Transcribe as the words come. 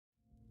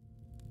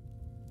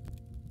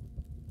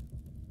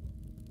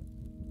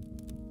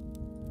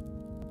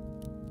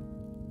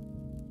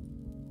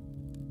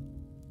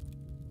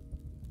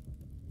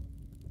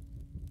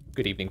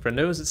Good evening,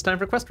 friendos. It's time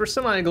for Quest for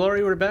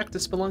Semi-Glory. We're back to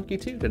Spelunky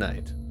 2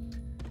 tonight.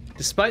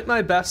 Despite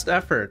my best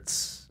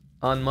efforts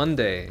on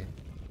Monday,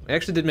 we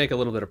actually did make a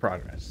little bit of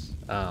progress.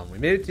 We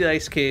made it to the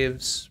ice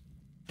caves,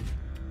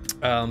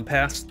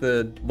 past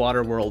the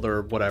water world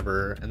or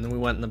whatever, and then we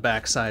went in the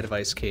backside of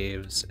ice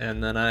caves,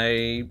 and then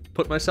I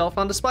put myself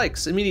onto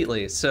spikes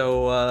immediately,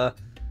 so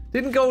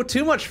didn't go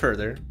too much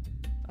further,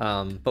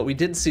 but we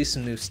did see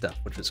some new stuff,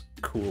 which was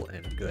cool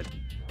and good.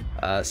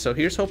 So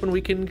here's hoping we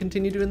can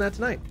continue doing that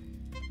tonight.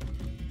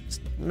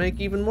 Just make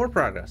even more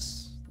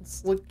progress.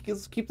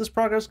 Let's keep this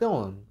progress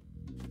going.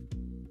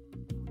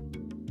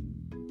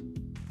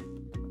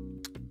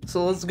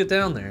 So let's get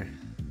down there.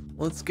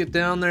 Let's get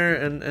down there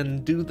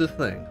and do the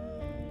thing.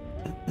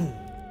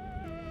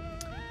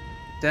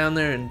 Down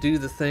there and do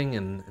the thing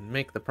and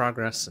make the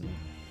progress and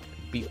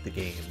beat the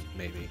game,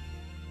 maybe.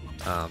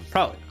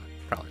 Probably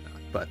not,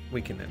 but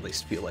we can at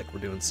least feel like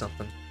we're doing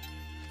something.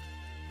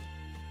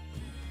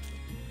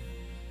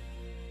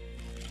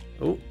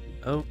 Oh,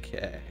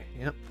 okay,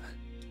 yep.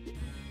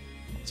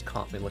 It's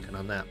caught me looking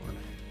on that one.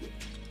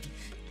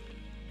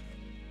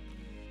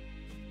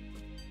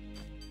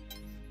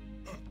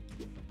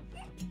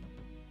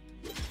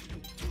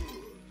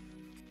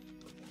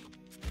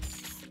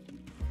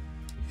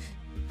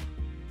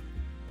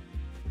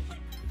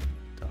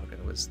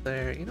 Doggo is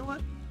there. You know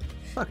what?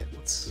 Fuck it.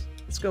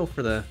 Let's go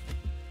for the.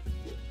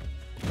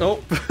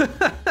 Oh.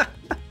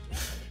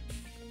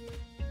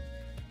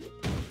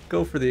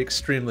 Go for the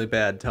extremely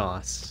bad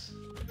toss.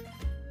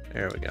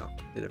 There we go.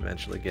 Did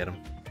eventually get him.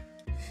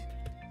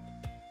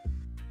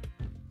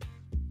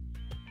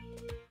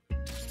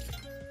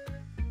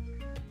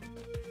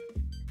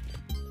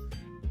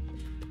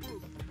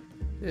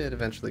 Did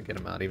eventually get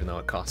him out, even though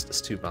it cost us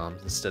 2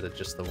 bombs instead of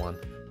just the 1.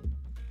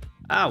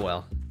 Ah,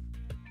 well.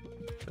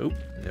 Oop,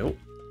 nope.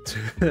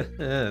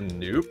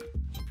 Nope.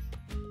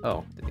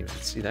 Oh, didn't even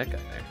see that guy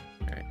there.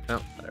 Alright,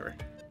 oh, whatever.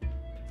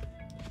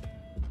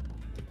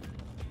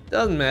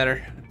 Doesn't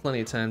matter.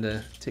 Plenty of time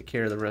to take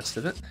care of the rest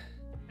of it.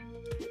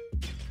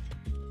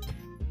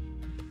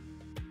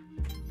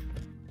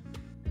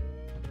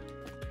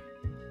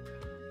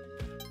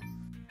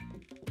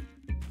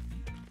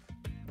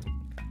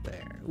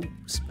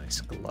 Nice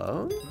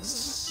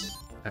gloves.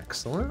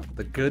 Excellent.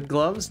 The good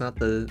gloves, not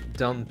the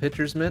dumb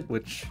pitcher's mitt,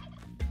 which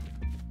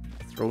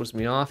throws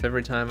me off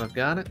every time I've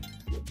got it.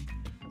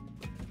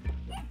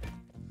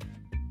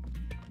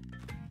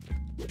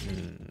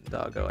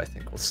 Doggo, I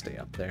think, will stay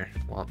up there.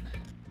 Well,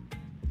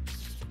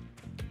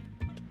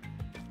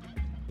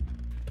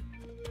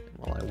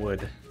 while I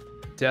would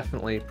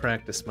definitely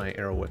practice my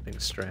arrow whipping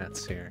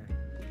strats here,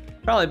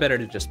 probably better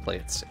to just play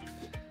it safe.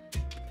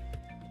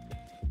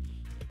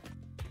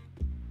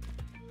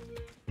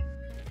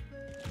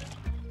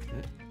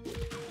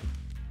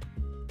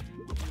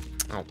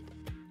 Oh,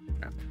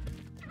 crap.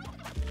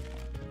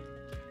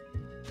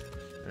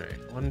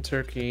 Alright, 1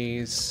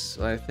 turkeys.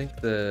 I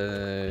think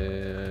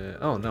the...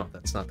 Oh, no,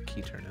 that's not the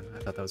key turn-in. I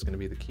thought that was going to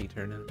be the key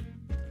turn-in.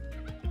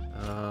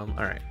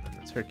 Alright,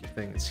 the turkey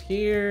thing is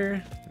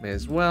here. May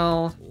as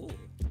well.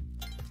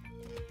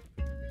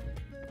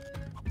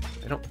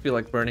 I don't feel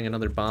like burning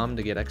another bomb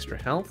to get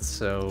extra health,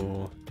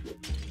 so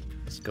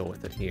let's go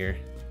with it here.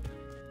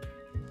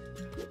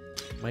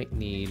 Might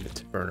need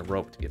to burn a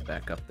rope to get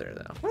back up there,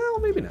 though. Well,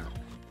 maybe not.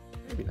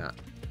 Maybe not.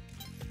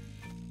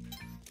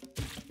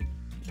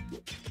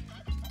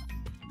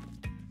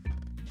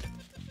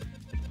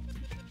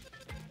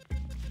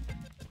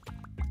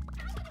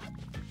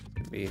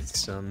 Could be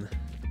some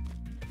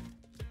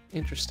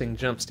interesting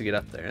jumps to get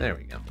up there. There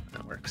we go.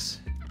 That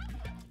works.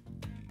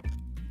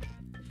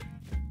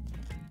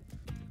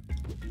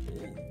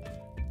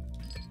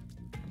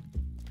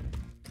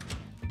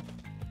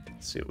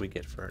 Let's see what we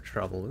get for our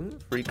trouble. Ooh,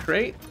 free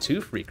crate.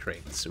 2 free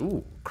crates.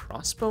 Ooh,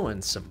 crossbow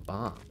and some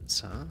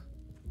bombs, huh?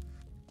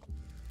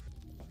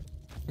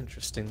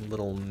 Interesting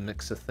little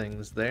mix of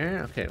things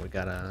there. Okay, we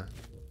got a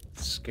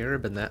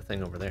scarab and that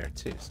thing over there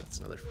too, so that's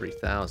another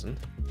 3,000.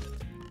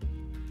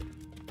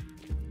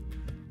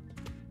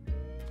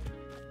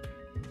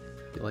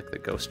 Feel like the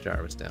ghost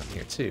jar was down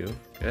here too.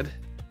 Good.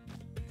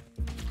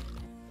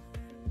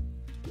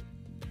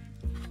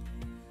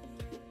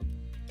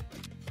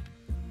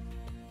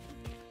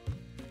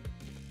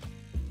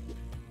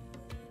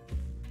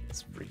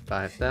 It's free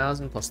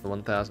 5,000 plus the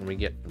 1,000 we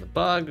get from the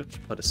bug,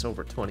 which put us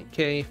over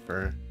 20k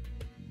for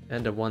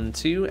and a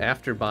 1-2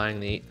 after buying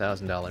the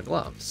 $8,000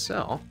 gloves.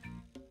 So,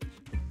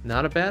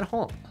 not a bad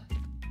haul.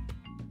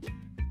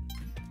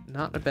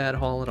 Not a bad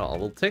haul at all.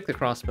 We'll take the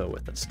crossbow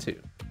with us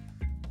too.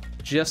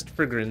 Just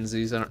for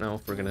grinsies. I don't know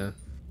if we're gonna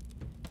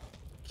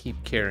keep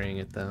carrying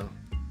it though.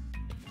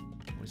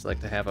 Always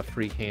like to have a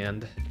free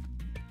hand.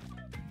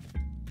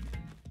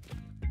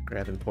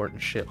 Grab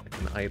important shit like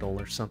an idol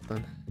or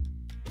something.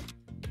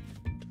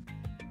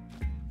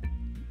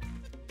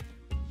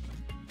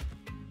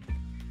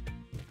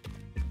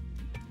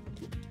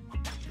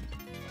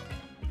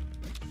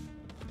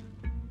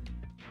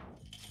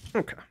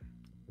 Okay.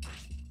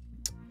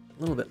 A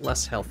little bit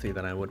less healthy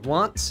than I would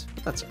want,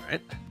 but that's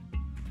alright.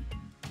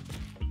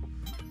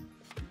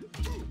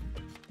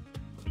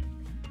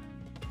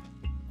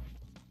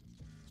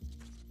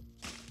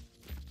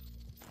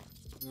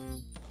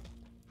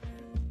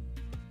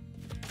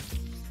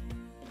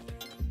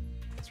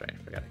 That's right,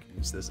 I forgot I can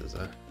use this as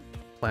a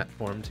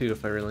platform too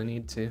if I really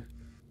need to.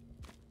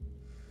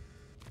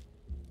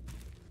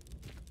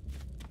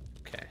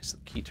 Okay, so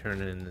the key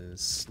turn-in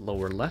is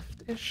lower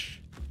left-ish.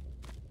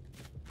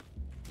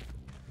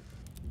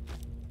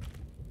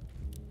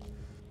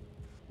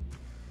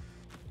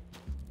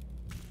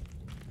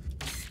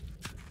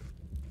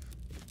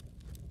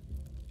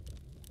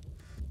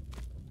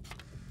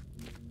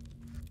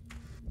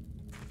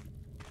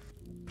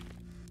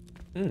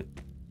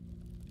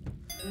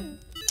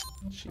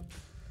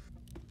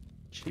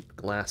 Cheap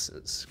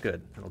glasses.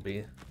 Good. It'll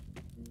be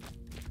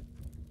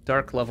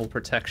dark level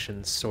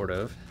protection, sort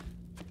of.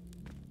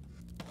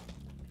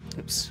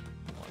 Oops.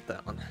 I want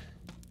that one.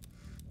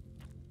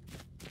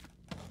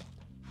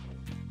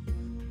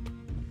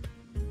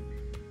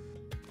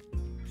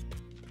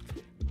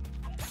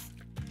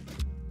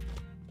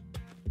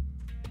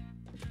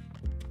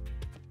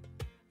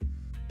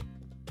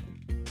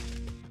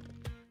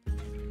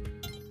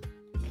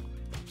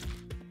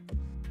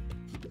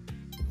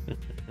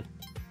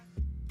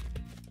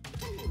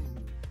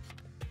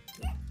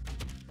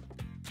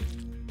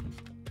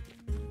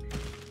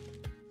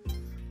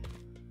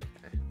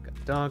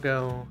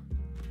 Doggo,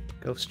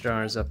 ghost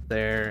jars up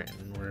there,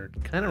 and we're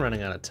kind of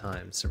running out of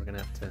time, so we're gonna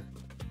have to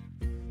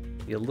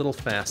be a little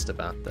fast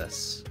about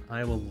this.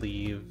 I will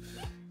leave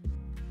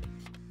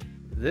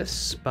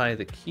this by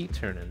the key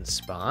turn-in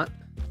spot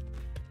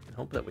and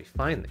hope that we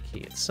find the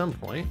key at some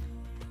point.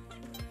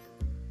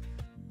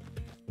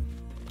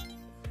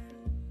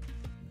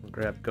 We'll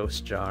grab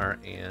ghost jar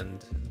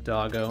and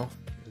doggo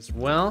as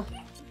well.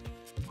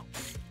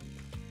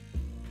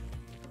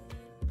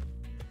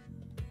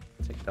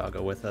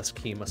 Doggo with us.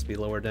 Key must be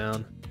lower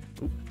down.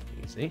 Oop,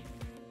 easy.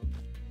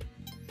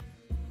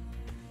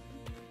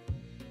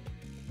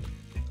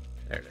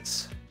 There it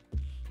is.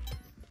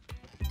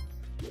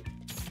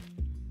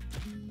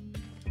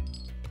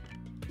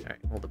 Alright,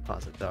 we'll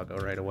deposit doggo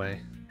right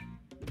away.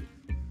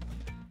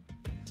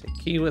 Take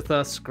key with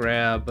us,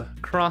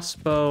 grab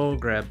crossbow,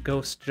 grab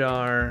ghost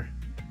jar.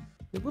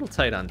 A little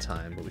tight on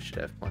time, but we should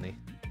have plenty.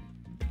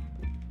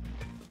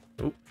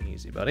 Oop,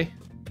 easy, buddy.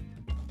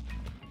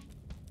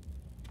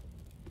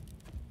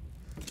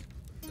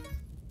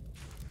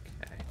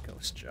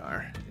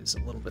 Jar is a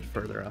little bit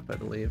further up, I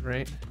believe,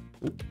 right?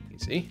 Oop,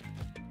 easy.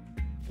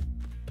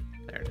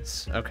 There it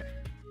is. Okay.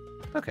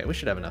 Okay, we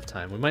should have enough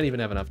time. We might even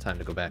have enough time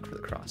to go back for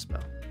the crossbow.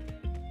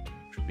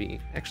 Which would be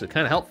actually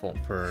kind of helpful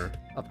for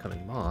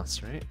upcoming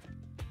moss, right?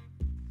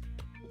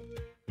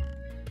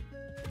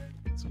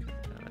 Let's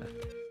kind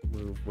of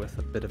move with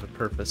a bit of a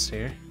purpose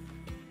here.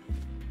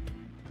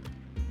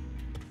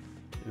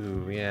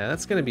 Ooh, yeah,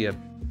 that's going to be a...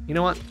 You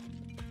know what?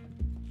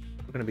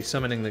 We're going to be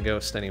summoning the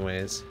ghost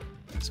anyways.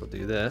 So we'll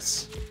do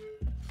this.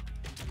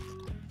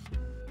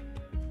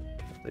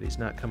 But he's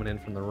not coming in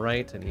from the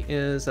right, and he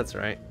is. That's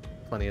right.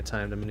 Plenty of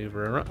time to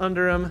maneuver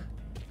under him.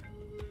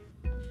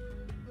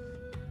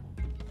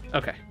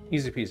 Okay,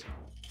 easy peasy.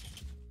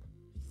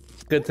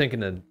 Good thinking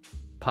to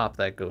pop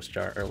that ghost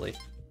jar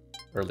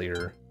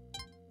earlier.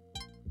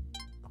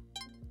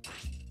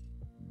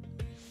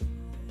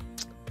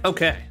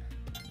 Okay,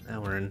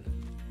 now we're in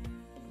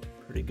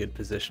pretty good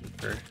position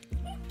for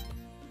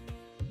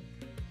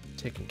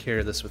taking care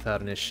of this without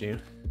an issue.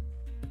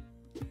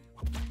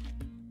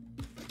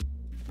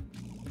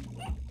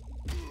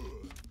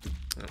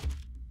 Oh.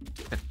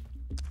 Okay.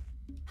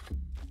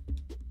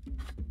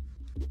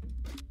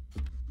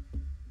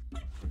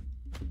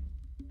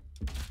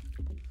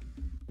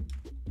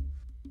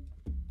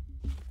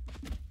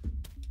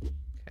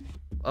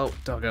 Oh,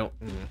 doggo.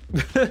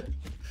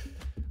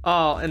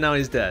 Oh, and now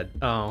he's dead.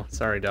 Oh,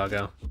 sorry,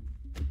 doggo.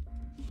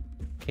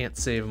 Can't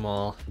save them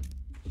all.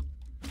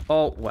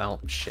 Oh, well,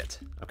 shit.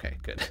 Okay,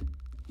 good.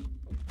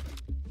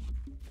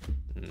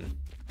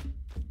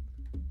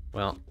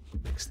 Well,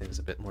 makes things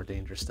a bit more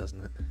dangerous,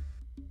 doesn't it?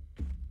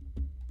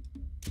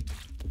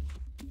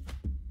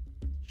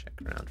 Check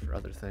around for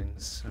other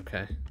things.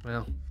 Okay,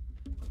 well.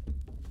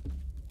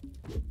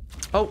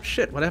 Oh,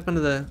 shit, what happened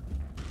to the...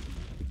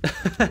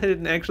 I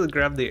didn't actually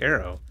grab the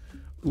arrow.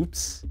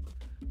 Oops.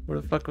 Where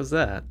the fuck was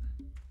that?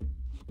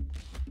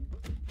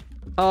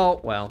 Oh,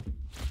 well.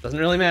 Doesn't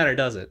really matter,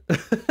 does it?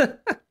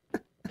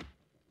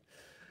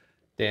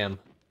 Damn.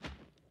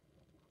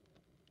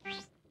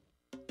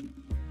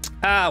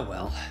 Ah,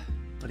 well.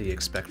 What do you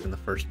expect from the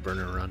first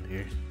burner run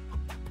here?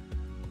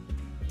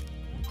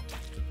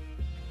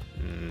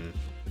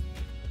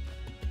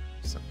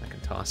 Something I can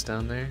toss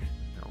down there?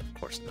 No, of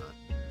course not.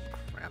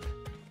 Crap.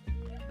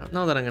 I don't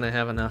know that I'm gonna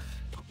have enough.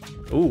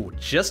 Ooh,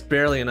 just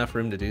barely enough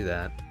room to do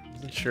that.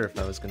 Wasn't sure if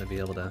I was gonna be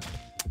able to...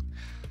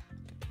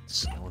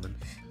 Snowman.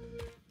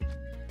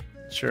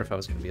 Sure if I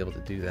was gonna be able to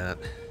do that.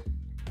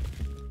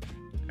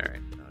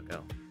 Alright, I'll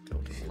go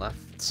to the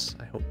left.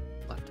 I hope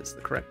left is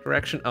the correct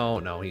direction. Oh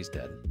no, he's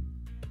dead.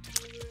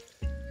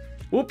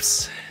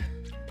 Whoops.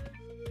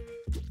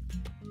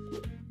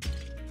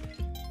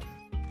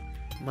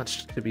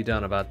 Much to be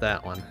done about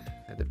that one.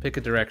 I had to pick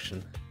a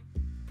direction.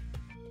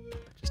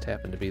 Just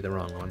happened to be the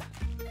wrong one.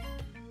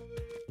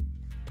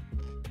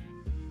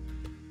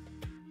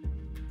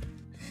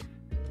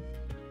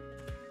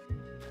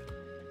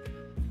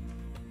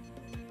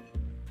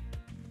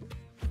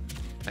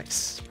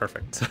 Nice.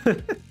 Perfect.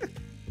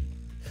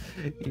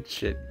 Eat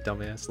shit,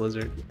 dumbass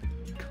lizard.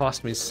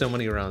 Cost me so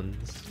many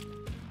runs.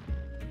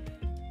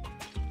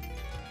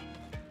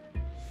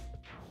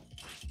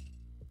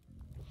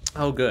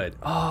 Oh, good.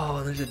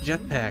 Oh, there's a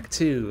jetpack,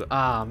 too.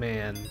 Ah,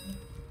 man.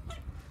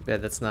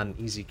 Bet that's not an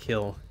easy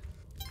kill.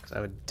 Because I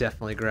would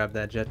definitely grab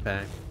that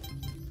jetpack.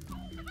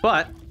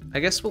 But, I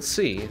guess we'll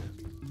see.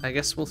 I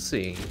guess we'll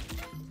see.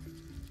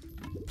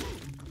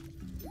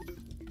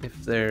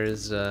 If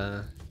there's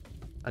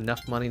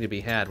enough money to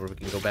be had where we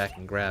can go back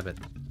and grab it.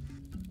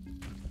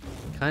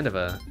 Kind of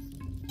a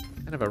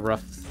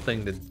rough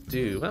thing to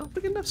do. Well, if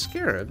we get enough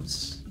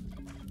scarabs.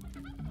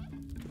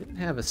 We didn't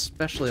have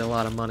especially a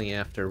lot of money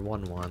after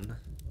 1-1.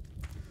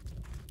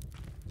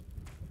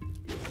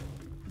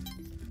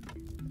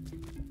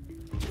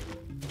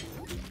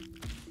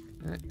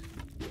 Okay.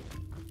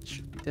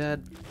 Should be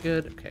dead.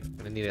 Good. Okay, I'm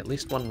gonna need at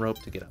least one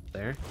rope to get up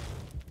there.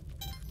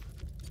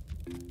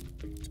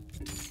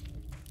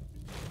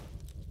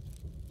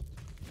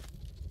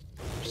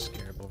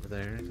 Scarab over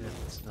there.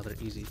 That's another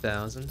easy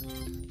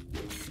 1,000.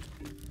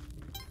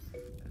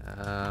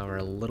 We're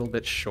a little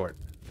bit short.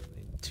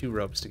 We need 2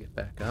 ropes to get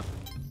back up.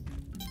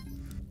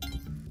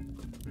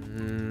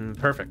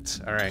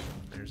 Perfect. Alright,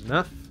 there's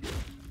enough.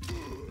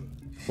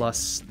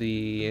 Plus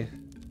the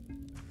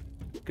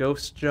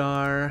ghost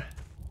jar.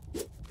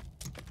 To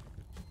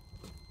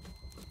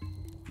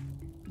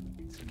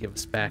give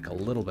us back a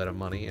little bit of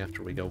money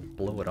after we go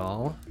blow it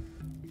all.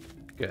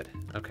 Good.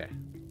 Okay.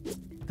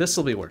 This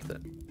will be worth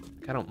it.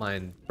 I don't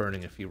mind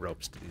burning a few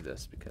ropes to do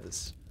this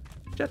because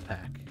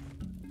jetpack.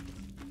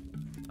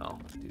 Oh,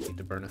 I do need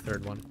to burn a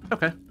 3rd one.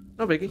 Okay,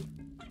 no biggie.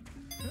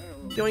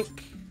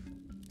 Yoink.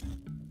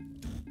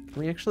 Can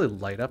we actually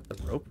light up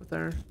the rope with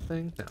our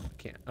thing? No, we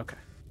can't. Okay.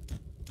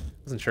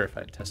 Wasn't sure if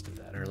I had tested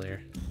that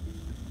earlier.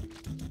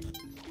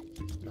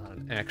 It's not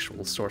an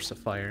actual source of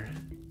fire.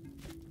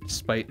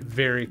 Despite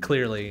very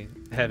clearly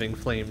having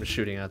flames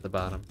shooting out the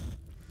bottom.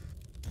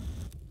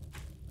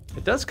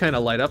 It does kind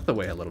of light up the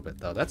way a little bit,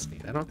 though. That's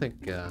neat. I don't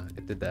think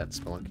it did that in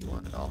Spelunky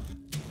 1 at all.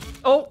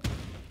 Oh!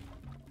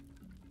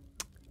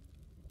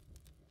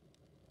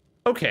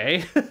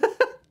 Okay.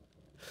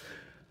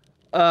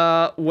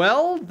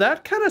 Well,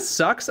 that kind of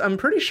sucks. I'm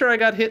pretty sure I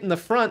got hit in the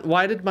front.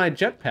 Why did my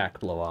jetpack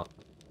blow up?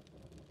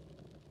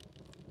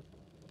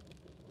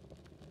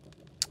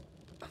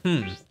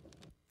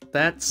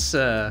 That's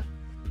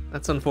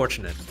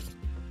unfortunate.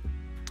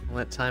 All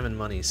that time and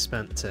money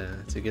spent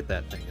to get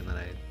that thing, and then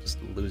I just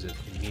lose it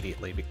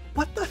immediately.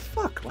 What the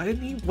fuck? Why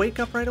didn't he wake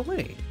up right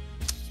away?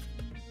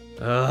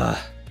 Ugh.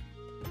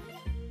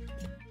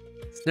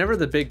 It's never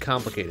the big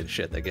complicated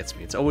shit that gets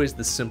me. It's always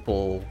the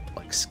simple,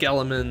 like,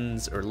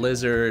 skeletons or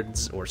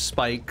lizards or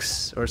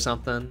spikes or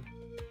something.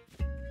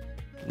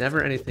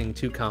 Never anything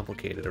too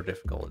complicated or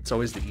difficult. It's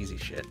always the easy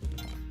shit.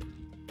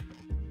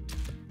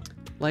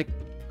 Like,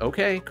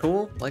 okay,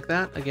 cool, like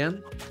that,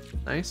 again.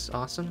 Nice,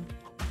 awesome.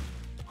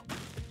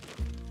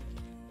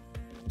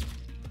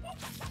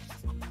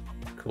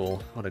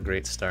 Cool, what a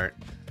great start.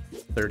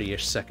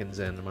 30-ish seconds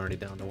in, I'm already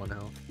down to 1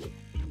 health.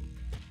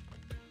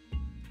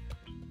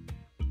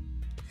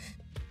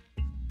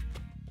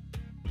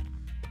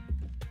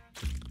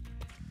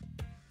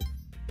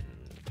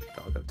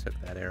 Doggo took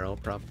that arrow,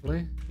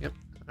 probably. Yep,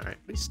 alright,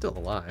 but he's still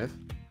alive.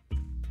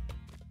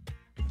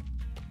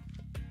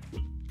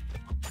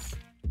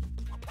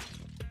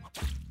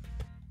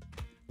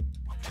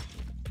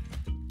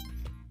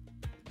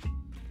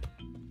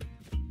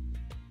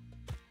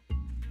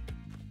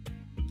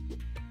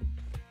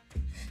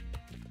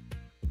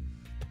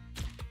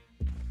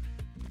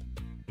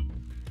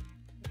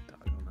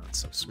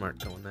 So smart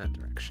going that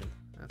direction.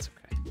 That's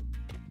okay.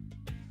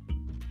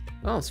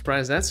 Well, I'm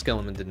surprised that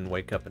skeleton didn't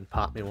wake up and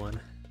pop me one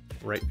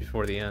right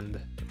before the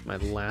end. My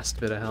last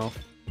bit of health.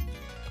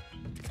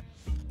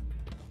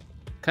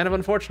 Kind of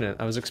unfortunate.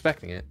 I was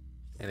expecting it,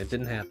 and it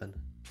didn't happen.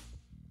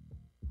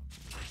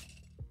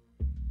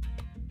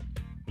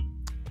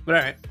 But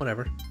alright,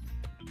 whatever.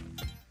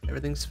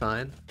 Everything's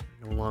fine.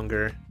 No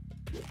longer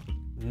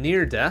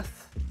near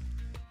death.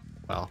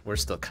 Well, we're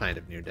still kind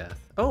of near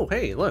death. Oh,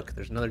 hey, look,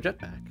 there's another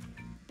jetpack.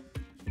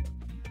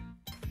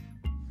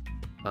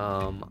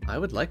 I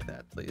would like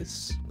that,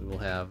 please. We will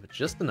have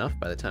just enough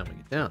by the time we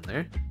get down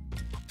there.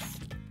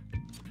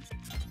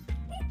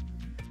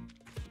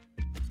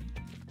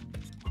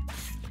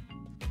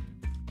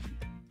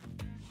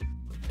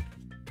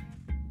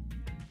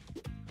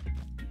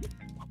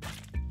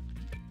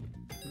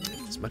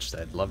 As much as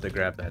I'd love to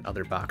grab that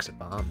other box of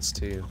bombs,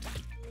 too.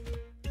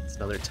 It's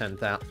another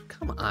 10,000.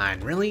 Come on,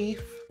 really?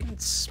 Fucking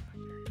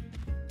spider.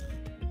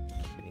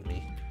 Kidding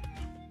me.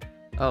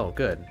 Oh,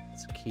 good.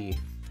 It's a key.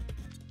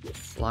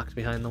 Locked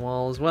behind the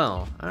wall as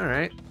well.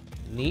 Alright.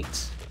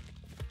 Neat.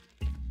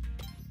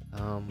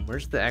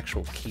 Where's the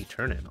actual key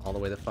turn in? All the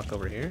way the fuck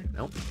over here?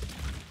 Nope.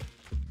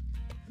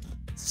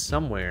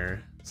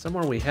 Somewhere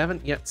Somewhere we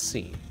haven't yet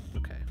seen.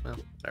 Okay, well,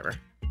 whatever.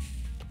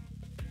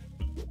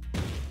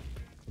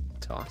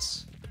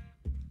 Toss.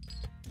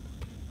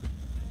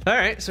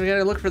 Alright, so we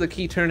gotta look for the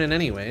key turn-in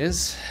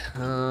anyways.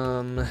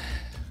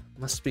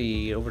 Must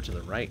be over to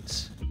the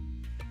right.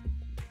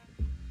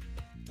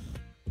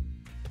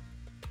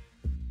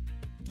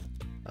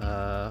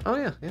 Oh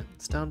yeah,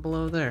 it's down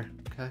below there.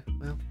 Okay,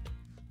 well.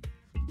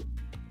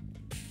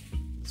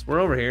 So we're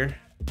over here.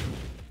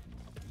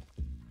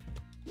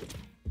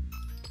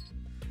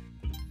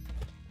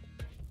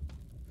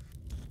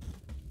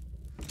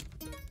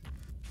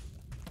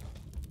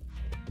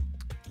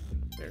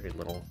 Very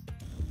little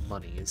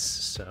monies,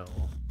 so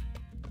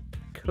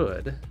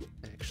could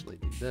actually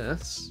do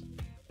this.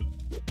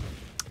 Nice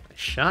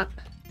shot.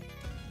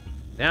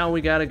 Now we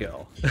gotta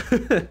go.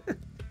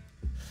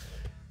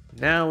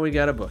 Now we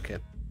gotta book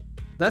it.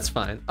 That's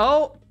fine.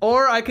 Oh,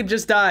 or I could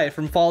just die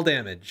from fall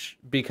damage,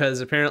 because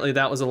apparently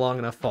that was a long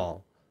enough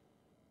fall.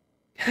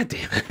 God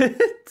damn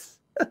it.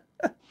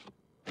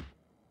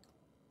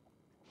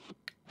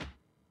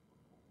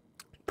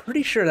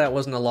 Pretty sure that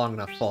wasn't a long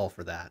enough fall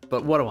for that,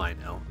 but what do I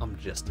know? I'm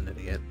just an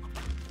idiot.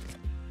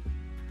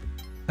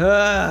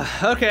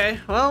 Okay,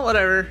 well,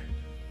 whatever.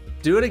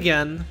 Do it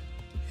again.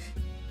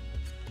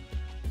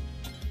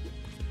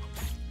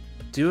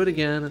 Do it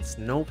again, it's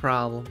no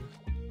problem.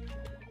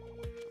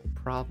 No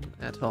problem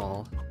at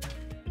all.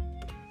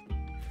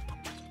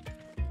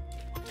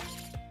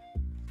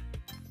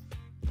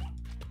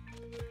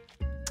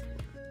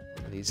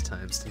 One of these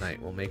times tonight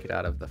we'll make it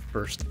out of the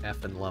first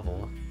effing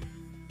level.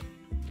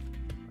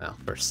 Well,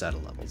 first set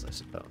of levels, I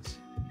suppose.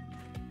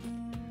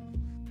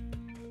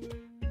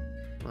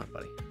 Come on,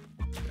 buddy.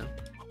 No.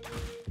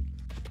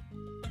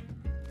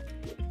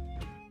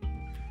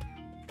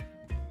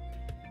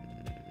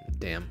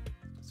 Damn.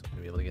 So I'm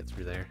gonna be able to get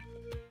through there.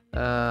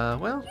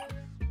 Well,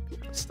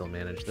 I'll still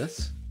manage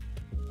this.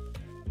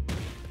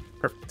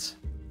 Perfect.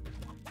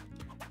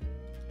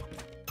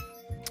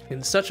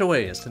 In such a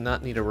way as to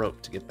not need a rope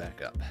to get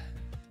back up.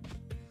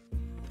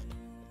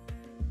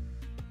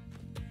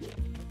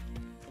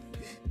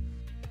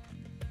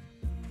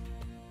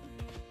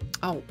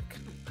 Oh,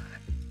 come on,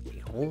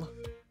 a-hole.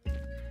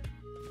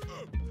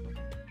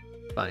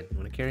 Fine, you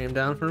want to carry him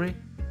down for me?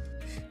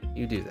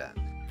 You do that.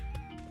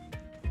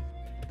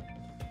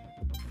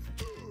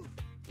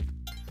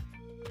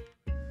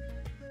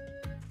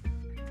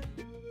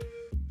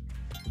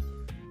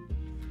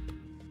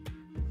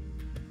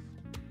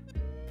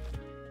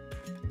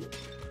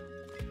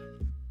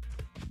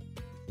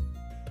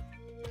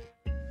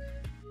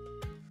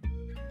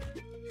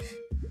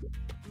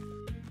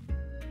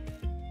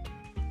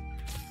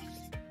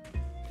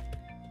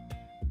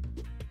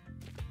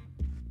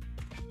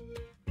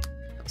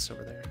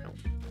 Over there. Nope.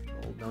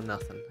 Oh, no,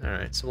 nothing.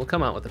 Alright, so we'll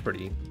come out with a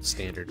pretty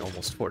standard,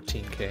 almost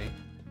 14k.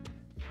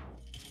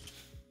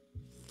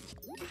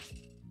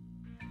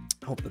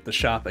 Hope that the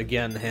shop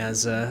again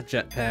has a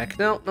jetpack.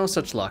 No, no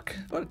such luck.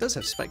 But it does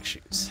have spike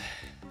shoes.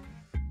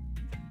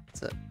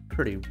 It's a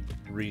pretty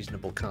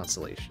reasonable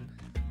consolation.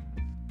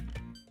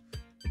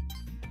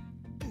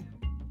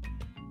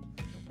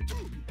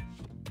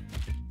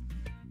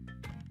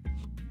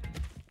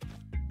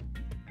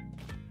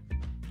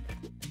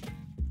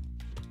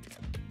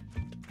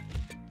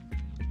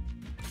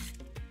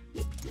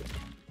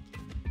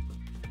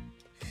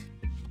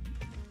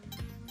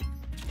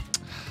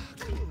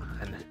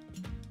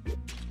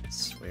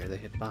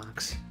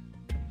 Box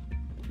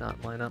not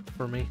line up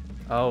for me.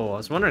 Oh, I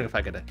was wondering if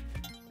I could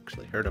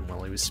actually hurt him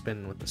while he was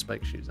spinning with the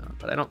spike shoes on,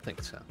 but I don't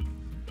think so.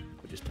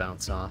 We just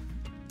bounce off.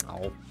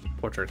 Oh,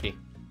 poor turkey.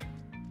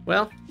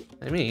 Well,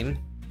 I mean,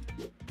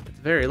 at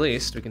the very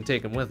least, we can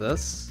take him with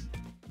us,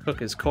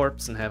 cook his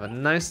corpse, and have a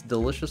nice,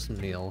 delicious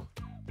meal.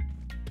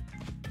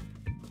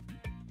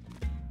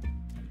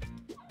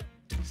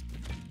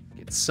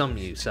 Get some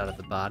use out of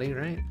the body,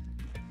 right?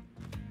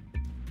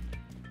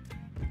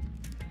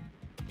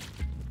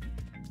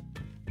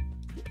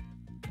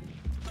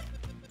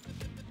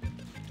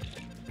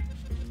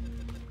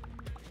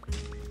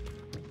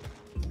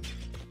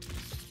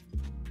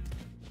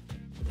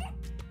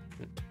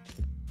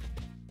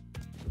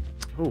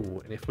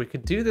 Oh, and if we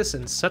could do this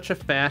in such a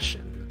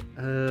fashion,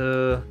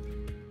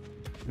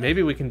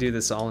 maybe we can do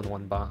this all in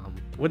one bomb.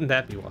 Wouldn't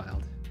that be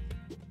wild?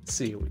 Let's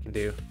see what we can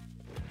do.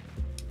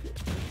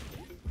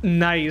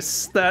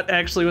 Nice, that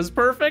actually was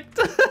perfect.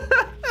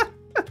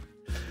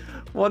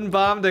 One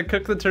bomb to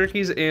cook the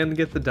turkeys and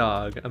get the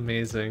dog.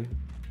 Amazing.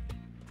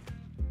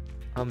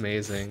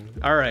 Amazing.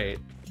 All right,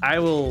 I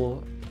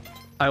will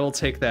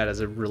take that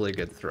as a really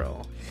good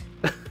throw.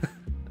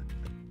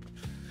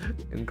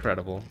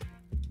 Incredible.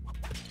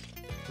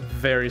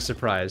 Very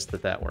surprised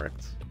that that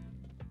worked.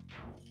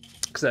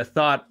 Because I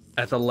thought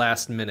at the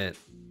last minute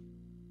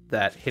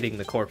that hitting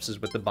the corpses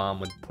with the bomb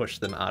would push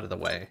them out of the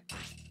way.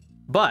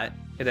 But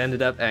it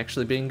ended up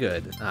actually being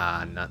good.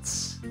 Ah,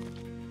 nuts.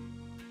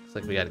 Looks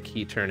like we got a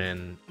key turn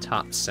in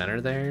top center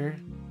there.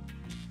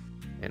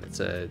 And it's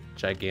a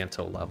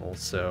giganto level,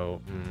 so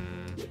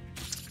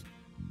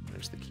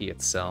there's the key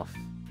itself.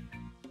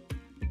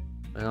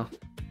 Well,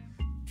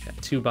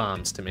 Got 2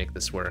 bombs to make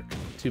this work.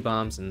 2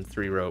 bombs and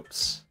 3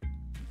 ropes.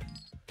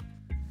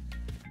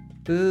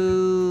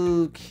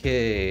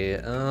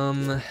 Okay,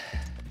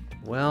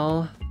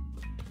 well...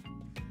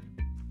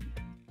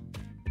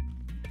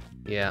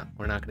 Yeah,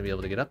 we're not gonna be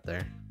able to get up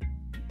there.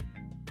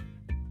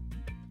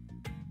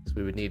 So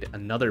we would need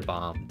another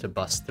bomb to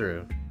bust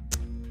through.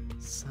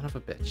 Son of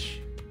a bitch.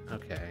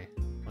 Okay,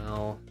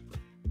 well...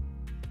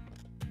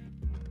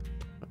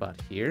 What about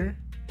here?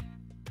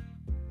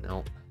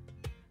 Nope.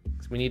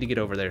 So we need to get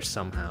over there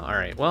somehow.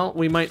 Alright, well,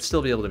 we might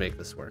still be able to make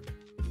this work.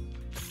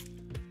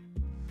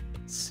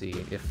 Let's see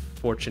if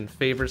fortune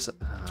favors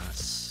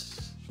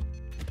us.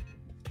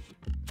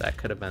 That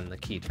could have been the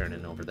key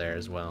turn-in over there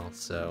as well,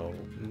 so...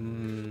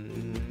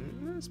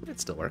 this might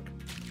still work.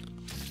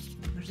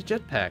 There's a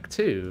jetpack,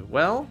 too.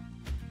 Well,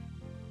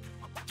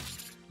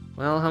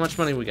 how much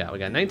money we got? We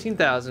got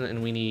 19,000,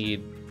 and we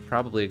need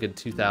probably a good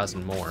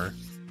 2,000 more.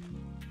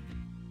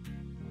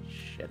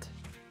 Shit.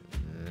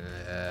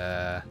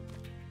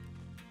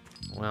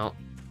 Well,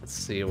 let's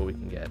see what we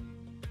can get.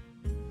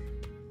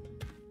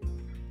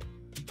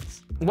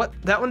 What?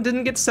 That one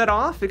didn't get set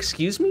off?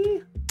 Excuse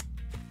me?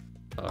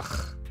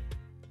 Ugh.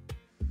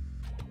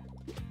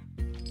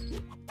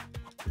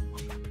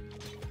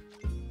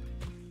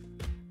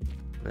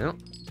 Well,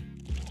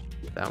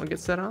 that one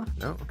gets set off?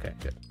 No? Okay,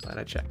 good. Glad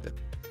I checked it.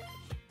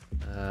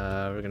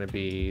 We're gonna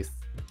be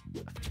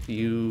a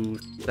few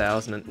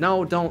thousand.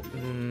 No, don't.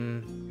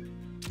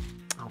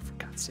 Oh, for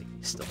God's sake,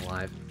 he's still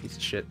alive. Piece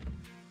of shit.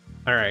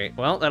 Alright,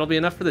 well, that'll be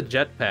enough for the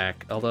jetpack,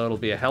 although it'll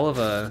be a hell of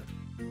a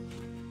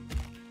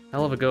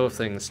go of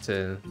things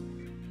to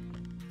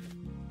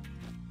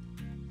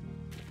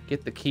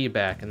get the key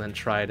back and then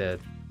try to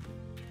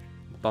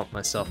bump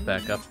myself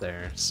back up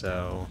there,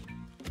 so...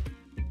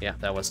 Yeah,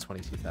 that was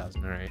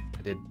 22,000, alright.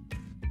 I did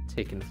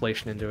take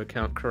inflation into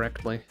account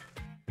correctly.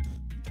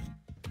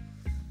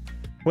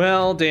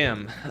 Well,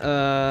 damn.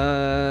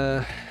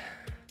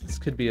 This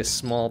could be a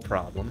small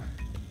problem.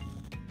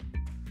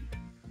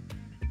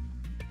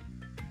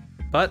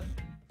 But,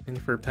 in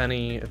for a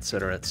penny,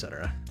 etc.,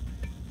 etc.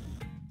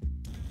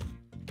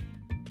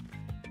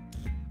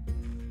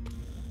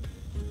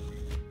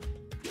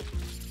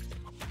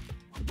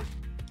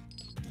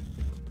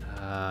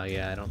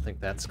 Yeah, I don't think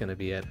that's gonna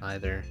be it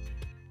either.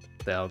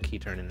 The key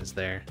turn-in is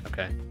there.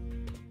 Okay.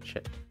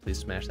 Shit. Please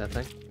smash that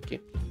thing. Thank you.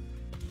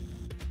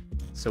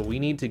 So we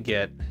need to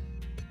get...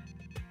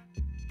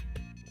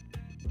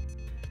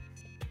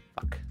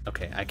 Fuck.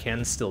 Okay, I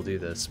can still do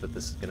this, but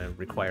this is gonna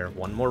require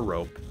 1 more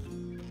rope.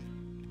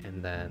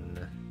 And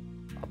then...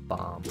 a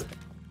bomb.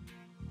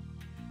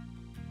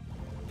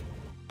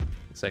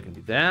 So I can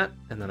do that,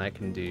 and then I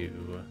can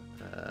do...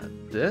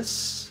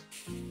 this.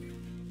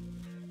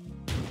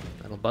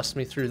 That'll bust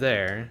me through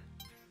there.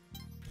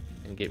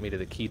 And get me to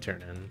the key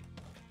turn-in.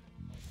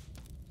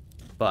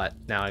 But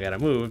now I gotta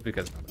move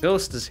because the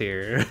ghost is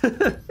here.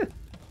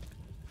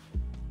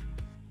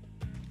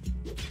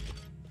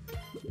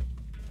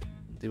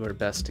 Do our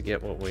best to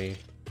get what we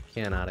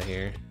can out of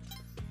here.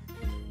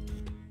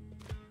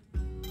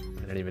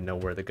 I don't even know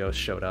where the ghost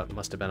showed up. It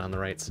must have been on the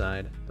right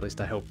side. At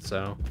least I hope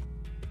so.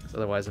 Because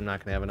otherwise I'm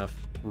not gonna have enough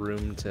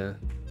room to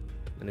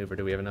maneuver.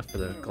 Do we have enough for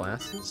the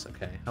glasses?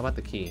 Okay. How about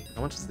the key?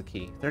 How much is the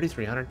key?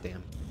 3,300?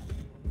 Damn.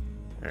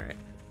 Alright.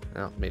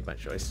 Well, made my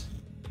choice.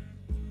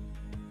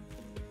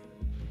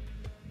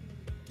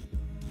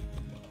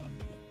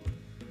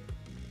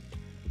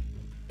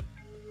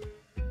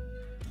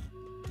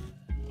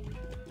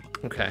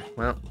 Okay,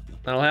 well,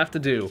 that'll have to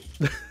do.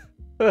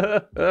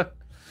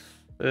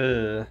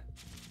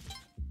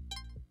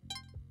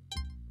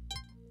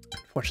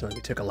 Unfortunately,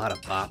 we took a lot of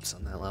bops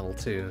on that level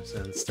too, so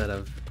instead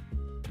of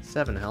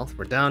 7 health,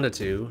 we're down to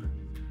 2.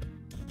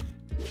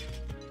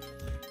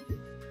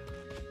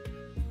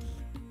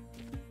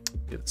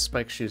 The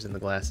spike shoes and the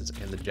glasses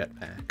and the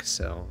jetpack,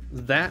 so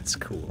that's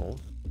cool.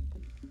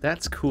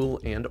 That's cool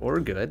and or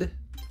good.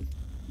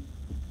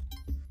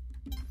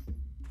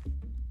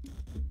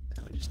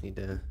 Now we just need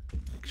to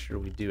make sure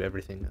we do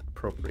everything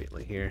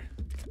appropriately here.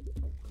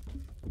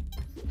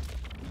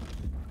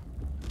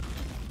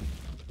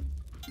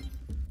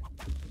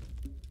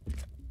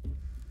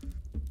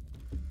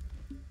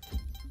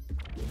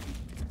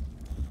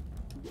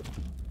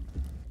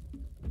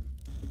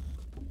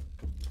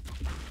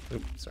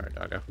 Oops, sorry,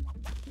 doggo.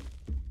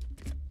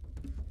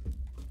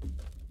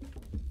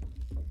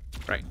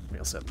 Right, we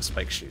also have the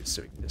spike shoes,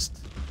 so we can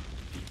just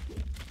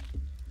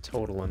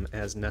total him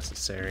as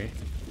necessary.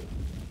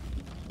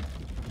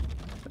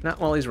 But not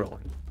while he's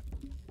rolling,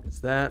 because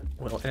that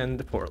will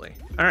end poorly.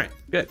 Alright,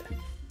 good.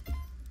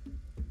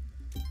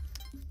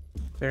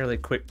 Fairly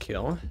quick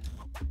kill.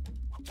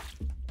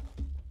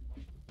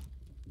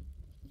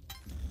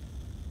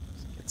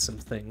 Let's get some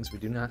things. We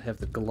do not have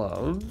the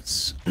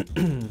gloves.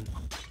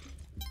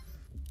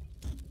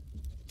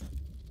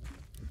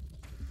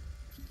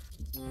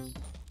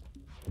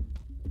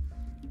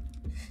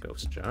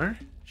 Ghost jar,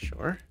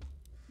 sure.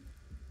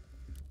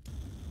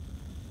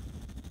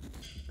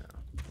 No,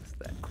 with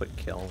that quick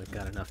kill, we've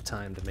got enough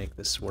time to make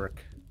this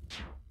work.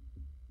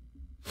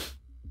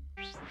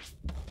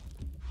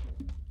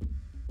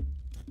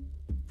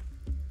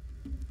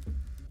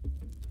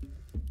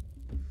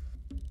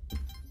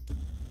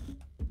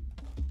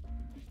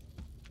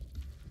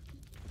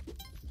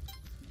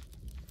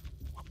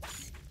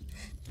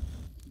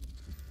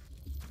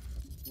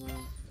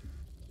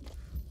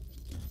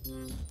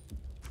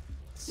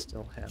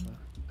 Still have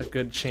a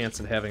good chance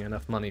of having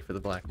enough money for the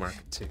black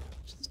market too,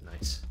 which is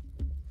nice.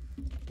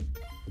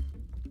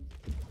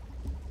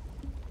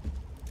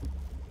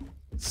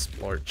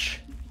 Splorch.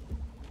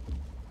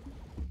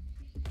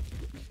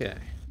 Okay.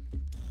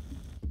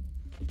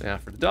 Now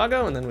for the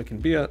doggo, and then we can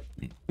be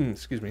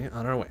excuse me,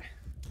 on our way.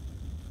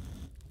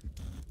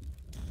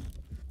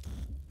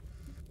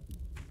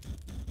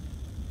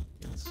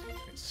 Yes,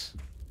 nice.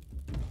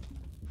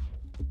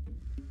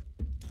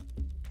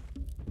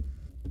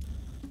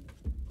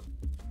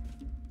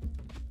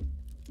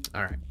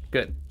 All right,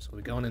 good. So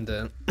we're going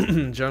into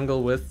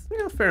jungle with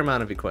a fair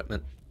amount of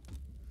equipment.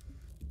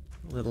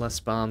 A little less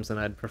bombs than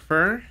I'd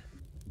prefer.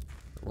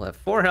 We'll have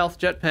 4 health,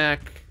 jetpack,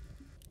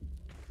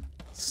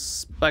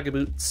 spiky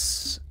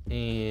boots,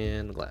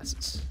 and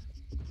glasses.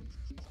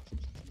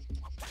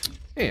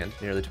 And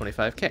nearly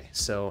 25k,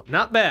 so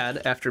not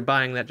bad after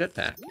buying that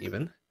jetpack,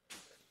 even.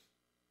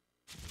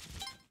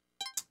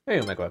 Hey,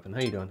 Omega Weapon, how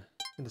you doing?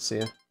 Good to see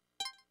you.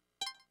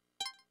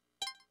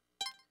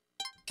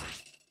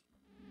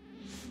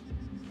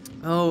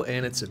 Oh,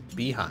 and it's a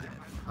beehive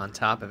on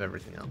top of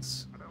everything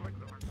else.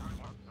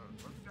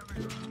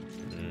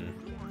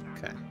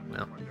 Okay,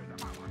 well.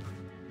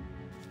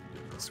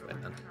 This way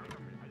then.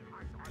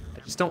 I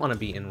just don't want to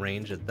be in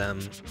range of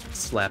them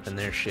slapping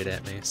their shit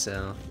at me,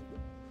 so.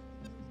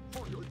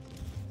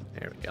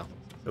 There we go.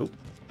 Oh,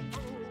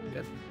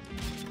 good.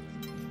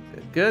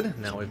 Good, good.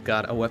 Now we've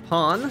got a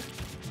weapon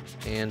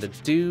and a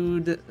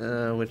dude,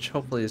 which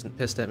hopefully isn't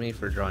pissed at me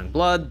for drawing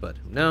blood, but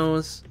who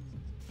knows.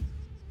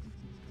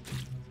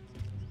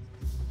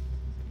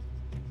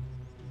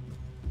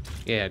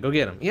 Yeah, go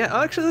get him. Yeah,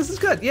 oh, actually, this is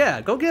good.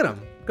 Yeah, go get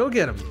him. Go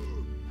get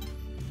him.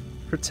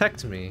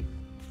 Protect me.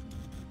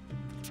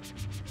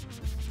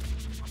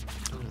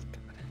 Oh,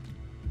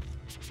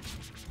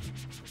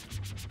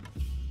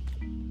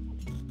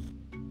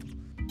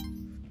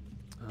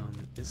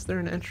 God. Is there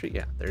an entry?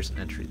 Yeah, there's an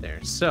entry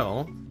there.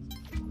 So,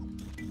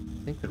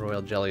 I think the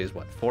royal jelly is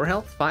what, 4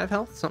 health? 5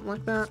 health? Something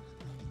like that?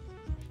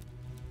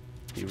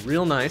 Be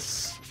real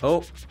nice.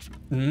 Oh,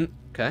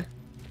 okay.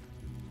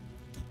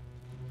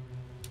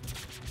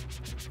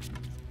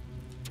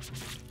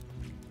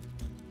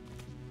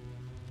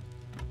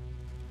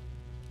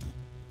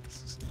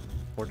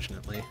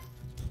 Unfortunately,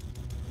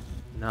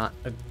 not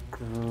a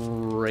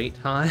great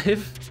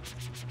hive.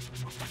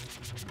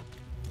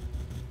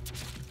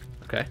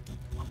 Okay.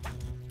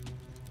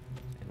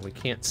 And we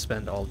can't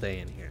spend all day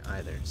in here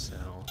either, so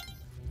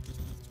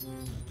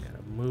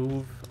gotta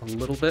move a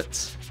little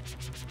bit.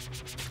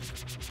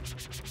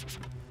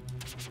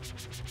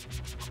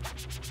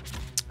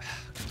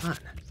 Come on.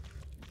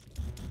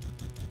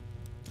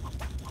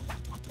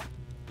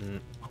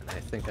 And I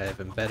think I have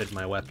embedded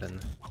my weapon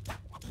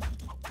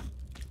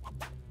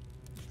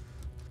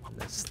in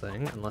this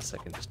thing, unless I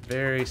can just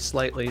very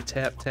slightly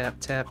tap, tap,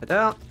 tap it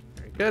out.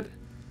 Very good.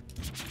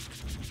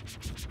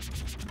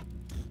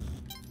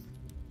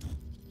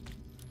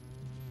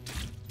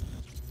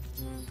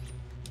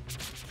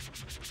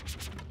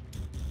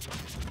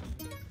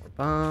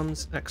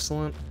 Bombs,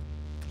 excellent.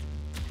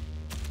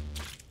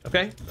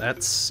 Okay,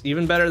 that's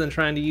even better than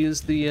trying to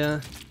use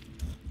the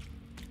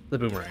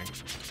boomerang.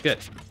 Good.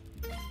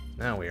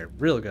 Now we are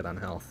real good on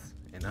health,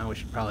 and now we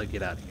should probably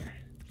get out of here.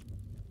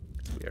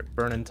 We are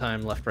burning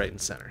time left, right, and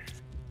center.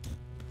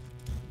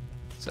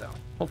 So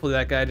hopefully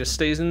that guy just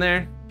stays in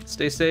there.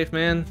 Stay safe,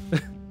 man.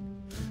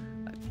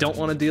 I don't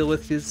want to deal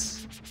with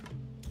his.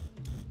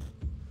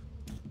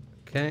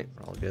 Okay,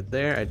 we're all good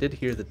there. I did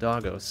hear the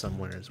doggo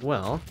somewhere as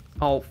well.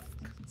 Oh.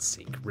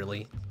 Sake,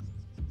 really?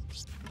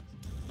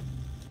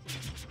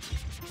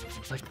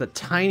 Like the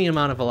tiny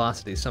amount of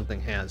velocity something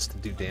has to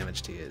do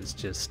damage to you is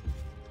just,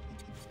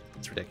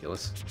 it's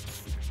ridiculous.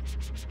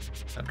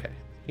 Okay,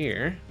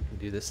 here, we can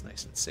do this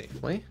nice and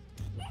safely.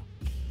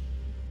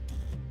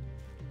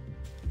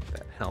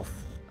 That health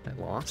I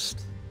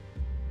lost.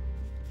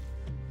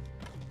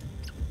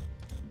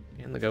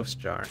 And the ghost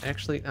jar.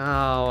 Actually,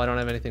 oh, I don't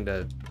have anything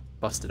to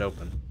bust it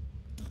open.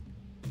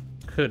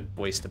 Could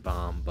waste a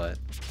bomb, but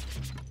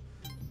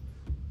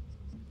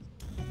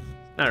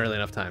not really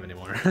enough time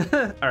anymore.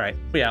 All right,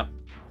 we out.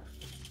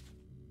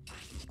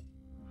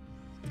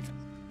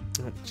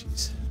 Oh,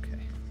 jeez. Okay.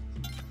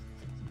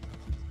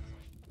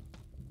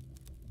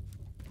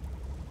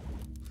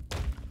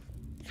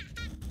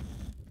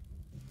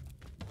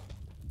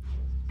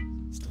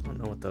 Still don't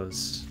know what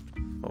those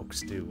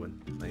folks do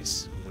when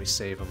we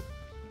save them.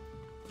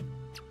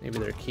 Maybe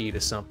they're key to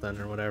something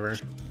or whatever.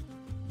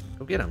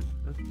 Go get them.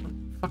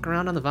 Don't fuck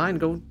around on the vine.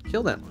 Go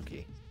kill that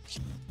monkey.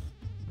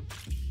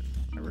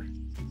 Whatever.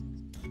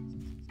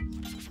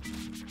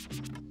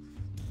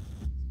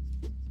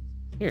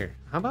 Here,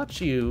 how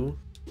about you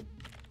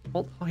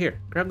hold, oh, here,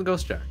 grab the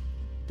ghost jar.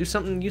 Do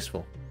something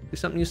useful. Do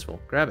something useful.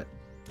 Grab it.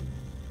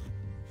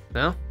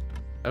 No?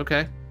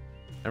 Okay.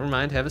 Never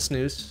mind, have a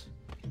snooze.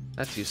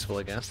 That's useful,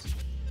 I guess.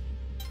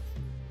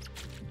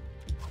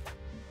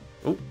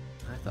 Oh,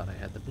 I thought I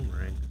had the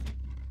boomerang.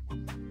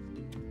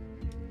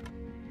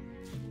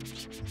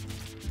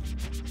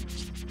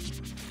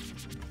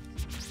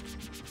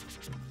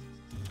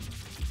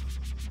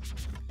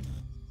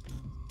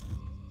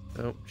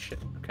 Oh, shit.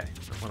 Okay.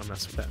 I don't want to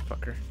mess with that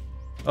fucker.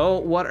 Oh,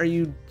 what are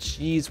you...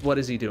 Jeez, what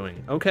is he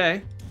doing?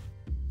 Okay.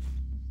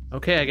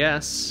 Okay, I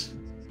guess.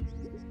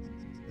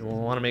 We'll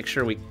want to make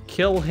sure we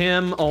kill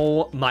him.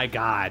 Oh, my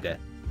God.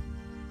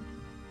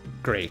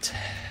 Great.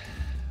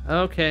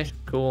 Okay,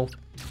 cool.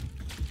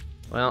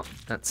 Well,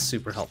 that's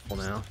super helpful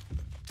now.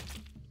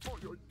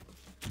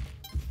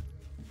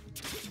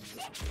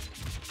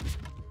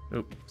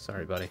 Oop,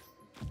 sorry, buddy.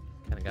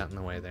 Kind of got in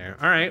the way there.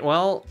 All right,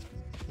 well,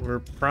 we're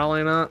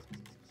probably not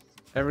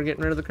ever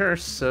getting rid of the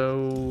curse,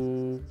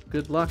 so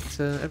good luck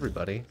to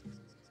everybody.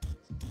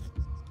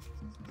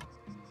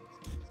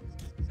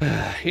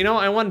 You know,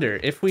 I wonder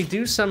if we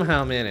do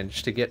somehow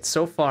manage to get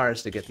so far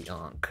as to get the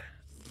Ankh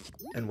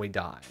and we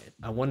die.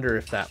 I wonder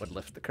if that would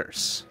lift the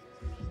curse.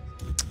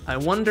 I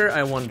wonder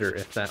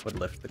if that would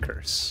lift the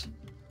curse.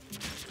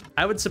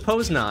 I would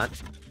suppose not.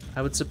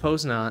 I would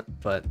suppose not,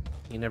 but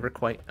you never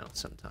quite know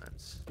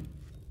sometimes.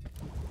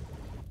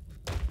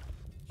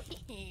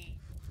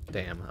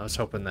 Damn, I was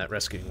hoping that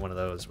rescuing one of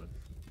those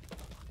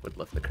would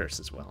lift the curse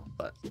as well,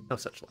 but no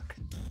such luck.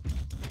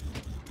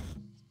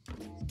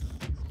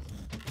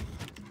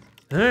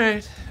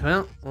 Alright,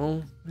 well,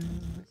 we'll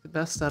make the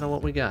best out of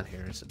what we got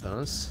here, I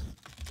suppose.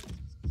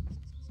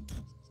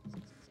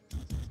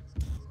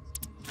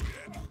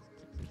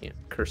 Can't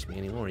curse me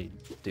anymore, you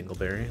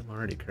dingleberry. I'm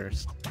already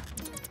cursed.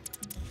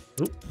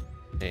 Oop.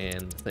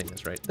 And the thing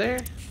is right there.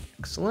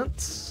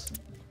 Excellent.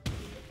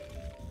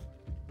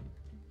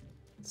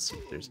 Let's see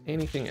if there's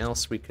anything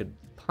else we could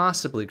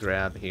possibly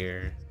grab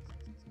here.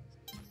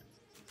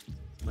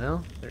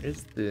 Well, there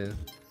is the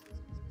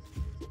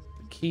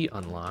key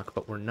unlock,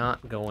 but we're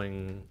not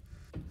going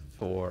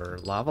for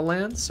Lava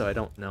Land, so I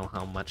don't know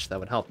how much that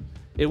would help.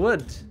 It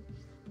would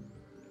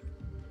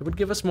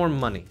give us more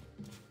money.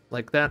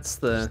 Like, that's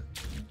the...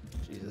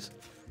 Jesus.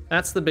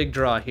 That's the big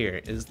draw here,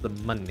 is the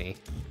money.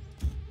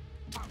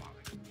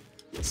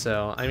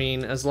 So, I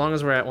mean, as long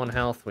as we're at 1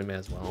 health, we may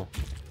as well.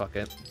 Fuck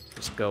it.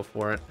 Just go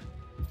for it.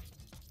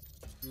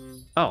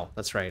 Oh,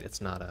 that's right.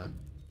 It's not a...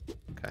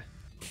 Okay.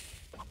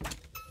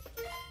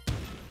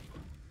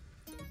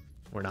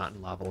 We're not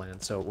in Lava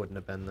Land, so it wouldn't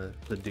have been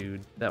the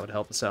dude that would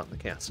help us out in the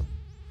castle.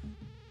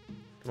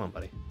 Come on,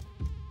 buddy.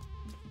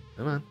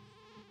 Come on.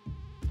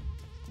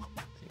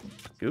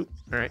 Goop.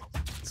 Alright.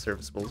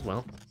 Serviceable as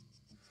well.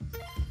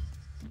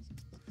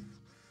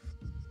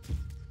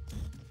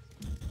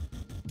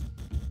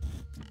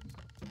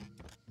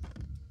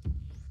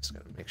 Just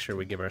gotta make sure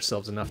we give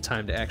ourselves enough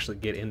time to actually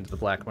get into the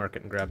black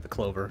market and grab the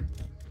clover.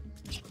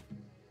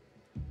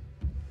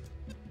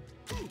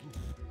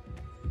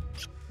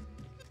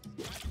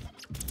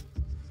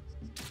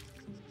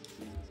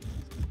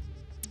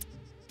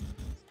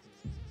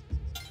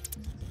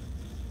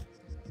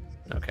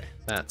 Okay,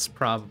 that's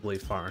probably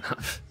far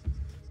enough.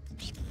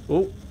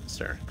 Oh,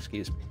 sir,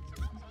 excuse me.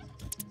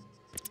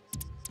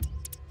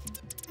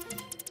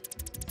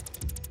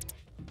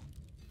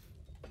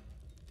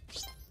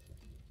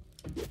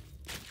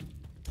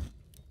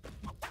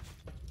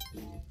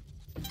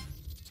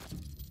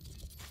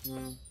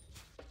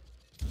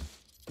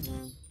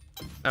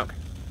 Okay.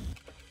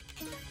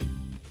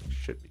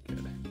 Should be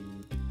good.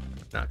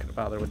 Not gonna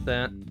bother with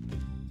that.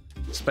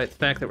 Despite the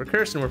fact that we're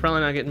cursed and we're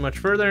probably not getting much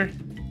further,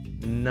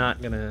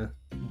 not gonna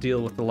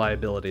deal with the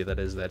liability that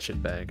is that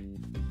shitbag.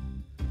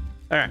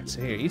 Alright,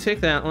 so here, you take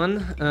that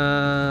one.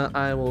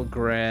 I will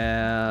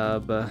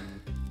grab...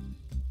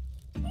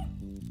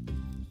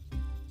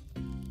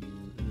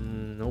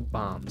 no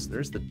bombs.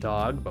 There's the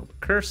dog, but we're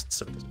cursed,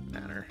 so it doesn't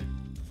matter.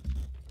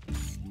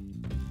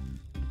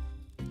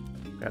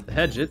 Grab the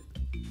hedge it.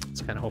 I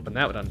was kind of hoping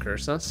that would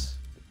uncurse us.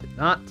 It did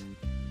not.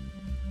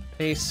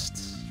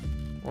 Paste.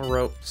 More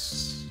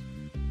ropes.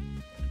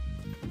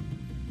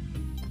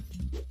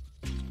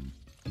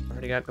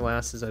 Already got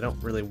glasses. I don't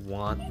really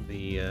want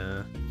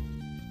the...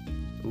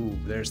 Ooh,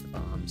 there's the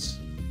bombs.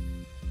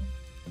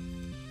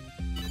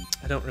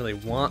 I don't really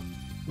want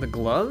the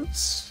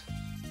gloves.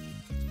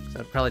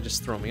 That'd probably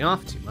just throw me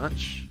off too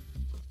much.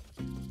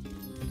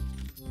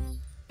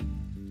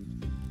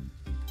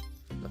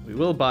 But we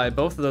will buy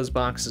both of those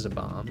boxes of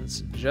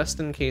bombs,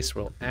 just in case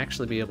we'll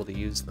actually be able to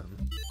use them.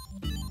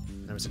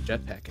 There was a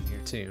jetpack in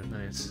here too,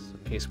 nice,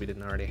 in case we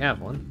didn't already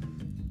have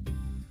one.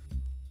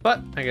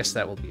 But I guess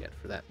that will be it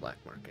for that black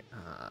market.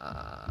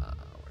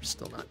 We're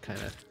still not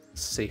kind of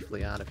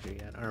safely out of here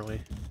yet, are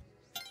we?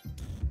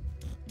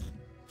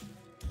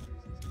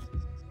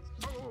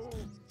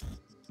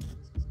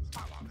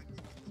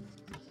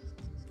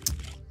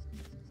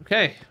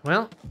 Okay,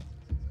 well,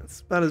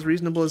 that's about as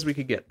reasonable as we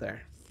could get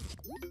there.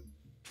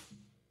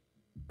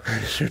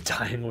 Sure,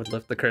 dying would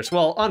lift the curse.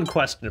 Well,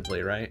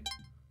 unquestionably, right?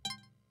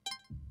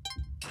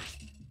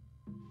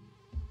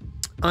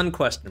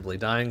 Unquestionably,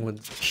 dying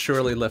would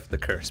surely lift the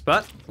curse,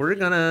 but we're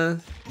gonna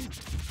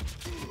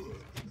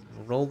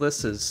roll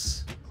this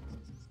as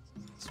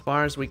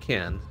far as we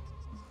can.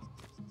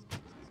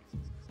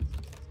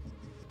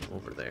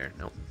 Over there,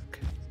 nope.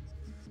 Okay.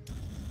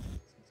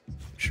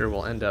 I'm sure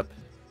we'll end up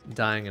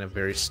dying in a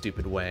very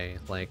stupid way,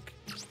 like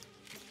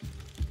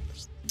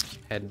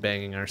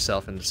head-banging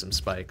ourselves into some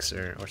spikes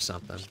or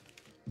something.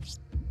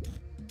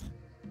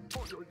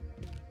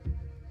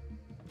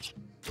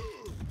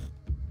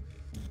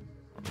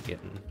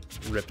 Getting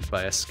ripped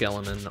by a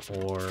skeleton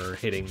or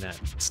hitting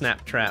that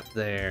snap trap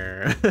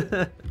there.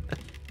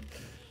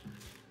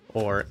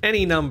 Or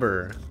any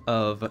number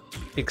of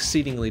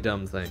exceedingly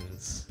dumb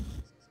things.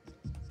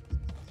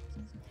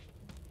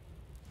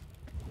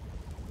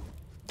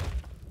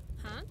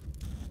 Huh?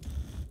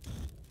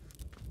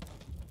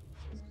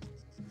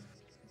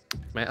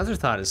 My other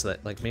thought is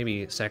that, like,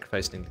 maybe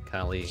sacrificing to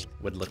Kali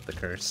would lift the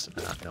curse.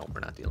 No, we're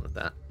not dealing with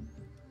that.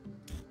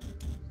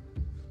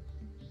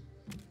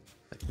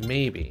 Like,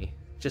 maybe,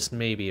 just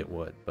maybe it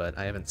would, but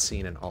I haven't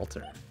seen an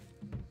altar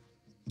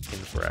in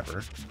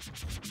forever.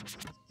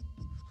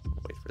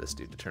 Wait for this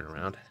dude to turn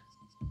around.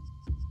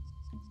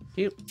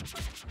 Cute.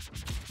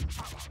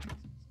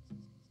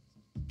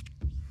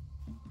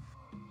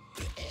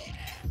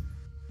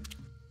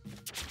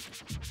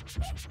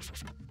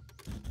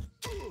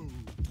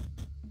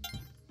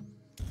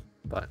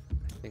 But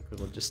I think we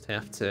will just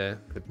have to...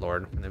 Good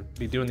lord, I'm gonna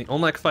be doing the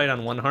Olmec fight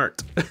on one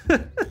heart.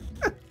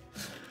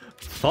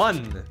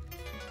 Fun!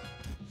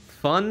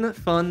 Fun,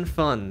 fun,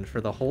 fun for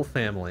the whole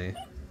family.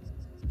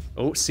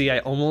 Oh, see, I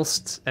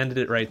almost ended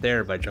it right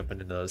there by jumping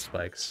into those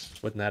spikes.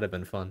 Wouldn't that have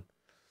been fun?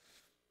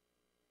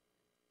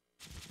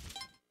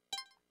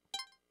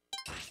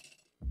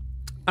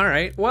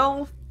 Alright,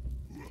 well...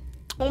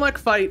 Olmec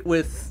fight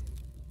with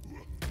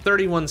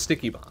 31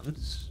 sticky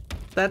bombs.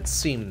 That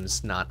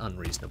seems not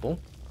unreasonable.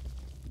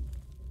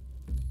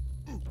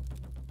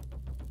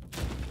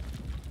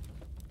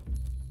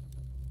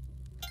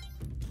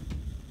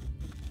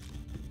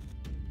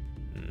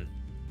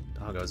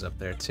 Doggo's up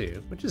there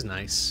too, which is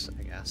nice,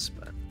 I guess,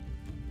 but...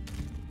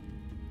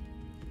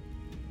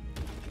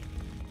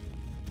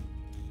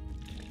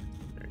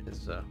 There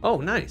is, oh,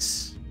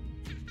 nice!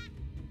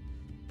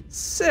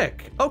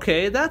 Sick!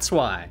 Okay, that's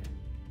why.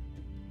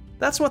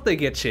 That's what they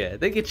get you.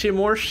 They get you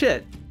more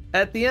shit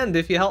at the end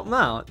if you help them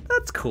out.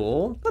 That's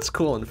cool. That's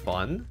cool and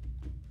fun.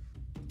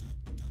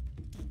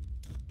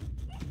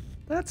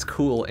 That's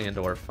cool and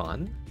or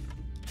fun.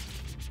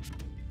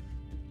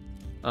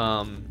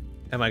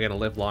 Am I gonna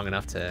live long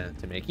enough to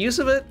make use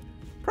of it?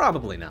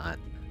 Probably not.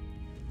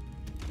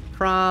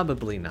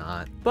 Probably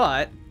not.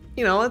 But,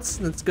 you know, it's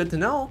good to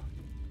know.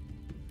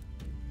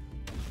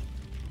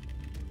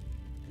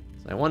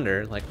 So I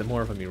wonder, like, the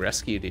more of them you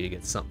rescue, do you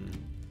get something?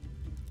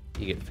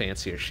 You get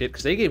fancier shit?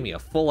 Because they gave me a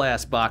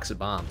full-ass box of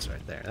bombs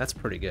right there. That's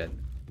pretty good.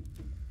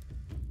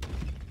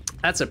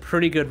 That's a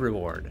pretty good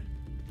reward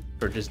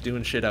for just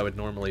doing shit I would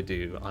normally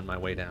do on my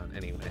way down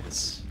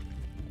anyways.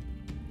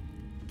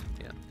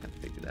 Yeah, kind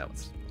of figured that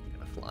was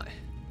fly.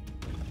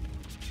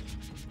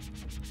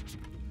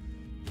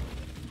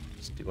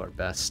 Just do our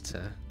best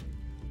to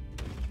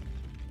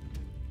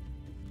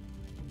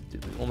do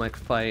the Olmec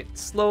fight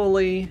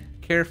slowly,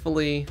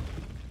 carefully,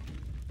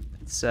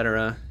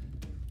 etc.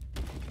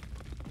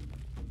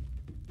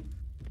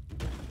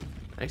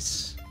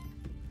 Nice.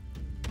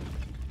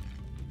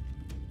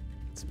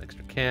 Some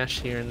extra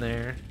cash here and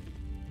there.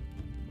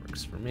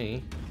 Works for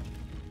me.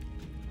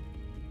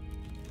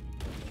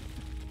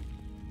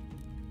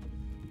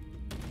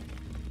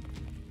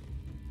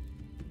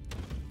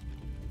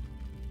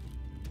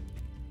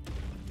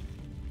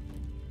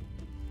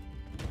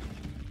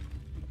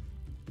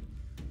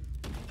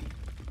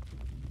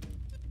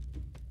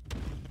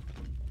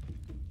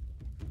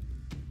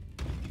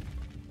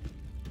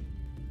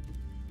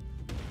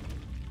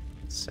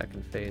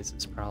 Second phase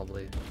is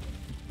probably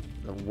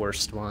the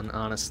worst one,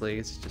 honestly.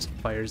 It just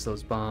fires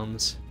those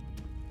bombs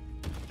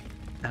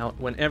out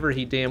whenever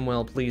he damn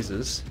well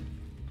pleases.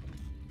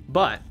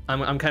 But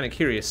I'm kind of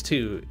curious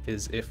too,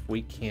 is if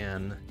we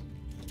can...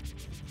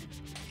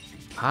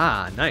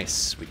 Ah,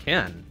 nice, we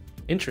can.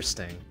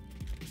 Interesting.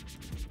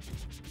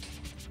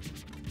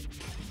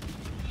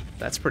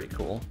 That's pretty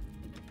cool.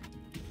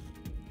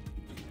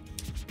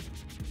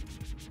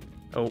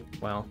 Oh,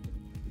 well.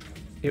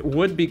 It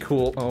would be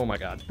cool. Oh my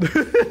god.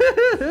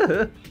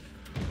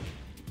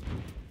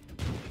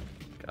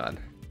 God.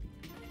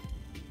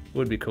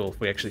 Would be cool if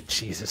we actually...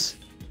 Jesus.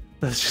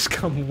 Let's just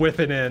come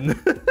whipping in.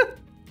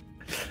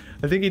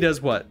 I think he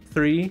does what?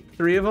 Three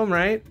of them,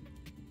 right?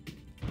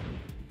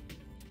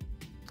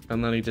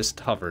 And then he just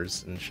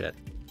hovers and shit,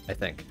 I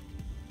think.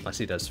 Unless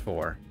he does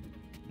 4.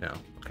 No.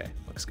 Okay,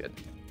 looks good.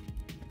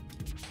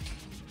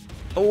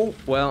 Oh,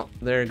 well,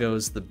 there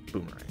goes the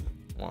boomerang.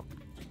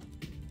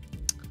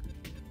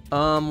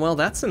 Well,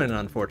 that's in an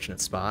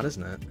unfortunate spot,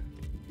 isn't it?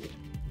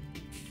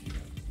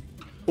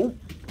 Oh.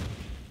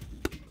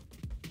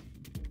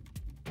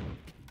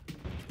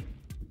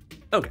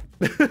 Okay.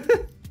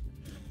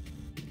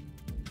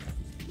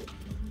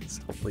 Let's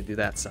hopefully do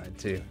that side,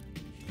 too.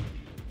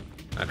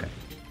 Okay.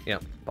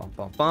 Yep. Bump,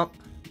 bump, bump.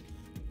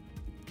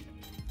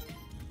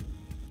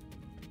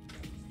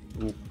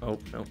 Ooh. Oh,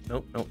 no,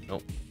 no, no,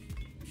 no.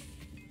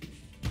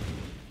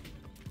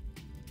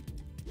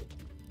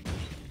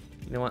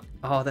 You know what?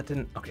 Oh, that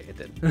didn't... Okay, it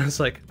did. I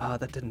was like, oh,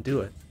 that didn't do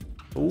it.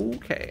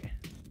 Okay.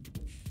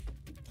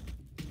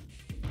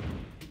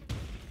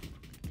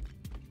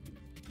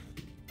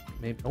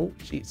 Maybe. Oh,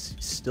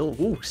 jeez. Still.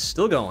 Ooh,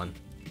 still going.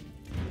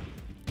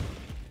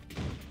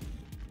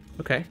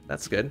 Okay,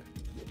 that's good.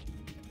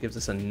 Gives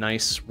us a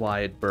nice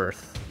wide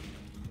berth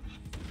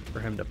for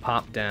him to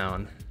pop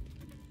down.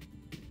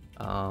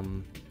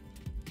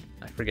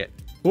 I forget.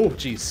 Oh,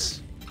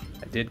 jeez.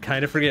 I did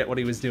kind of forget what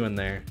he was doing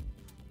there.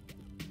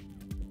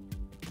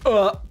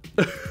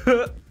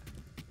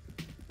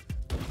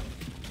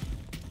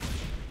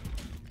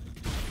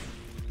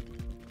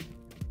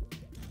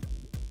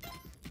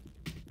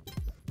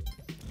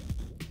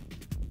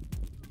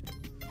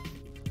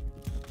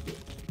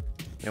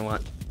 You know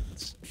what?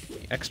 Let's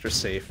be extra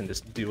safe and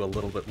just do a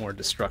little bit more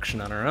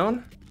destruction on our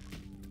own.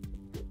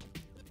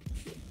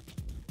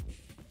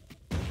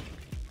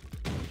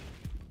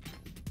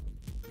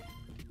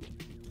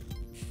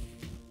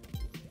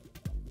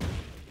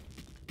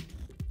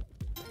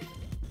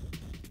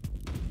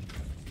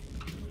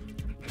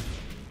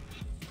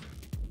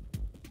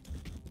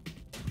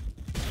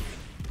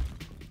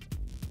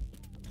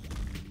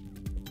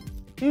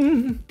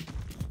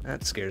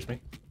 That scares me.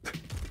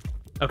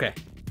 Okay.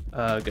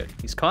 Good.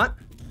 He's caught.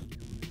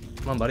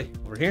 Come on, buddy.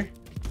 Over here.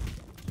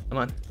 Come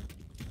on.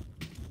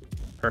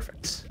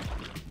 Perfect.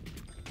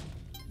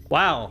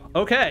 Wow.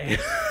 Okay.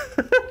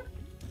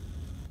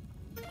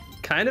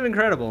 Kind of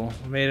incredible.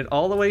 We made it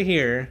all the way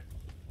here.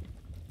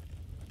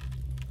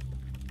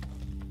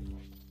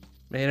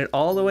 Made it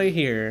all the way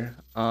here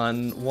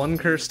on 1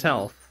 cursed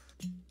health.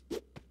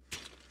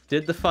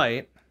 Did the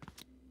fight.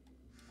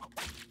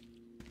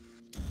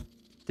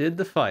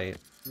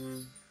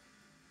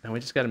 Now we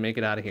just gotta make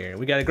it out of here.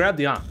 We gotta grab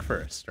the Ankh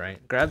first,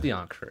 right? Grab the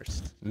Ankh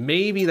first.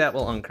 Maybe that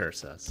will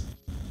uncurse us.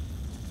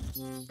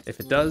 If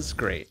it does,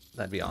 great.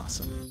 That'd be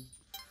awesome.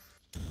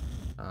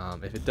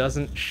 If it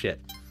doesn't, shit.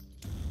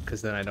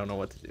 Because then I don't know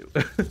what to do.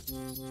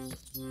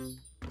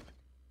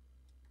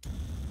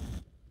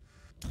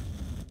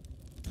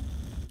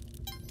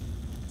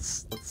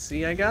 Let's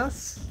see, I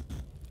guess?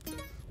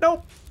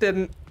 Nope,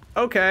 didn't.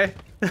 Okay.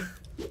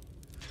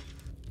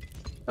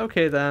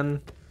 Okay,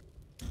 then.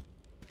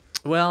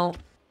 Well,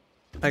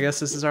 I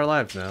guess this is our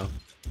lives now.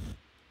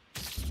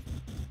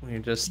 We're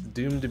just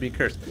doomed to be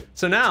cursed.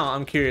 So now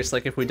I'm curious,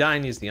 like, if we die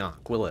and use the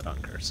Ankh, will it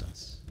uncurse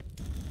us?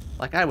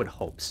 Like, I would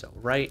hope so,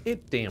 right?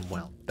 It damn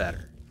well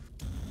better.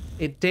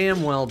 It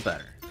damn well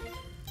better.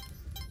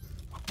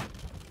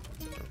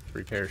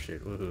 Free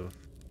parachute, woohoo.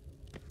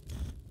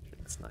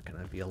 It's not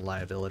gonna be a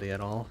liability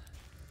at all.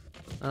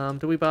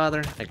 Do we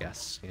bother? I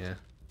guess, yeah.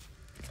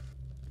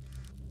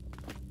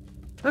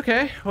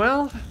 Okay,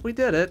 well, we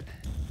did it.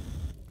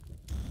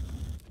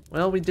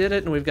 Well, we did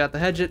it, and we've got the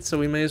Hedget, so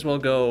we may as well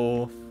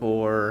go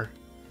for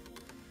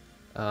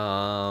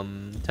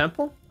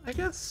Temple, I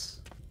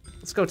guess?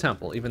 Let's go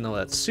Temple, even though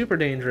that's super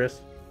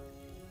dangerous.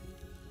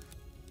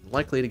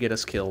 Likely to get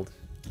us killed.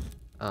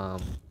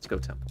 Let's go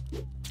Temple.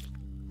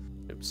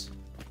 Oops.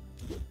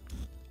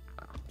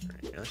 Wow,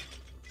 really? Okay.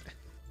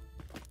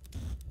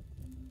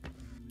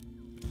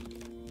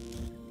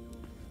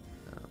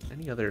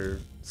 Any other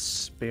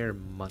spare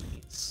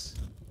monies?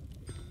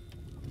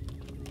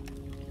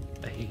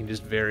 You can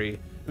just very,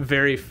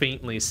 very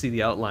faintly see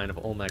the outline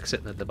of Olmec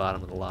sitting at the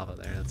bottom of the lava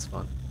there. That's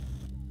fun.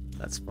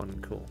 That's fun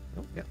and cool.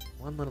 Oh, yeah,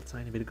 one little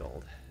tiny bit of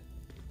gold.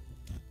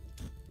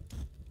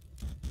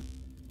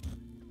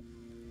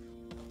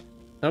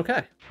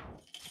 Okay.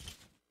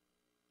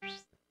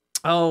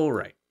 Oh,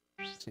 right.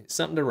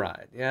 Something to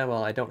ride. Yeah,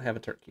 well, I don't have a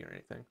turkey or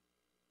anything.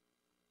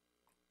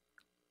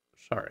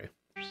 Sorry.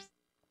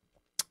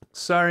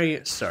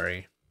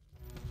 Sorry.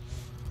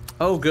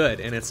 Oh, good,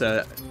 and it's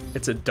a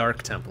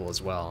dark temple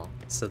as well,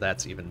 so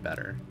that's even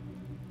better.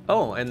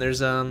 Oh, and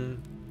there's a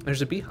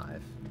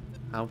beehive.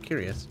 How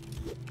curious.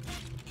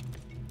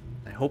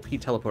 I hope he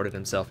teleported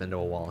himself into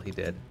a wall. He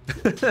did.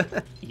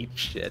 Eat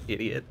shit,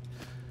 idiot.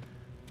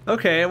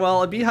 Okay,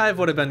 well, a beehive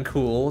would have been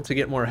cool to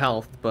get more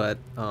health, but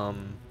how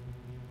in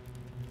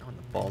the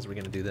balls are we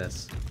gonna do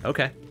this?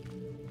 Okay.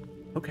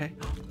 Okay.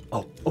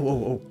 Oh,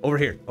 over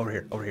here.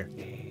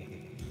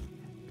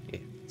 Yeah.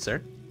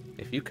 Sir,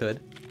 if you could.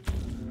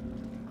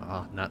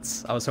 Oh,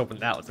 nuts. I was hoping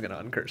that was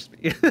gonna uncurse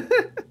me.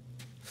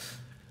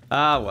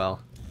 Ah, well.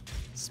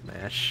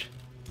 Smash.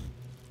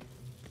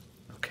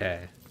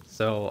 Okay.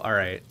 So,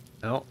 alright.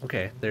 Oh,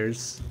 okay.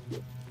 There's...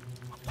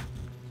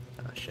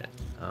 Oh, shit.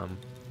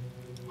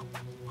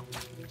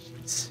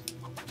 Jeez.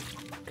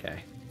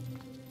 Okay.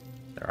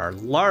 There are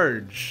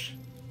large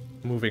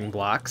moving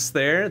blocks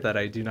there that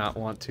I do not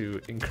want to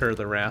incur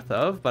the wrath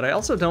of, but I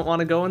also don't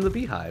want to go in the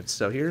beehives,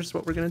 so here's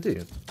what we're gonna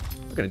do.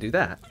 We're gonna do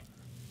that.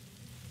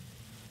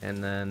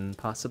 And then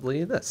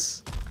possibly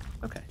this.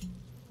 Okay.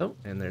 Oh,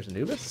 and there's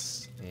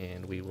Anubis.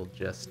 And we will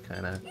just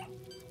kind of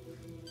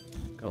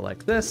go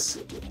like this.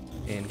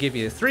 And give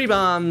you 3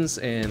 bombs,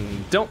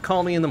 and don't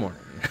call me in the morning.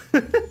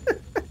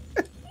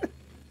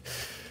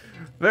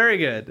 Very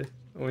good.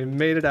 We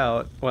made it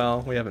out.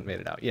 Well, we haven't made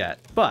it out yet,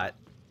 but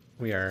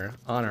we are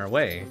on our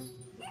way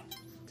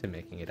to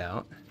making it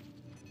out.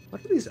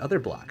 What are these other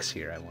blocks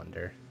here, I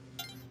wonder?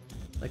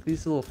 Like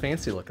these little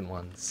fancy looking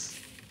ones.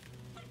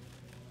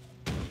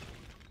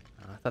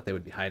 thought they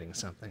would be hiding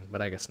something,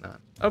 but I guess not.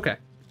 Okay.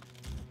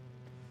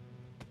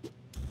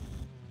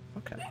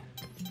 Okay.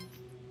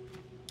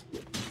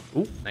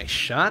 Ooh, nice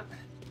shot.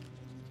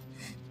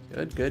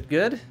 Good, good,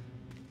 good.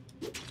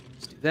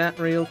 Let's do that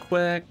real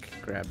quick.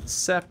 Grab the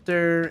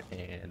scepter,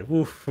 and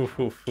woof, woof,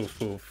 woof,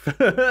 woof, woof.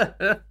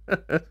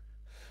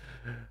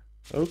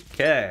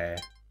 Okay.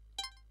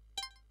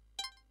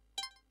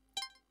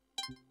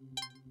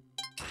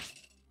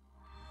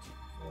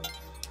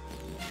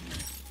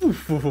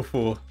 Oof, oof, oof,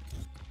 oof.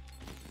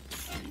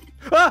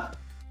 Ah!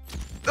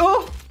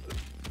 Oh!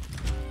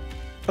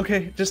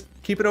 Okay, just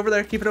keep it over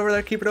there, keep it over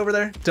there, keep it over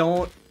there.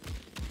 Don't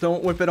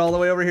whip it all the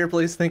way over here,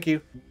 please. Thank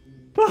you.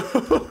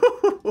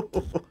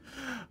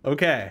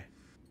 Okay.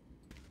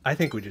 I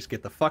think we just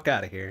get the fuck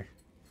out of here.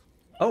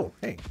 Oh,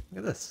 hey, look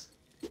at this.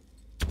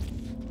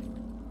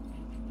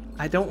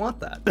 I don't want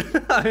that.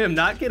 I am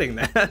not getting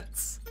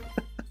that.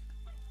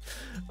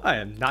 I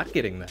am not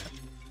getting that.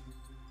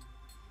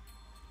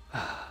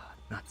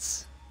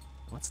 Nuts.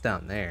 What's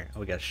down there? Oh,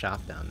 we got a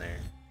shop down there.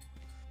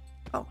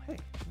 Oh, hey,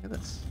 look at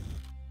this.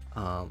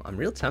 I'm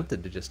real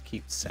tempted to just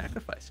keep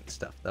sacrificing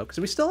stuff, though, because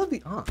we still have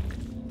the Ankh.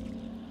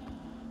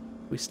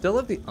 We still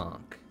have the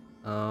Ankh.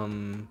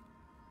 Can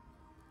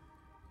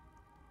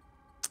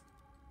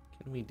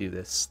we do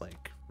this,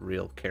 like,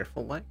 real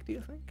careful-like, do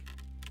you think?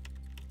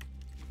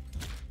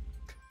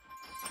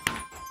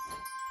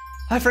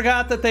 I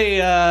forgot that they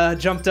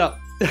jumped up.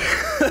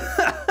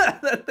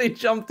 That they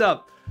jumped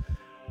up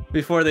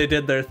before they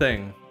did their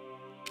thing.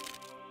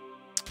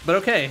 But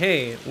okay,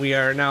 hey, we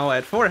are now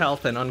at 4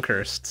 health and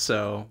uncursed,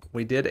 so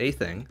we did a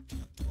thing.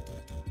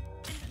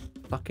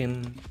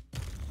 Fucking...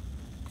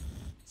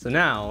 So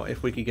now,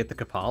 if we could get the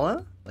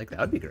Kapala, like, that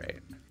would be great.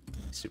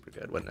 Super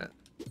good, wouldn't it?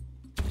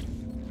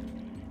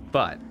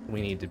 But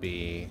we need to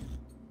be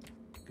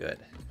good.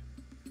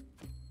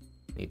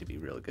 Need to be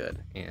real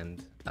good.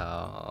 And,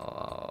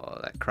 oh,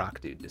 that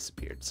croc dude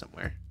disappeared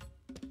somewhere.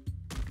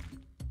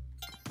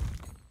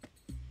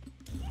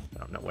 I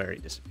don't know where he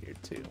disappeared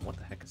to. What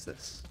the heck is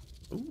this?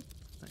 Ooh,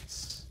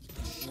 nice.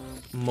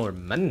 More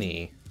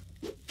money.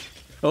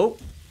 Oh!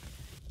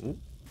 Ooh.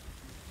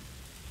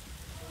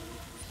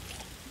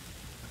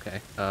 Okay,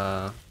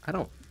 I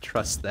don't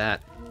trust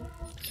that.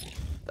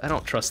 I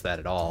don't trust that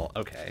at all.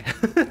 Okay.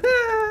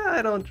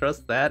 I don't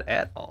trust that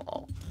at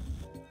all.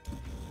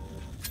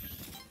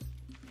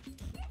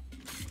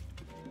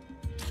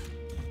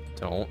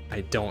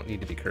 I don't need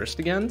to be cursed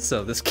again,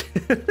 so this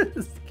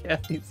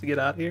cat needs to get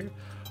out here.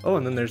 Oh,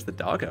 and then there's the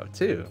doggo,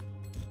 too.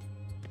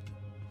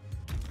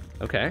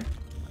 Okay,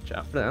 watch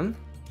out for them.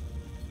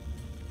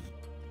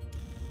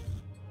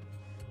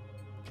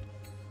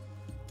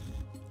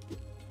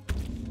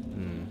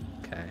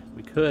 Okay,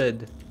 we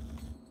could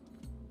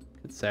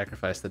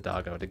sacrifice the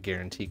doggo to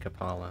guarantee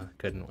Kapala,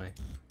 couldn't we?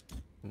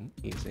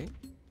 Easy.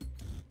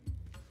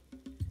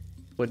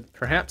 Would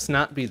perhaps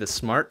not be the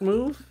smart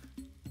move,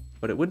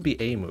 but it would be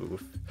a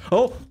move.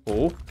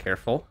 Oh,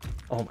 careful.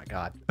 Oh my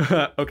god.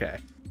 Okay.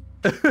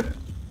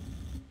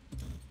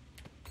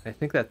 I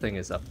think that thing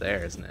is up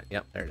there, isn't it?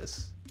 Yep, there it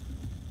is.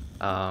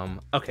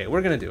 Okay,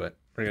 we're gonna do it.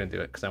 We're gonna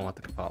do it because I want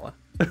the Kapala.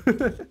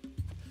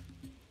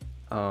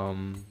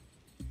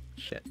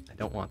 Shit, I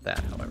don't want that,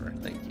 however.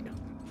 Thank you.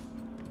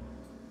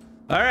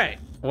 All right.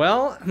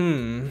 Well,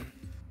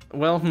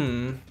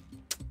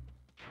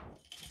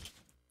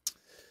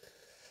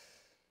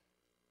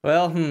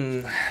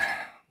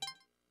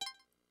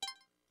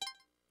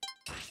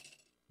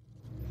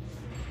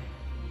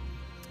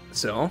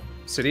 So,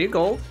 City of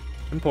Gold.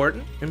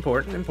 Important,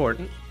 important,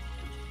 important.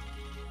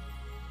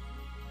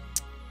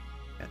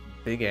 Got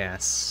big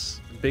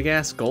ass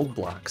gold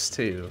blocks,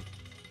 too.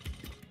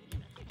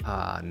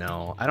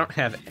 No. I don't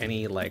have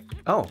any, like...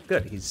 Oh,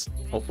 good. He's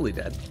hopefully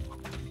dead.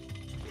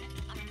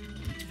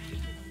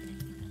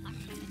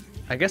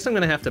 I guess I'm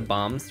gonna have to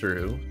bomb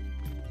through.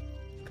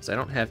 Because I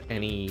don't have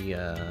any,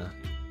 I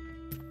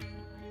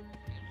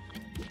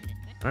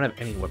don't have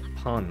any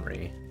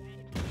weaponry.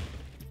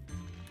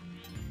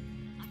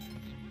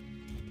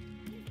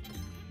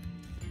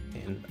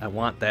 And I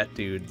want that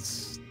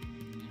dude's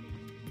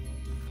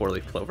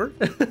 4-leaf clover.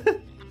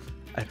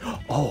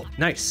 Oh,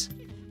 nice.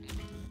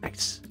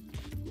 Nice.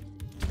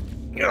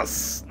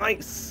 Yes,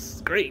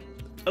 nice. Great.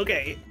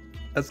 Okay.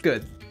 That's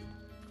good.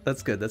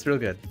 That's good. That's real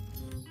good.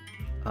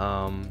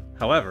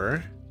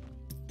 However...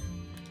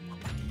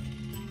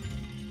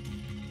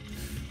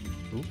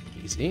 Ooh,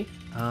 easy.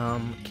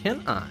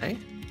 Can I...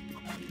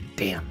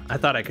 Damn, I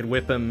thought I could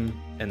whip him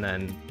and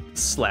then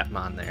slap him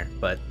on there,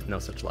 but no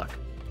such luck.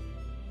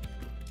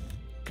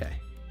 Okay,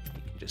 you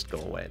can just go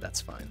away,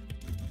 that's fine.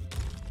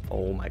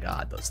 Oh my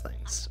god, those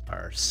things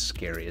are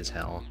scary as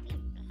hell.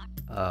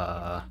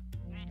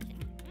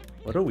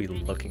 What are we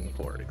looking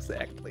for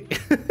exactly?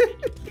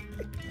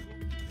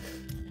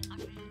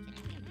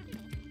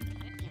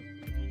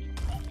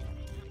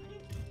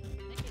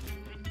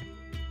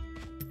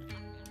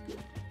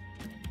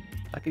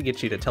 I could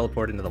get you to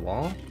teleport into the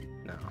wall?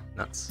 No,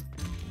 nuts.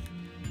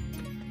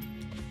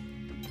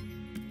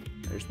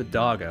 There's the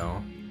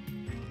doggo.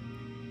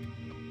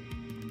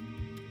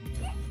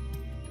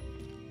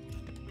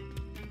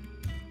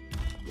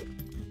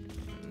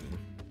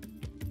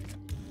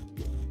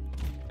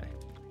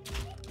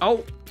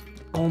 Oh!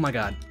 Oh my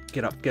god.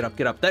 Get up, get up,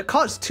 get up. That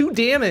caused 2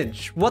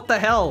 damage! What the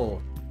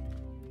hell?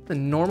 The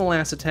normal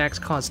ass attacks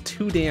cause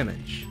 2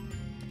 damage.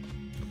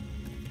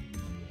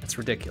 That's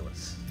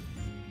ridiculous.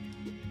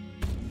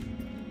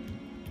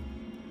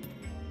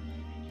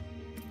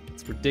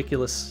 It's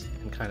ridiculous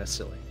and kind of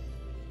silly.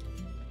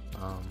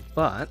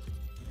 But...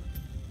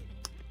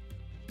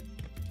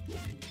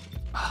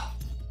 Oh,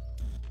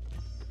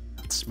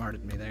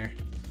 outsmarted me there.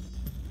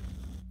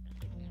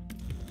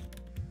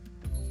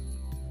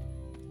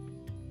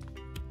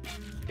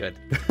 Good.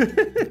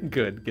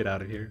 Good, get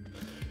out of here.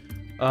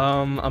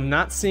 I'm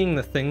not seeing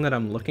the thing that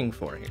I'm looking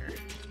for here.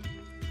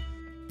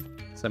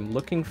 So I'm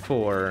looking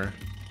for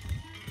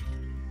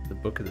the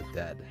Book of the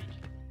Dead.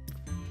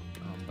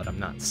 But I'm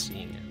not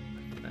seeing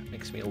it. And that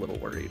makes me a little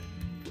worried.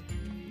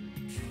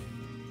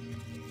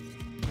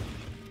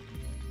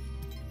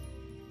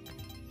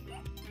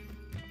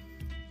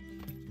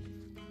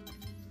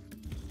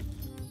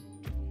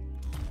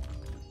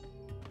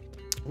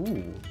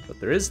 Ooh, but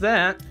there is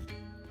that.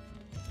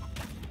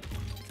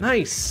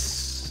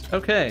 Nice!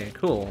 Okay,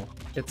 cool.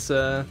 It's,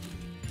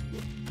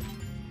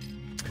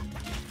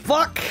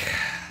 Fuck!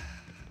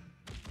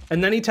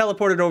 And then he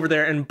teleported over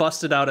there and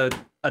busted out a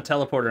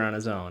teleporter on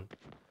his own.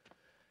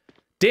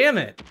 Damn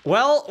it!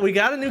 Well, we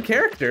got a new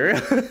character.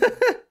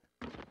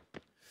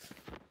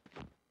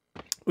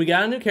 We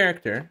got a new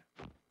character.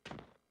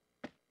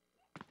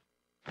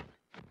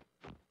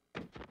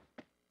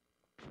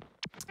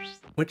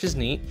 Which is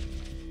neat.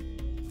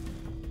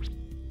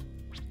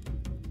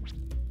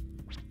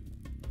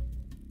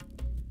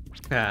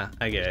 Ah,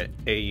 I get it.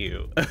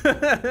 AU.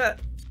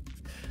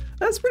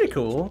 That's pretty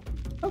cool.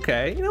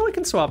 Okay, you know, we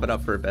can swap it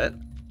up for a bit.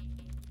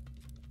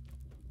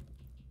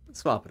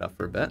 Swap it up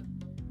for a bit.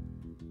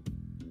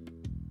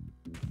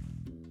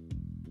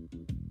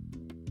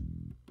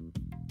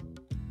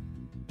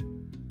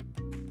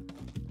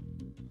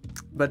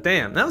 But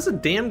damn, that was a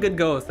damn good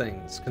go of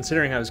things,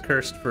 considering I was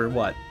cursed for,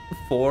 what,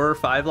 4 or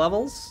 5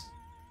 levels?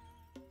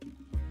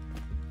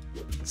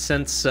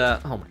 Since, oh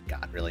my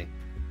god, really?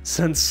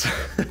 Since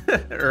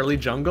early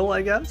jungle,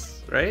 I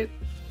guess, right?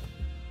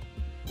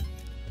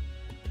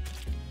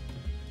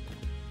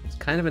 It's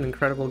kind of an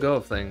incredible go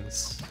of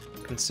things,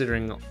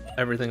 considering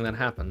everything that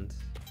happened.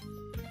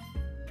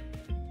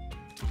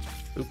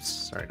 Oops,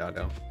 sorry,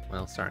 doggo.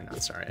 Well, sorry,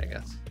 not sorry, I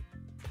guess.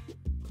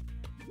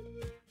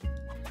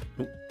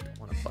 Oop, don't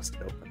want to bust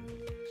it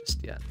open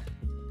just yet.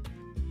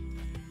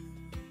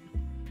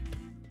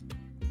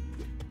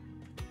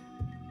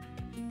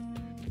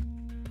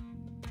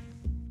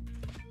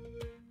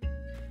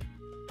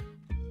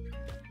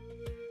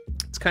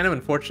 Kind of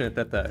unfortunate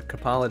that the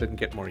Kapala didn't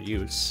get more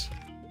use,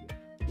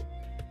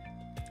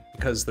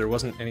 because there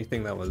wasn't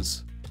anything that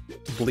was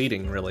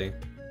bleeding, really.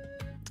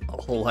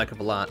 A whole heck of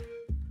a lot.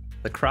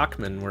 The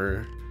Krokmen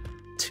were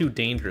too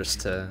dangerous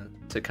to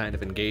kind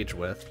of engage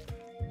with.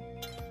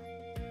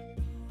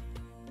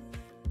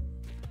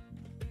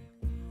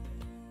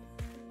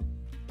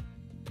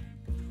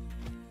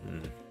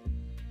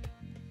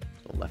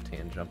 The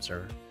left-hand jumps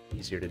are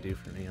easier to do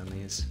for me on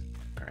these.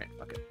 Alright,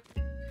 fuck it.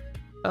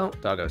 Oh,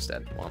 doggo's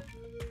dead. Well.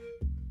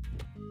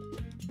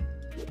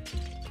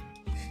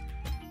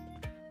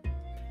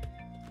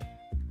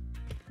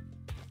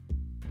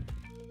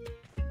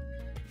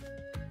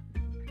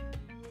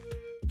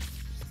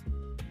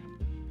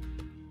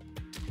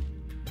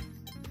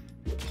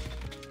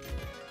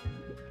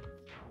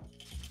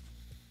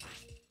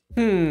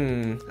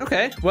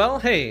 Okay, well,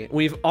 hey,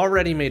 we've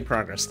already made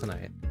progress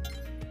tonight.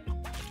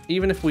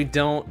 Even if we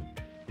don't...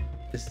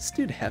 Is this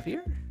dude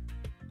heavier?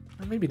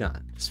 Or maybe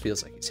not. Just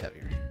feels like he's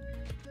heavier.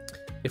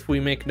 If we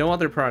make no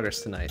other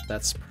progress tonight,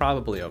 that's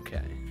probably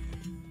okay.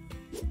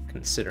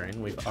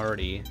 Considering we've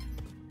already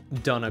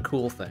done a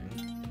cool thing.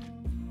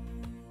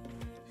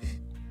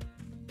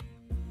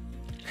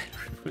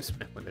 Removes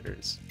my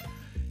limiters.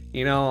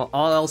 You know,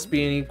 all else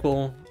being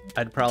equal,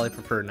 I'd probably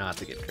prefer not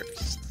to get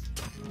cursed.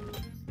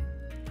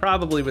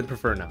 Probably would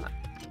prefer not.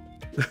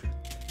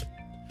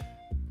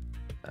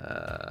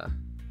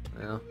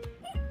 Well.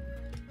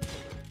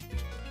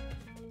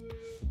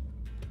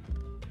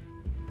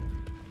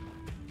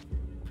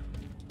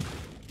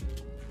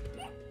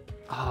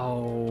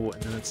 Oh,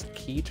 and then it's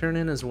key turn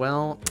in as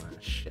well. Oh,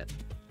 shit.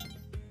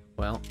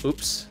 Well,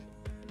 oops.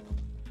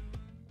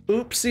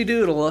 Oopsie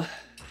doodle.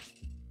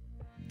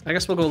 I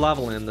guess we'll go lava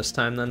land this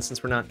time then,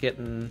 since we're not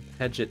getting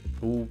hedge it.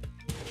 Ooh,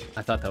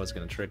 I thought that was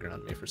gonna trigger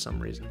on me for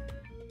some reason.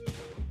 I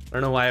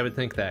don't know why I would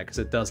think that, because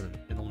it doesn't.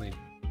 It only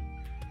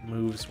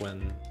moves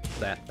when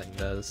that thing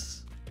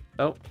does.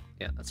 Oh,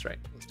 yeah, that's right.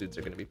 Those dudes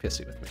are going to be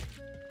pissy with me.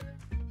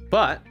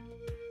 But,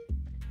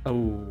 oh,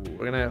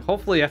 we're going to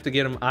hopefully have to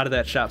get them out of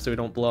that shop so we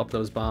don't blow up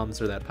those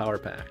bombs or that power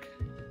pack.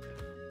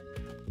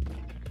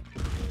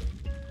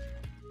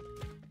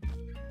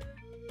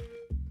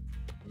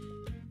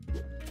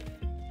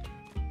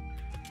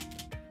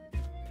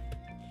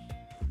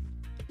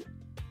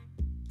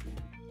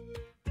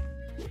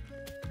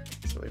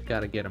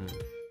 Got to get him,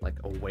 like,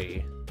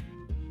 away.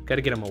 Got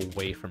to get him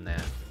away from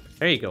that.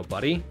 There you go,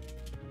 buddy.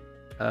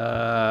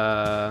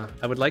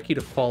 I would like you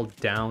to fall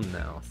down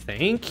now.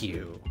 Thank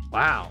you.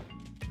 Wow.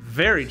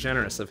 Very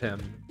generous of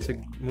him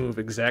to move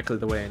exactly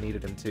the way I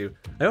needed him to.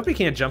 I hope he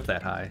can't jump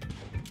that high.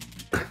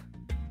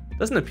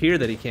 Doesn't appear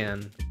that he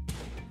can.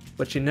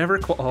 But you never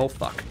oh,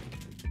 fuck.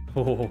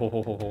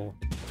 Oh.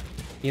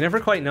 You never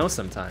quite know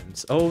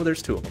sometimes. Oh,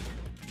 there's two of them.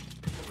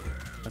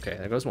 Okay,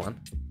 there goes one.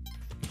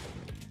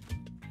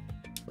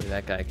 Hopefully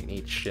that guy can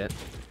eat shit.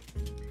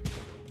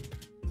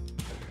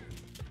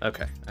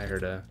 Okay, I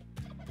heard a...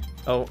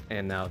 Oh,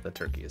 and now the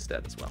turkey is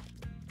dead as well.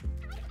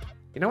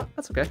 You know what?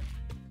 That's okay.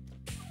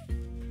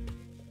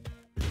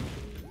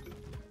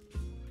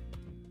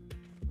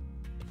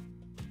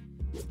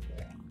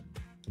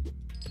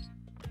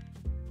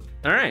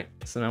 Alright,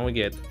 so now we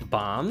get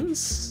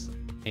bombs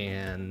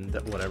and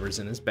whatever's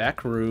in his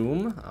back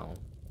room.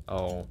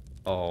 Oh.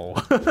 Oh.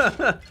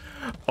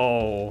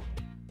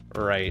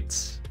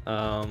 Right.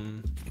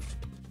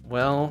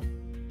 Well.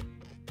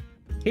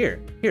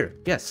 Here,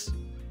 yes.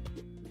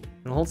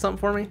 You wanna hold something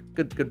for me?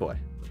 Good boy.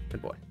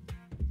 Good boy.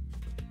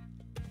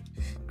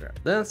 I'll grab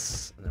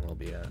this, and then there'll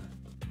be a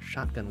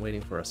shotgun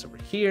waiting for us over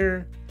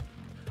here.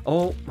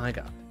 Oh my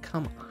god,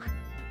 come on.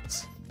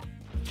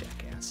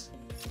 Jackass.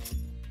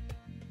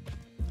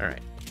 Alright.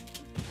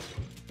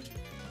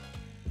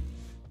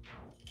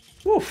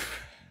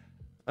 Woof.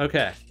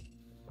 Okay.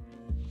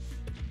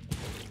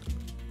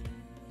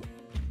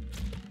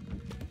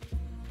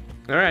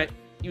 Alright,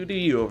 you do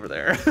you over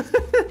there.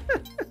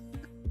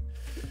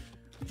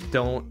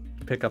 Don't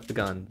pick up the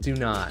gun. Do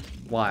not.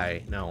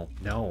 Why? No.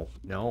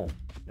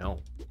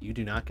 You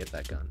do not get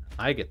that gun.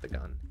 I get the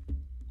gun.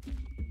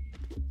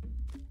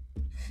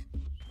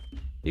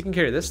 You can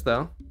carry this,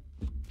 though.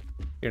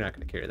 You're not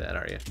going to carry that,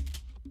 are you?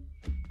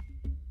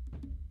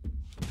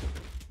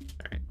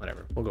 Alright,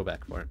 whatever. We'll go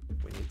back for it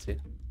if we need to.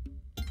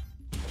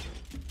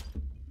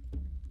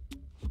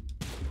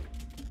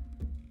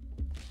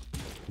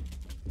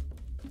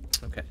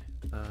 Okay.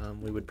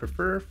 We would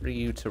prefer for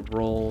you to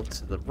roll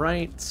to the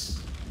right.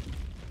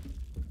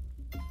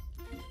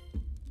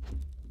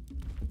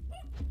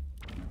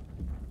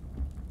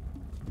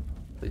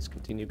 Please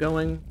continue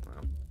going. Wow.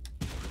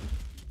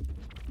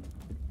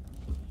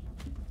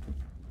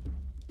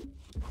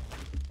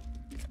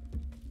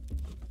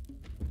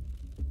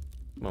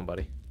 Come on,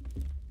 buddy.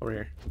 Over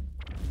here.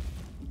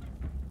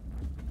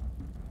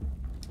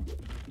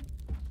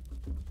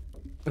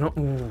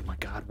 Oh my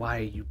god, why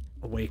are you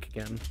awake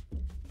again?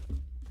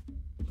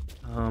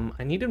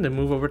 I need him to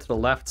move over to the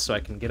left so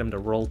I can get him to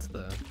roll to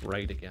the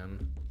right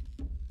again.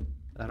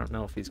 I don't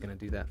know if he's gonna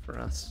do that for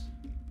us.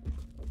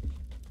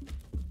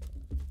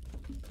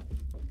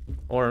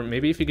 Or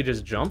maybe if you could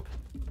just jump?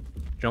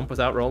 Jump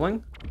without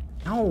rolling?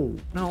 No,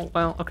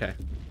 well, okay.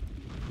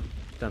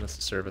 Done us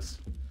a service.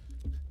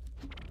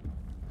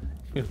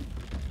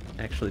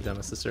 Actually done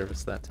us a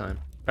service that time.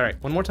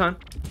 Alright, one more time.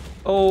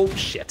 Oh,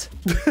 shit.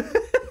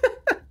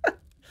 It's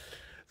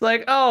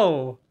like,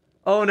 oh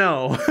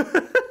no.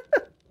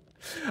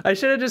 I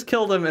should have just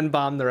killed him and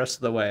bombed the rest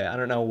of the way. I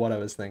don't know what I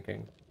was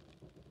thinking.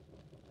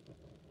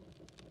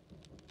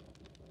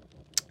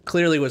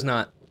 Clearly was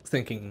not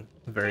thinking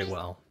very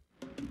well.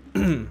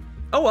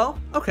 Oh well,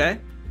 okay.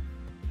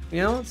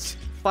 You know, let's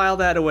file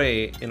that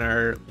away in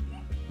our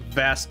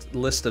vast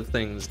list of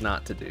things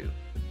not to do.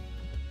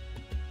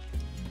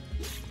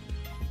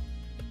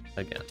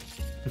 Again.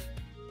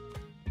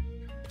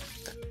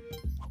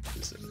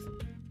 This is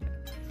an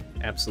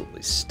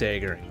absolutely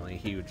staggeringly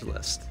huge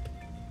list.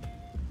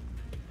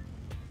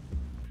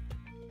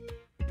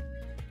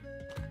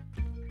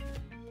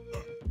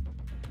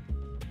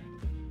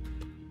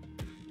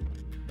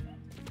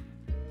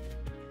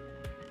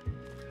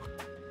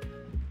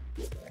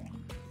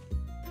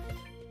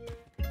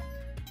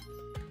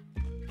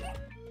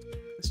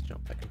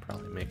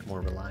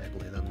 More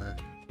reliably than the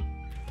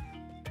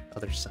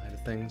other side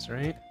of things,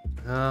 right?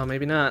 Oh,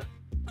 maybe not.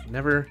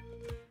 Never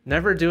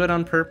do it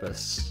on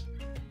purpose.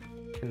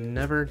 Can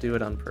never do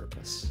it on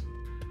purpose.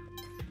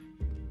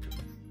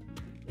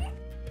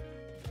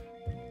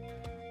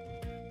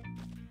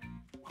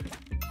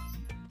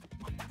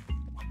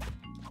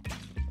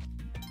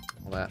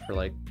 All that for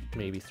like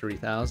maybe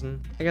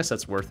 3,000. I guess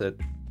that's worth it.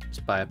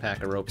 Just buy a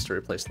pack of ropes to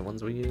replace the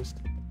ones we used.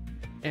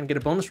 And get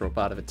a bonus rope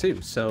out of it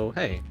too, so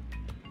hey.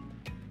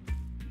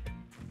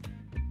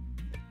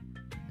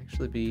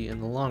 Be in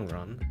the long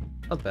run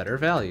a better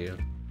value.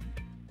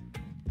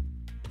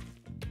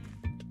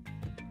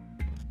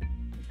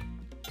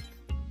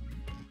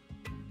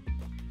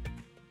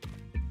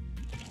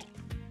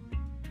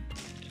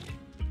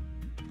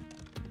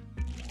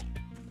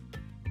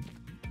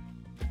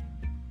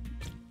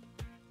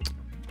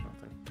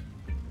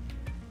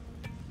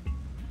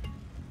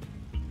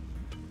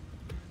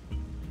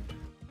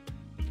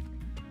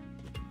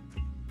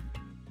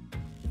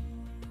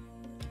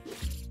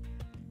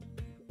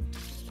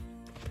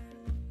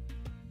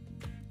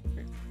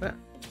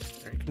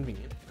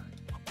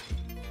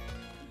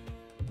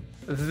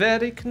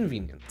 Very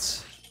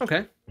convenient.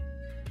 Okay.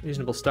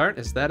 Reasonable start.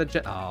 Is that a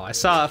jet? Oh, I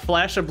saw a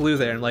flash of blue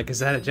there and like, is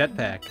that a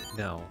jetpack?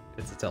 No,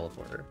 it's a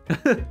teleporter.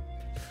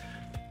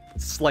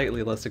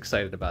 slightly less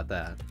excited about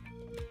that.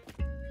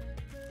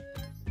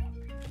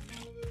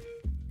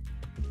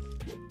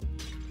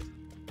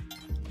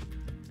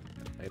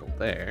 Idle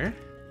there.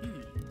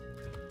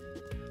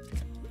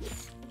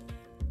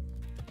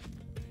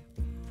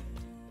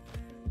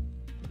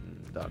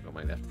 Doggo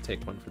might have to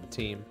take one for the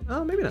team.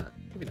 Oh, maybe not.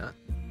 Maybe not.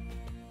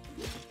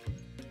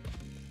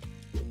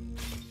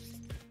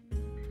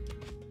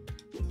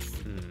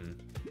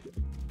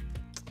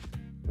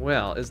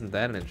 Well, isn't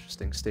that an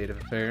interesting state of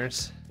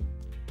affairs?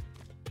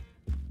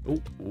 Ooh,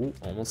 ooh,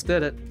 almost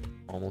did it.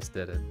 Almost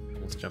did it.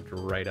 Almost jumped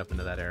right up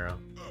into that arrow.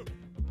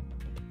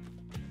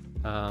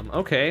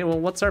 Okay, well,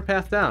 what's our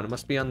path down? It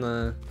must be on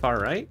the far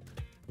right?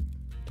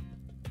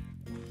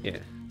 Yeah,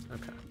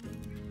 okay.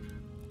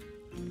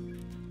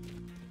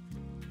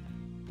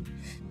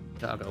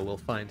 Doggo will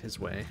find his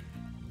way.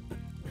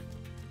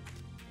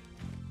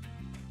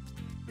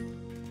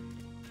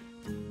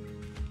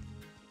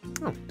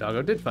 Oh,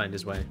 Doggo did find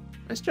his way.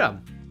 Nice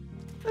job.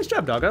 Nice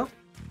job, Doggo.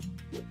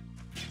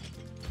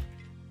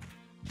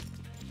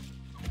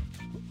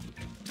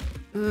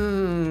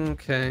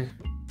 Okay.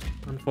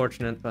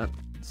 Unfortunate, but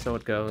so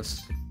it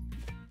goes.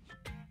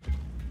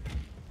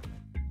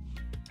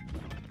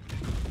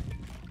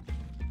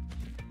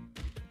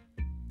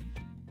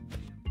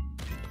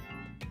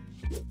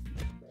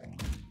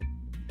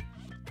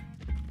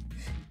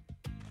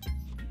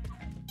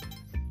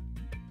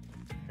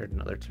 Heard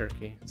another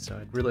turkey, so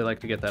I'd really like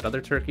to get that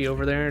other turkey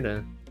over there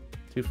to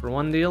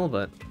 2-for-1 deal,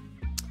 but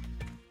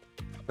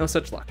no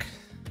such luck.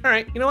 All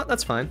right, you know what?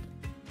 That's fine.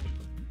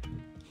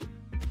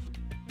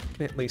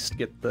 Can at least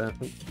get the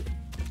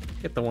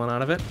one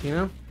out of it, you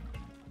know?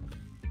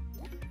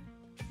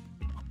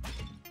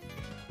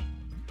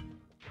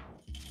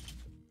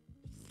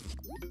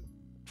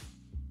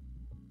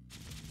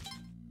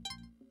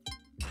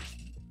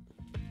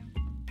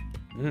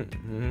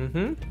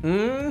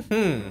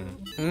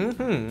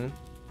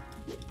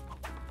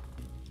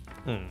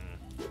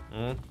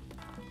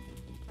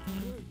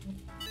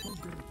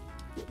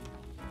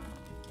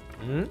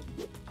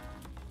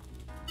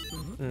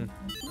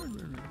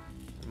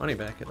 Money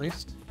back at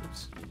least.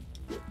 Oops.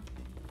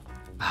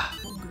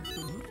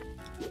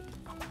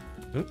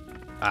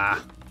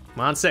 Ah,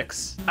 come on,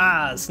 6.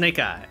 Ah, snake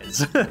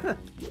eyes.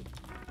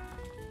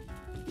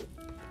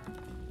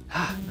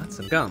 Ah, nuts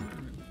and gum.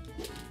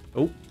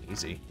 Oh,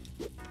 easy.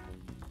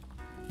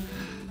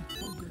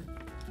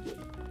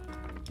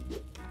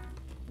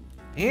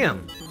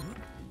 Damn.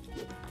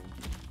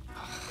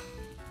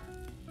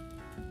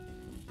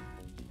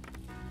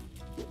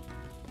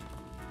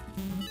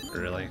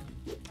 Really?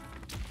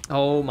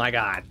 Oh my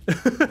god.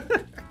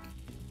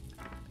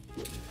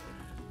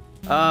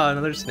 Oh,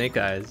 another snake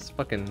eyes.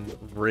 Fucking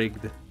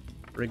rigged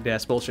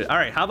ass bullshit.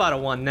 Alright, how about a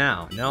 1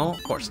 now? No?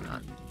 Of course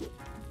not.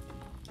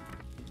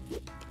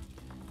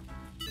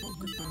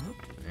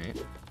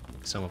 Alright.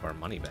 Some of our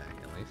money back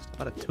at least.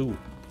 How about a 2?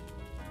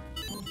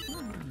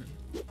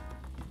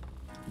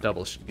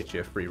 Double should get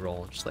you a free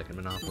roll, just like in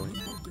Monopoly.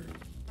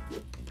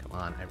 Come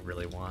on, I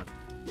really want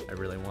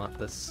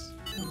this.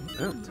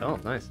 Oh,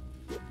 nice.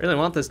 Really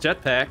want this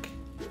jetpack.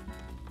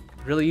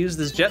 Really use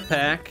this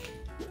jetpack.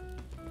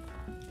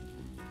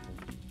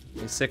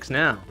 Need 6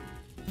 now.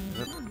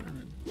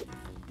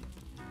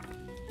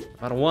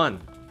 About a 1.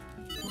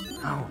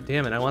 Oh,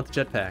 damn it, I want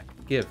the jetpack.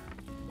 Give.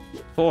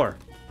 4.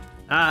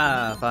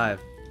 Ah, 5.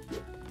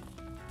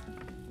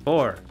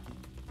 4.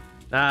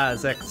 Ah,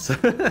 6.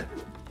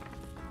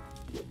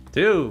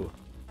 2.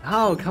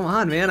 Oh, come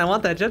on, man, I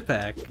want that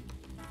jetpack.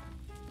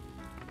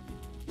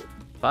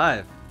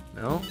 5.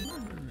 No?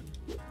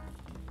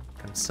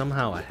 I'm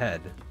somehow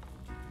ahead.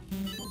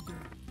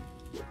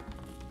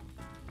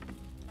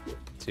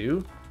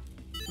 2?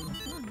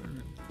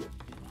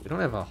 We don't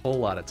have a whole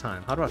lot of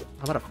time. How about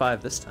a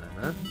 5 this time,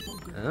 huh?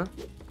 Huh?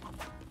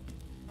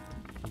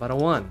 How about a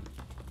 1?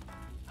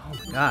 Oh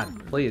my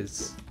god,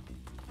 please.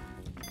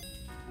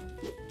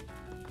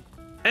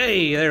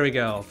 Hey, there we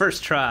go.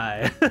 First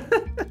try.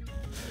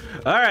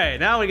 Alright,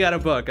 now we got a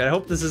book. I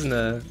hope this isn't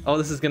a... Oh,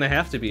 this is gonna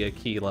have to be a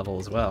key level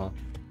as well.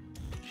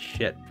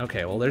 Shit.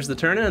 Okay, well, there's the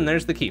turn-in and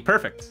there's the key.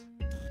 Perfect.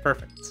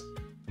 Perfect.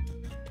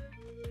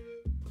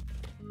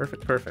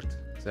 Perfect, perfect.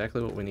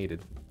 Exactly what we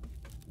needed.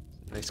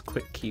 Nice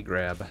quick key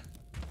grab.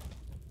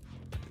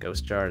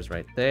 Ghost jar is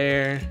right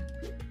there.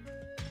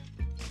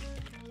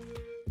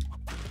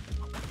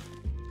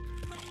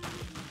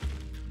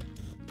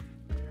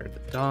 Heard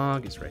the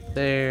dog is right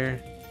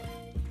there.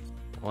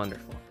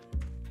 Wonderful.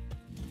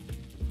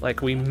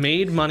 Like, we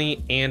made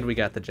money and we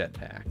got the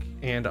jetpack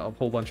and a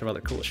whole bunch of other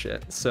cool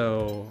shit.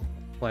 So,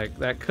 like,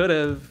 that could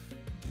have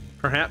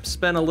perhaps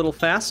been a little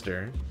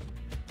faster,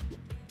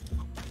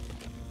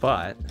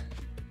 but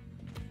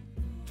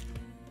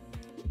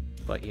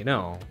you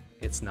know,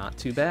 it's not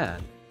too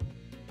bad.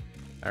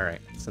 All right,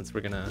 since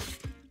we're gonna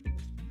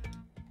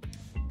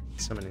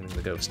summoning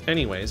the ghost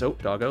anyways. Oh,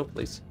 doggo,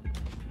 please.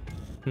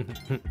 Got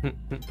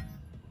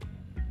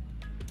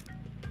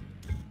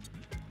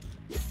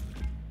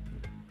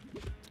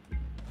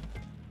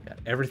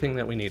everything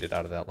that we needed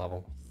out of that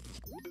level.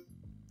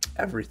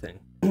 Everything.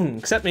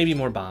 Except maybe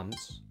more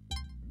bombs.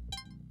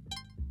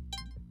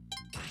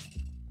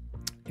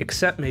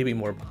 Except maybe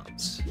more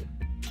bombs.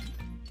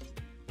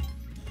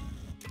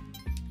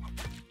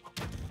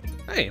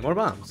 Hey, more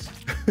bombs.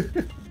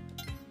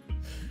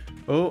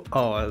 Oh,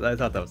 I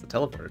thought that was the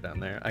teleporter down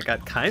there. I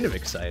got kind of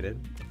excited.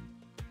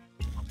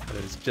 But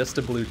it's just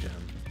a blue gem.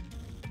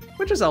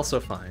 Which is also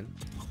fine.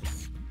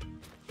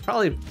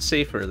 Probably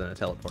safer than a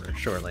teleporter,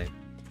 surely.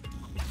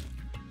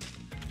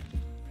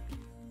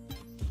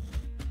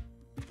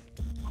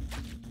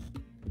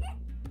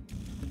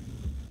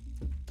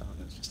 Dog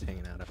is just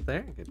hanging out up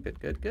there. Good, good,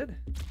 good, good.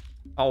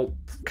 Oh,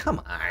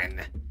 come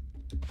on.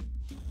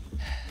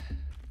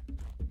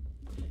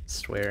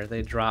 Swear,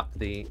 they drop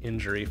the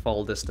injury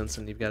fall distance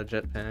and you've got a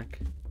jetpack.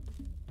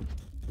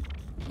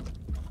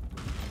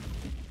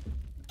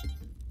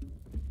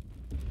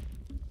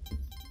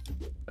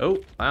 Oh,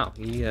 wow,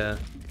 he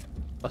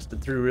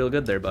busted through real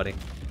good there, buddy.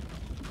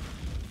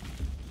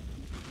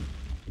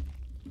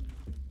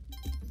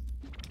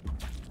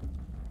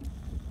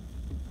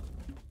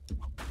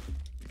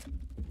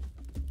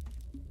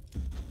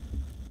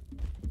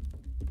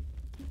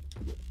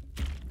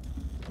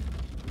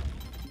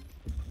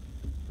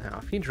 Now,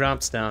 if he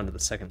drops down to the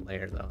second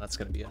layer, though, that's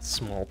going to be a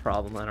small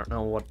problem. I don't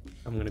know what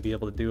I'm going to be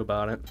able to do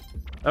about it.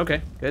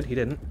 Okay, good, he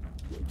didn't.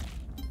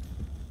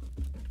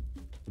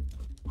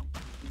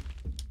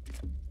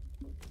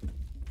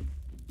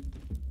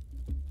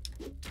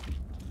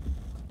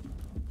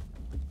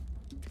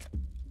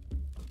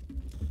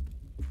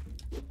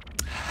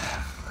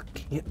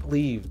 Can't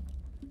believe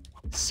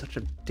he's such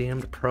a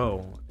damned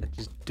pro at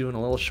just doing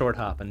a little short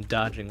hop and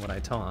dodging what I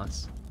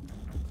toss.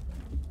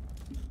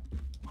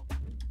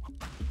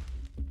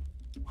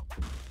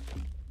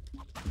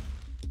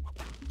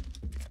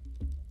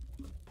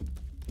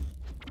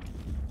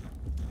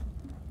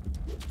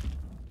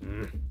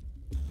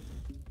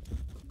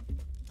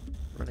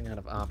 Running out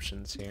of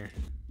options here.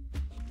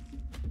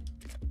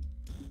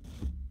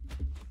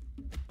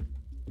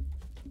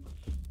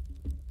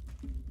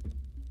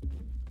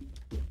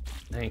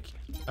 Thank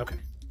you. Okay.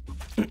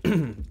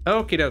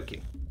 Okie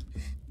dokie.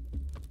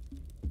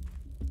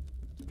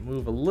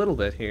 Move a little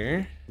bit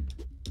here.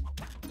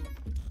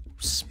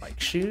 Spike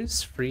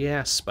shoes? Free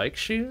ass spike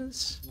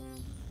shoes?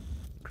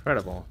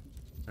 Incredible.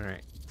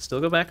 Alright.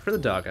 Still go back for the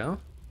doggo.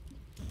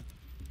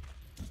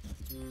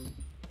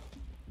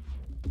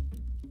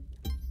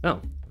 Oh,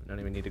 we don't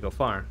even need to go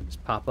far.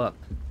 Just pop up.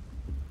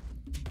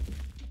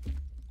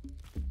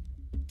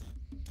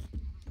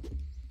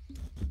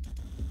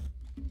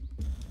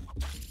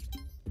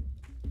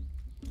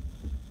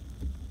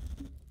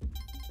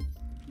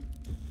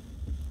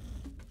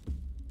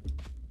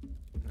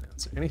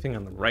 Is there anything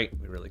on the right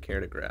we really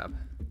care to grab?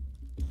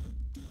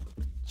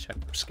 Check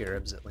for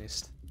scarabs at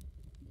least.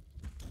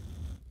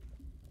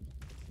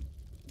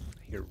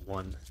 I hear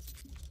one.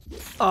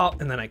 Oh,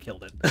 and then I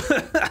killed it.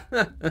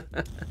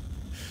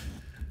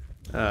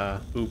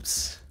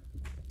 Oops.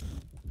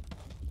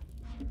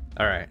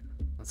 Alright,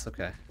 that's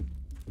okay.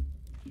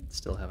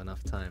 Still have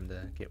enough time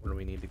to get where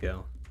we need to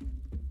go.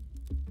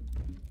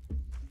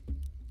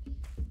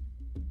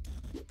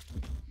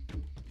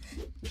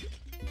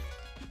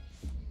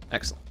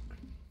 Excellent.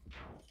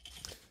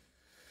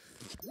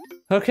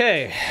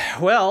 Okay,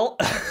 well...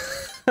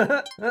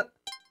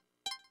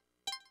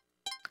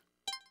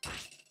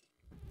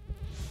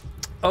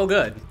 Oh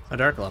good, a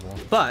dark level.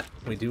 But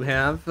we do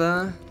have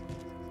the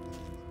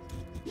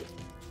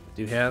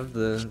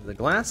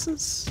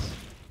glasses.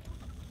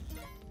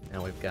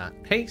 Now we've got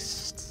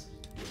paste.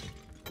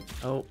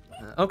 Oh,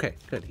 okay,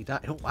 good. He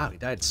died. Oh wow, he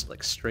died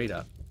like straight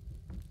up.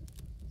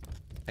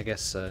 I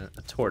guess a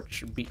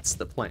torch beats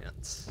the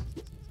plants.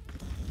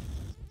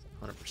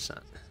 100%.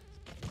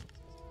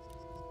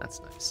 That's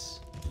nice.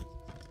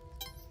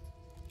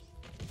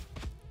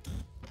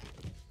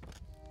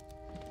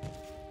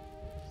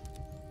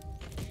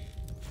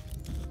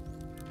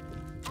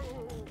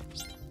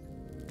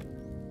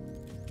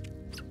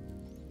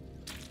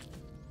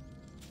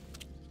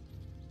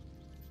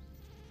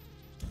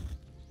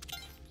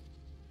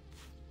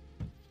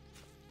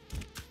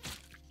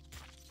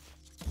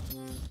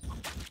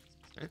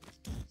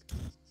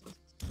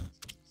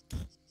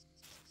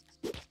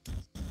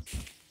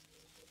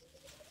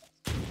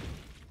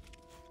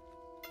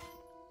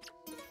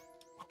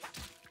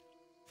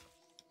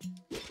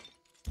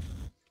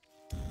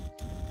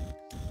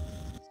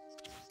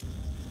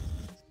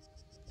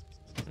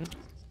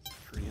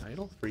 Free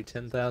idol, free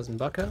 10,000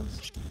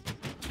 buckos.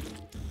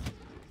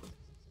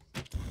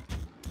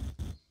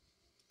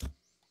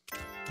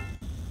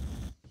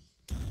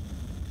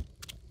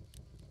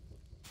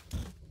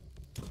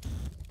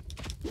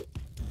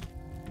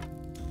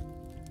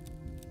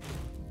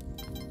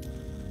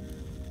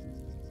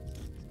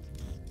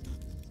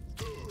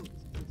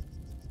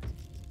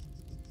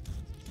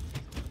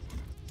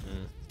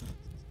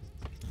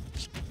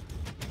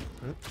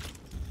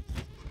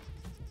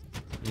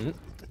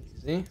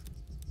 Easy.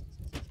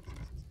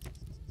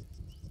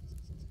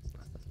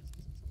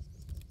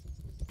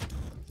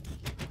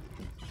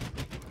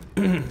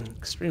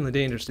 Extremely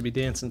dangerous to be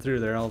dancing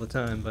through there all the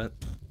time, but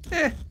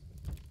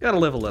gotta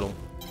live a little.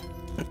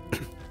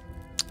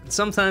 And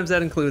sometimes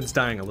that includes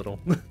dying a little.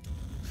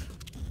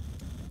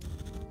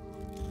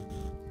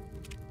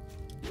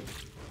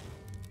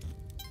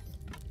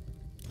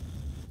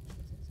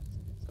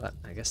 But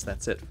I guess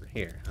that's it for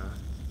here, huh?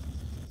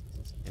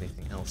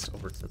 Anything else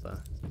over to the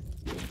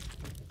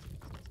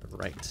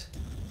right?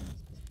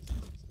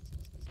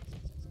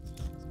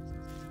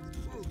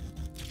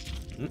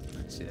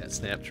 I see that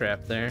snap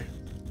trap there.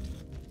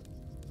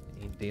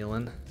 Ain't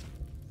dealing.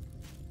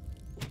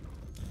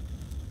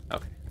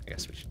 Okay, I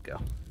guess we should go.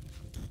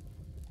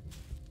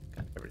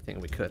 Got everything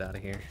we could out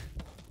of here.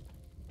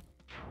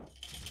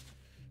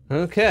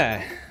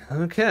 Okay,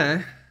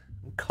 okay.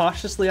 I'm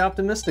cautiously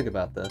optimistic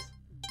about this.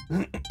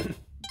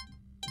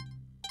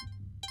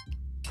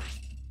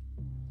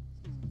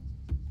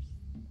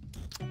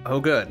 Oh,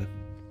 good.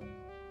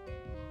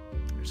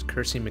 There's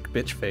Cursey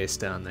McBitchface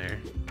down there.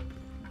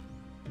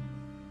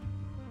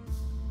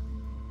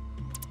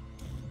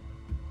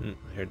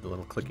 I heard the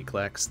little clicky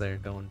clacks there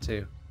going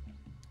too.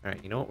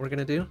 Alright, you know what we're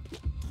gonna do?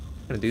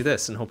 We're gonna do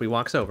this and hope he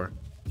walks over.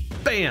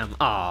 Bam!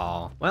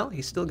 Aw. Well,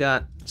 he still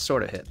got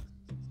sorta hit.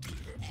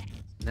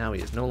 Now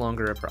he is no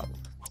longer a problem.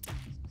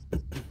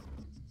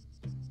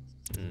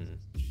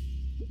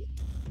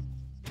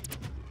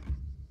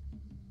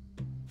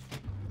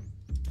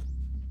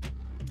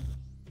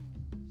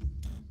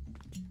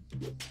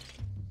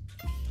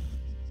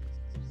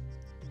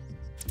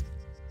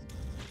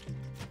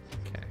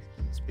 Okay,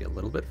 let's be a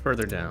little bit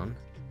further down.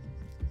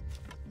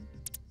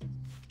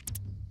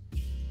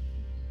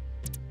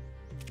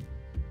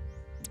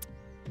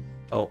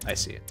 Oh, I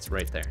see it. It's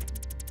right there.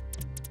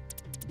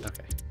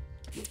 Okay.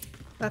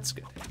 That's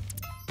good.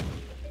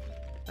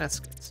 That's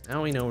good. So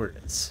now we know where it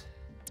is.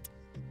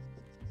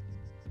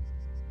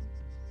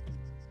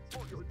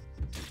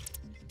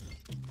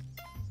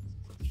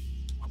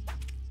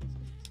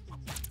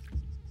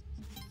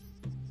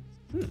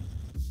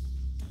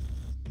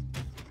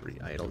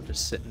 Pretty idle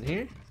just sitting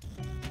here.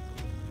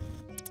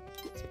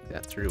 Take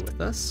that through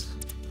with us.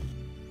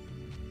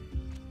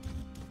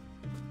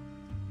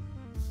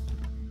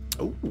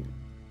 Oh,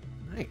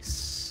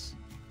 nice.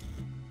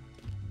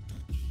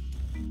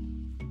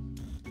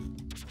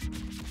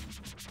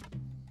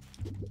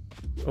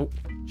 Oh,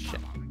 shit.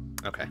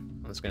 Okay,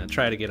 I was gonna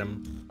try to get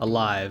him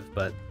alive,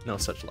 but no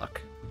such luck.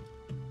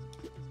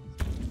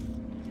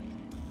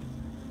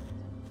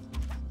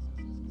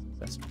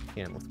 Best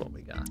we can with what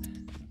we got.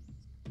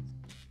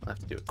 I'll have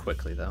to do it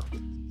quickly, though.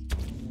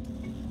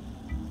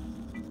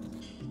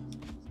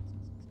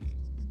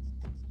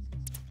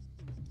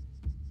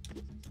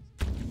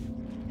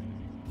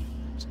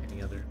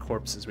 Any other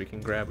corpses we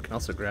can grab? We can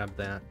also grab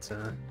that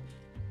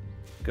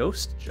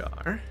ghost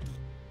jar.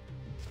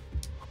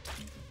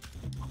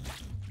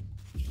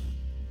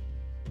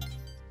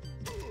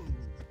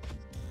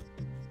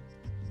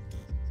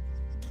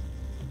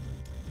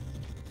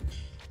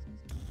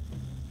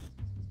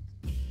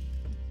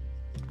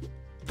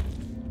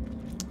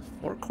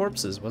 Four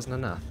corpses wasn't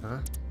enough, huh?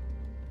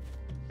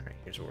 Alright,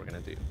 here's what we're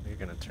gonna do. We're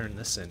gonna turn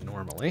this in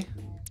normally.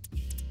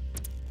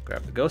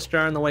 Grab the ghost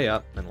jar on the way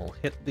up, and we'll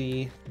hit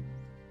the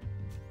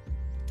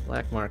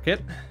black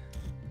market.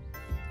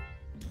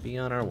 Be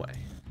on our way.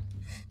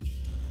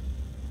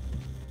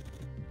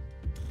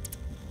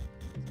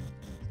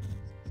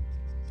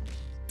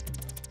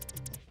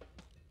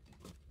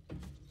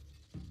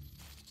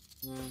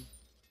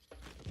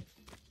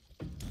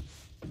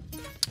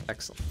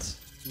 Excellent.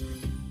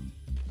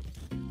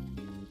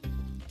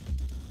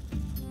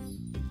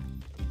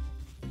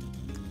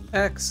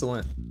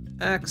 Excellent.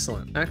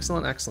 Excellent.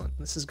 Excellent. Excellent.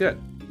 This is good.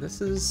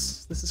 This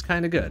is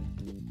kind of good.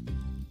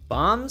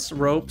 Bombs,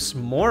 ropes,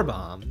 more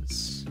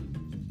bombs,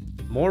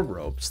 more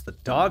ropes, the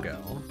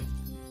doggo.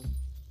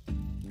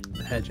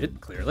 Hedge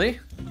it, clearly.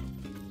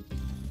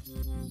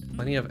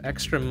 Plenty of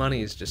extra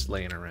monies just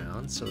laying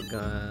around, so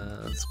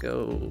let's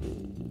go.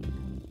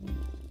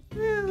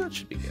 Yeah, that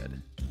should be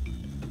good.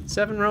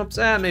 7 ropes,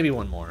 maybe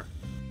one more.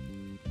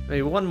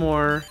 Maybe one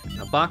more,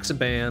 a box of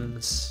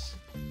BAMs,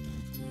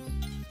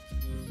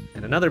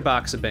 and another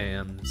box of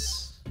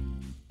BAMs,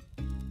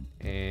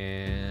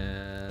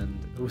 and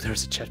ooh,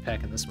 there's a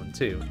jetpack in this one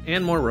too,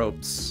 and more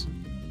ropes,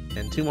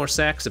 and 2 more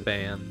sacks of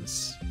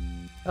BAMs.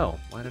 Oh,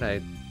 how did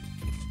I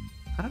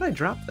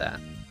drop that?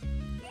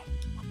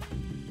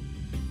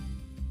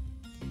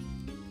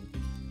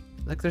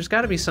 Like, there's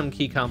got to be some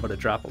key combo to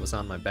drop what was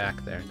on my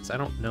back there, because I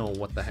don't know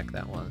what the heck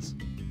that was.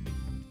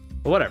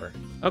 But whatever.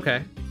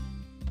 Okay.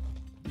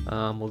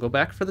 We'll go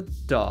back for the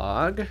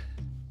dog.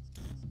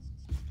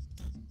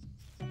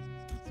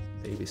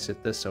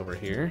 Babysit this over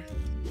here.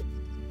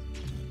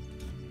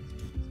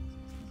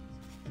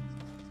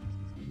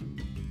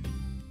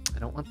 I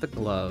don't want the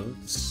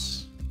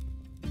gloves.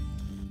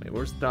 Wait,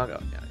 where's the dog?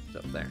 Oh, yeah, it's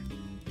up there.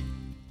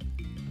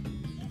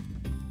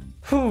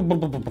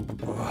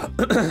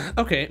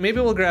 Okay,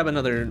 maybe we'll grab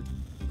another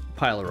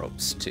pile of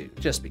ropes too,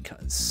 just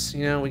because.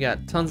 You know, we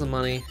got tons of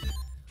money.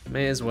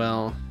 May as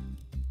well.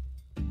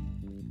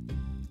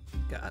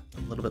 Got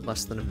a little bit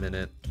less than a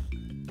minute.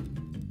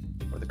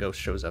 ghost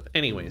shows up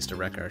anyways to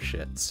wreck our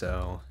shit,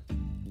 so...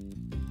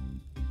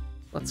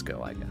 Let's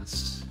go, I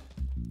guess.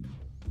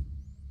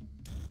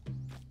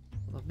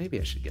 Well, maybe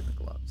I should get the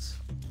gloves.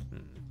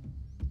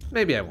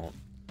 Maybe I won't.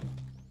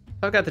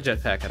 If I've got the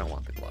jetpack, I don't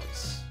want the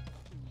gloves.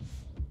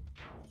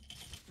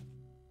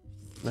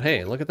 But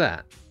hey, look at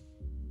that.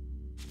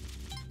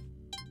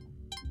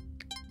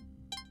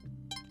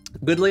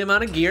 Goodly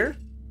amount of gear.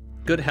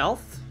 Good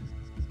health.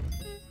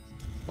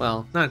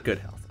 Well, not good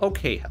health.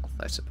 Okay health,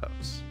 I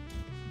suppose.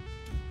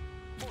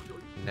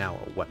 Now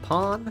a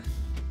weapon.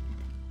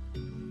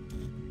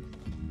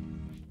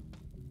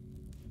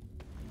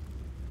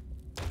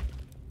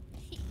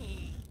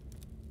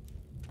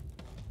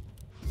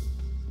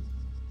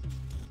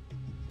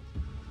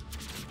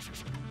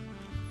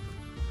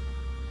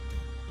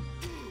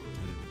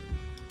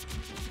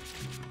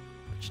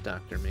 Which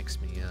doctor makes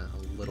me a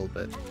little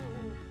bit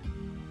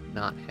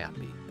not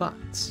happy, but...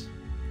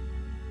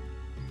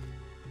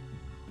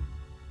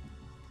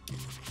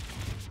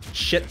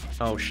 Shit.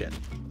 Oh, shit.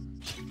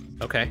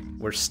 Okay,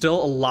 we're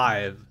still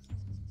alive.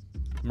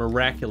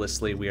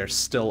 Miraculously, we are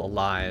still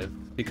alive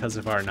because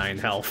of our 9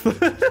 health.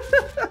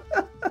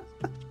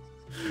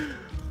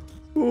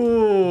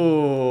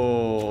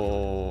 Ooh,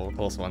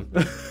 close one.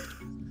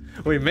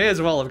 We may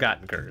as well have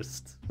gotten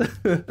cursed.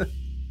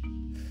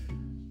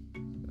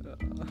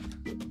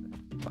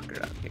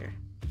 Fucker out here.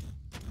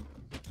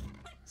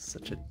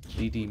 Such a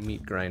GD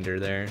meat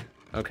grinder there.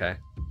 Okay.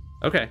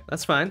 Okay,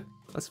 that's fine.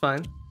 That's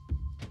fine.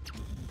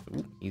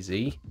 Ooh,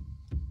 easy.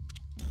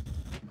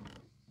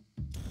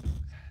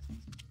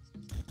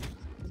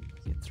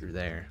 Get through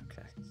there.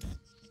 Okay.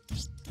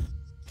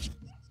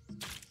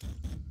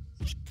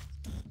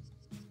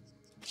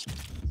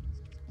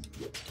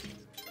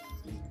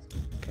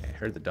 Okay, I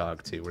heard the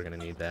dog too. We're gonna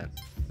need that.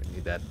 We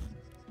need that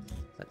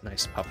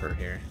nice pupper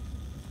here.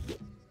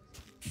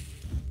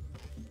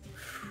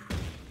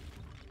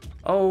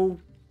 Oh,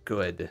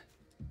 good.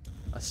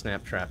 A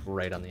snap trap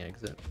right on the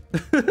exit.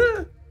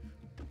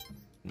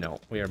 No,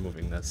 we are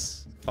moving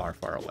this far,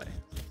 far away.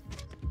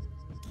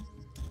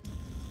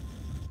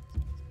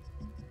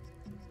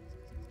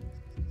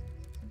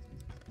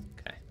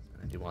 Okay,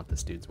 I do want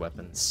this dude's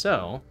weapon,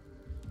 so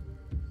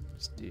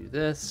just do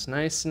this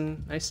nice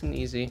and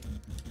easy.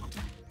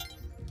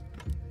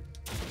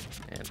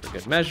 And for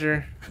good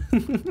measure.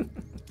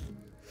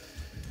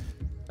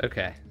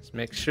 Okay, just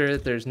make sure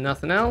that there's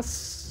nothing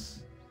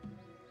else.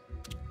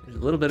 There's a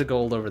little bit of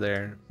gold over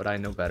there, but I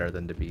know better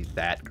than to be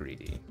that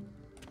greedy.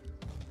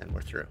 And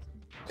we're through.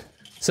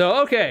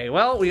 So, okay,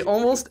 well, we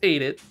almost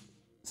ate it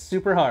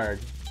super hard.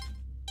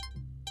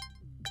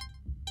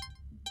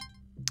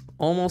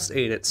 Almost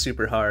ate it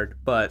super hard,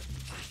 but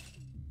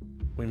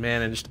we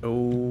managed.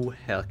 Oh,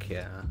 heck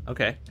yeah.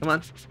 Okay, come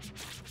on.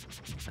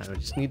 We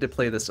just need to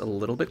play this a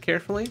little bit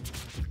carefully.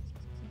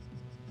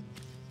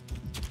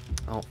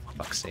 Oh, for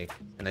fuck's sake.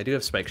 And I do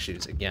have spike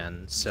shoes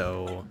again,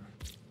 so...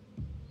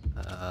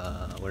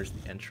 where's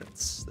the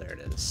entrance? There it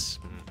is.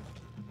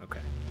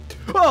 Okay.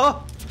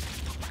 Oh!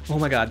 Oh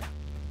my god.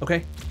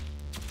 Okay.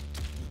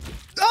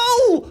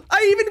 Oh!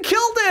 I even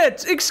killed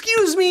it!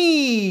 Excuse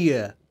me!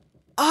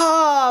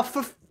 Ah,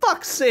 for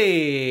fuck's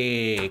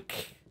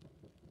sake!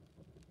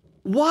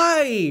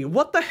 Why?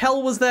 What the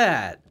hell was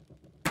that?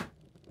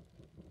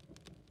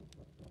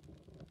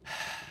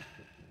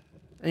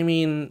 I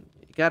mean,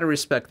 you gotta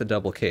respect the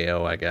double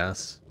KO, I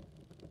guess.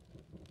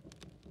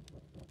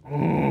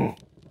 If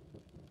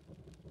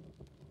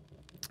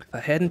I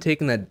hadn't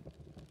taken that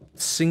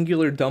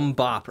singular dumb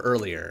bop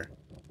earlier,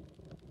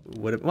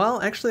 would it?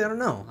 Well, actually, I don't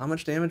know. How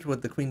much damage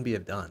would the queen bee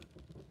have done?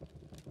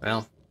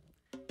 Well,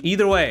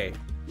 either way,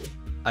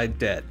 I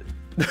dead.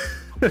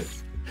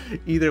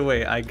 Either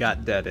way, I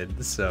got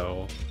deaded,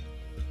 so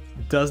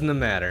doesn't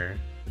matter.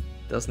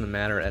 Doesn't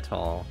matter at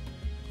all.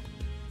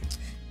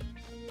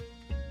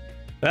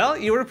 Well,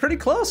 you were pretty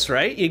close,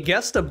 right? You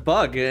guessed a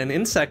bug, an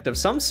insect of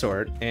some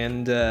sort,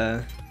 and,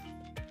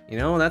 you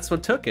know, that's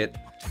what took it.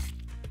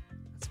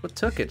 That's what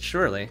took it,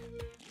 surely.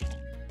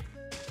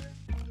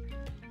 For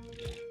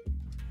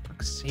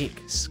fuck's sake,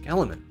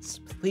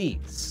 skeletons,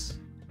 please.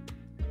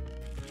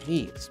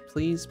 Please,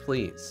 please,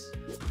 please.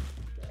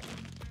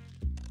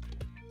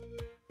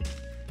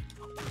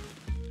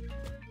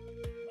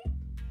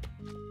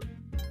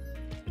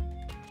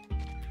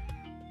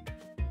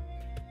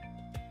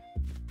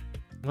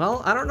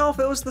 Well, I don't know if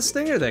it was the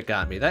stinger that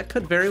got me. That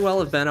could very well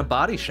have been a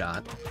body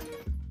shot.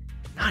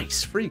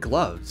 Nice, free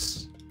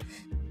gloves.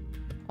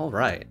 All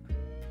right.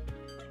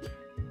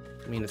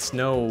 I mean, it's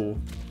no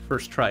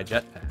first try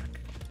jetpack,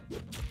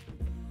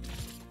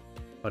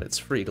 but it's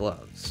free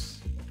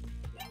gloves.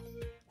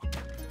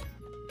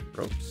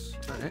 Ropes,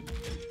 all right.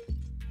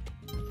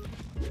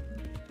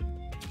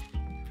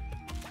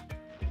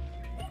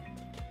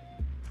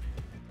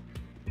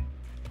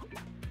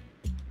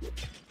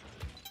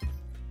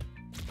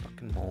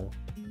 Mole.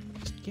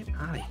 Just get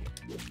out of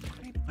here.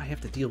 Why do I have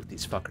to deal with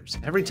these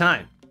fuckers every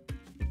time?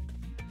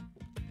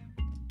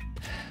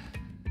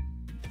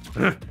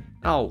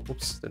 Oh,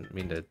 oops, didn't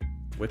mean to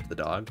whip the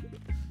dog.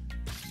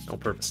 No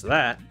purpose to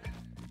that.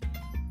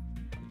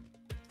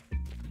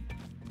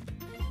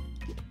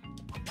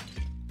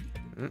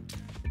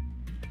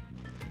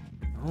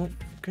 Oh,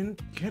 fucking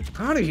get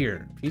out of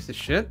here, piece of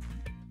shit.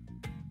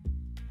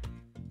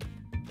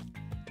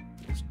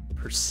 Most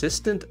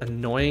persistent,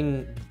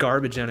 annoying,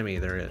 garbage enemy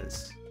there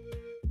is.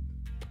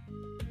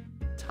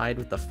 Tied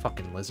with the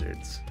fucking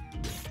lizards.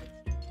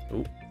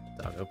 Oh,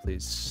 doggo,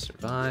 please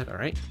survive. All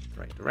right,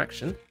 right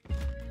direction.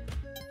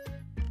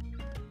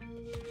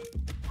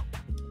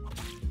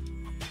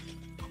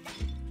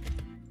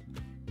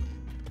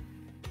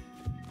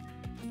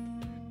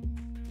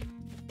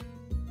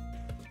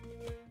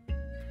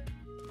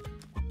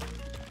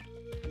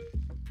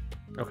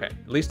 Okay,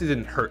 at least it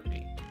didn't hurt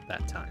me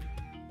that time,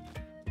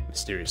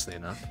 mysteriously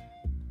enough.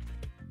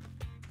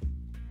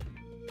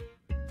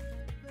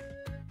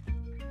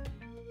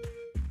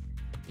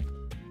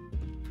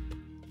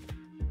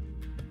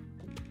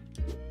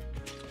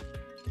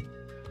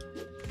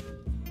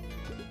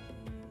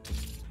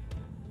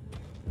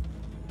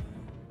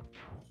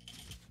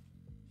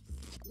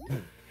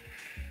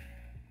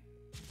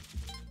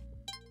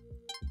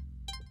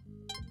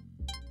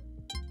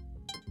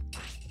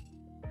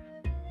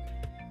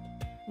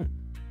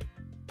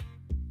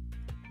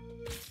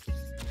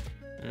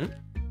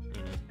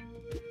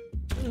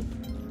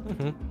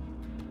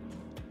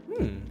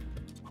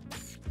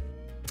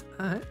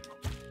 Alright.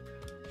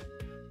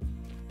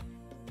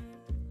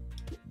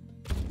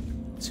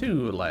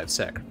 2 live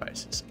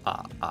sacrifices.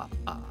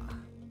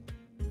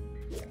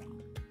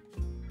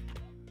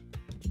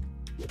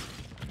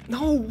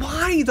 No,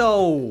 why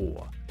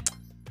though?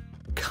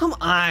 Come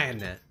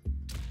on.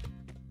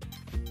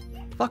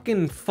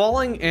 Fucking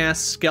falling ass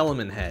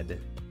skeleton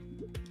head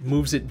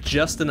moves it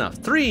just enough.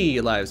 3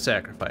 live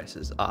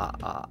sacrifices.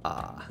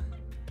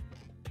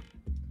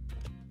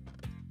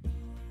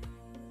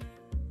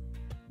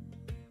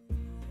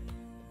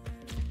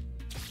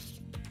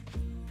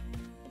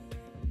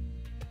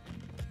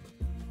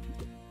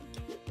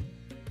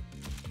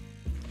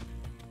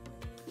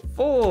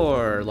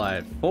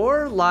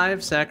 Four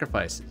live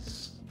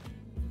sacrifices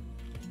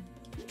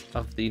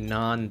of the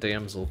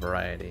non-damsel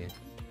variety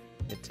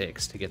it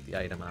takes to get the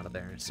item out of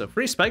there. So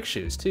free spike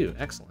shoes too,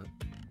 excellent.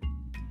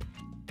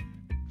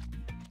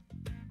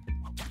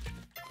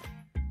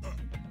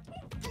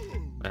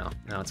 Well,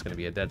 now it's gonna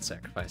be a dead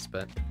sacrifice,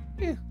 but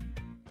yeah,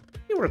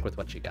 you work with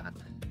what you got.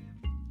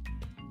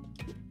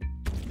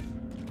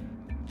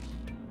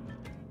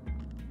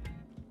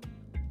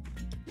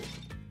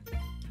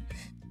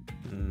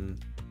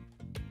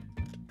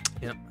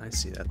 Yep, I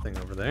see that thing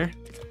over there.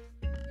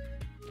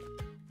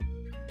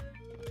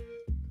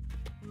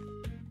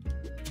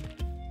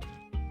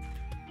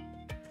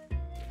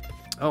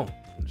 Oh,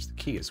 there's the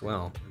key as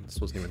well. This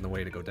wasn't even the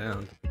way to go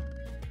down.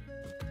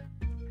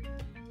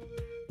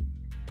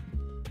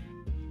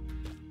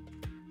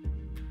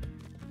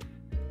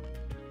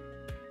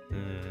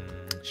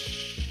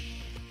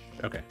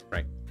 Okay,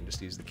 right. I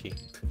just use the key.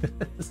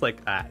 It's like,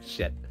 ah,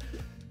 shit.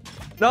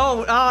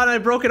 No! Oh, and I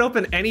broke it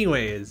open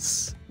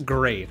anyways.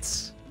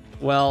 Great.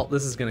 Well,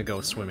 this is gonna go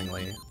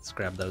swimmingly. Let's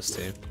grab those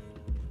 2.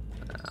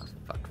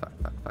 Fuck.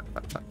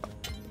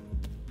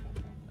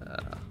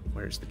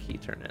 Where's the key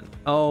turn in?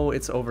 Oh,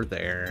 it's over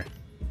there.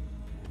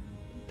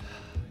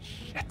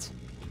 Shit.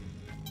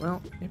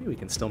 Well, maybe we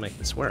can still make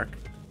this work.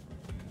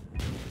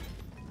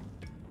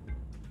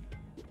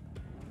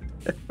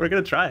 We're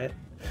gonna try it.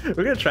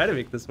 We're gonna try to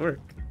make this work.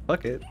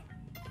 Fuck it.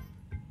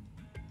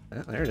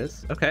 Oh, there it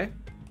is. Okay.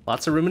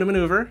 Lots of room to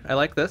maneuver. I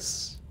like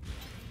this.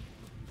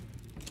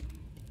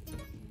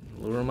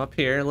 Lure him up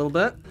here a little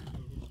bit.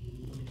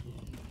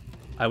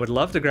 I would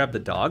love to grab the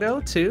doggo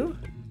too.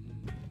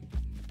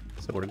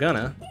 So we're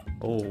gonna.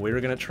 Oh, we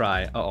were gonna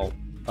try. Uh-oh.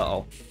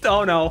 Uh-oh.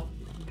 Oh no.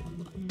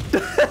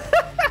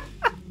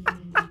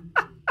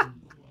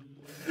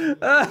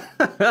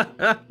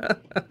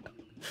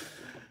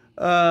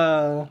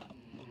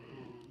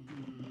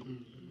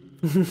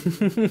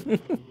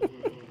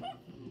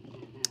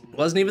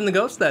 Wasn't even the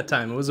ghost that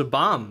time. It was a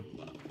bomb.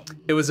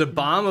 It was a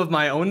bomb of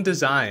my own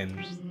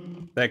design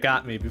that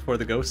got me before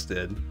the ghost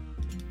did.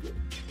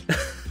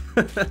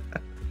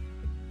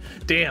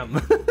 Damn.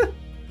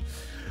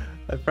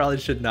 I probably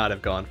should not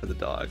have gone for the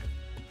dog.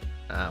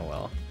 Ah,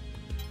 well.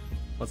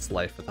 What's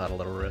life without a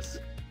little risk?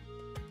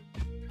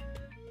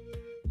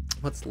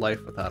 What's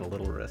life without a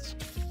little risk?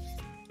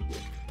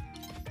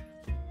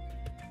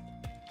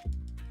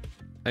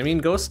 I mean,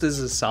 ghost is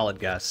a solid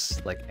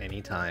guess, like,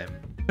 anytime.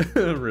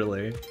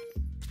 Really.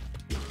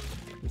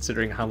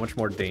 Considering how much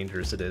more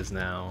dangerous it is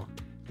now.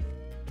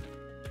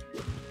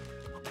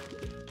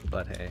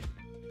 But hey,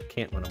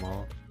 can't win them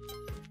all.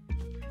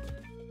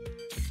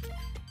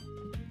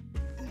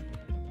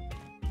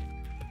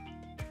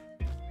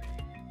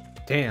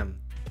 Damn.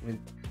 I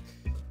mean,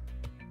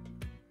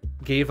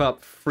 gave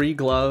up free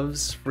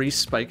gloves, free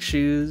spike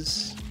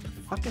shoes.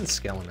 Fucking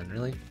skeleton,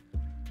 really?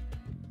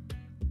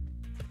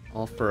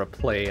 All for a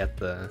play at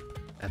the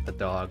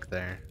dog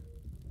there.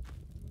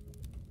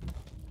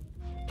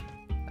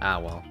 Ah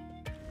well.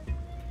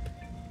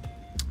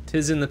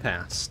 'Tis in the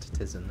past.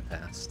 'Tis in the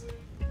past.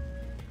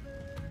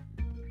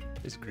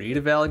 Is greed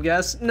a valid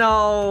guess?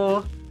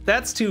 No!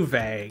 That's too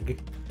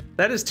vague.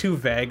 That is too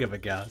vague of a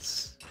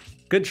guess.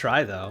 Good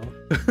try, though.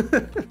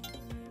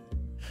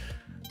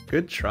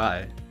 Good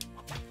try.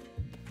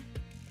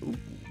 Ooh,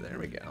 there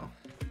we go.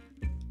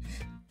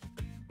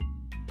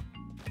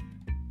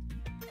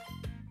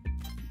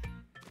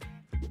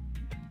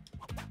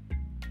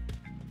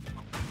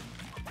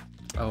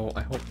 Oh,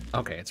 I hope...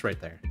 Okay, it's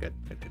right there. Good,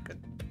 good, good, good.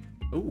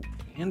 Ooh,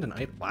 and an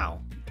item. Wow.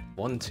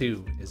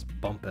 1-2 is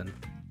bumping.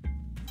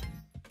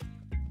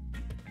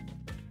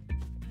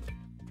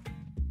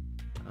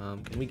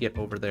 Can we get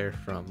over there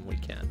from... We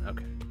can,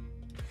 okay.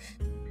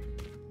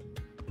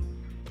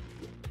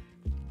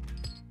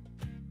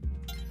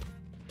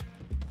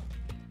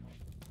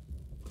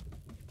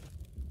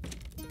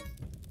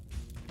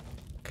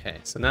 Okay,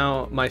 so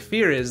now my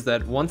fear is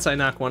that once I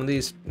knock one of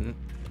these...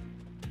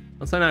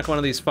 Once I knock one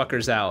of these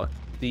fuckers out,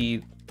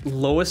 the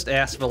lowest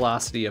ass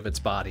velocity of its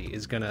body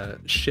is gonna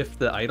shift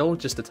the idol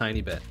just a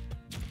tiny bit.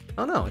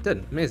 Oh no, it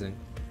didn't. Amazing.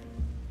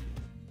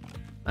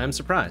 I'm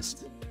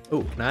surprised.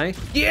 Oh, nice.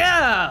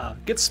 Yeah!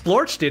 Get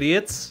splorched,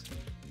 idiots!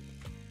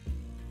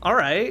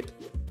 Alright.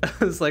 I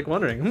was like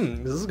wondering,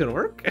 is this gonna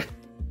work?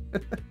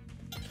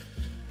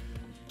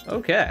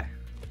 Okay.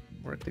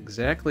 Worked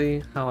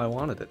exactly how I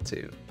wanted it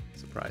to,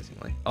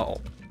 surprisingly. Uh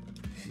oh.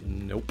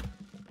 Nope.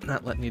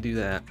 Not letting you do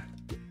that.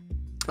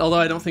 Although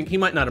I don't think... He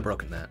might not have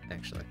broken that,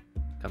 actually.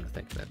 Come to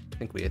think of it. I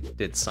think we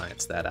did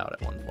science that out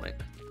at one point.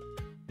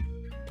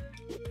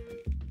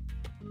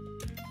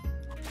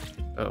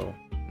 Oh.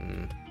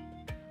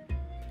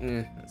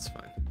 That's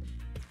fine.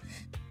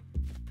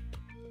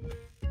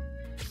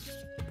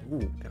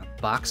 Ooh, got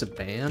a box of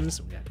bands.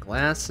 We got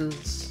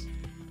glasses.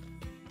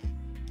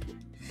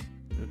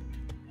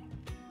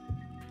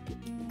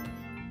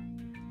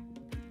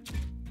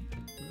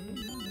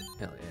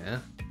 Hell yeah.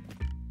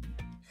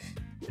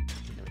 It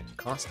didn't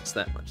cost us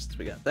that much since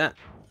we got that.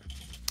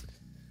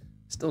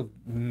 Still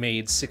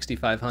made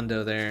 65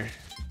 hundo there.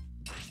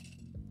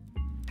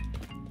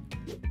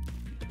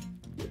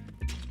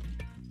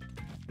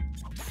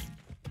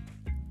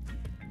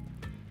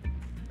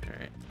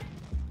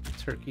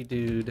 Turkey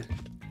dude.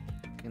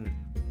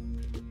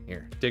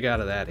 Here, dig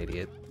out of that,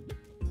 idiot.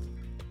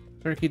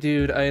 Turkey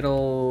dude,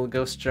 idol,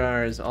 ghost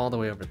jars, all the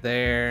way over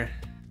there.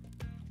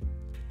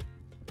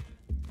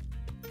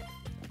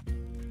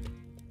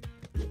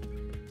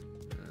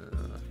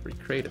 Free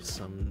crate of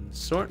some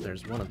sort.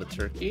 There's one of the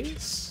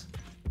turkeys.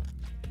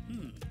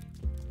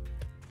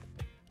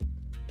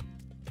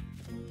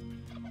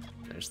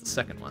 There's the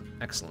second one.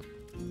 Excellent.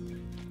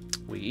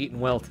 We eaten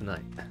well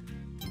tonight.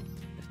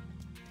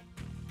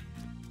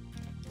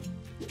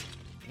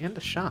 And a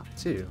shop,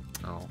 too.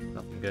 Oh,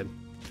 nothing good.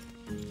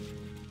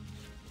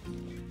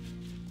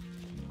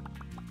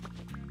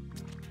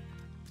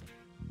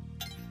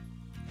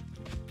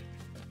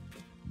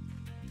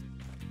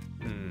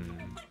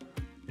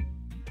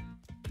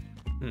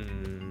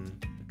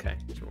 Okay,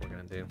 here's what we're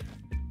gonna do.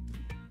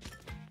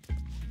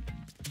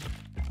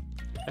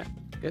 Okay,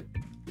 good.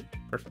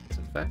 Perfect,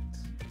 in fact.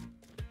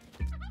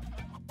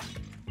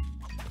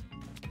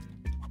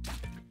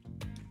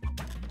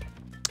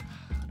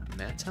 A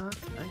mattock,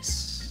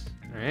 nice.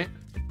 Alright.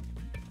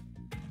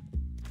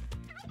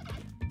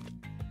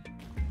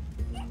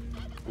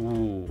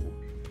 Ooh.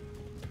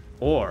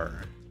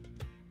 Or.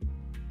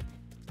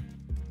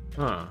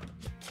 Huh.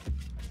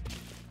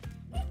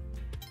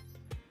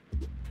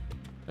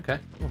 Okay,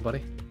 come on,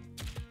 buddy.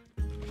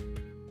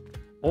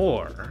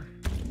 Or.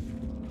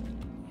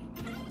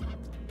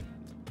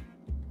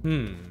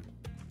 A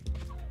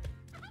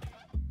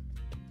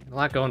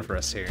lot going for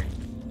us here.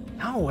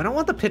 No, I don't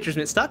want the pitcher's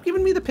mitt. Stop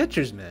giving me the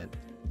pitcher's mitt.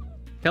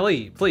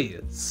 Kelly,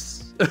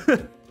 please.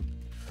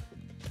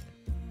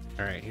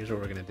 Alright, here's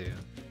what we're gonna do.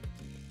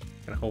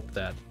 I'm gonna hope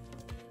that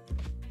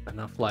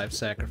enough live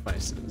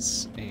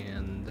sacrifices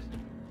and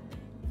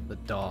the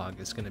dog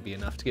is gonna be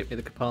enough to get me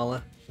the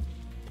Kapala.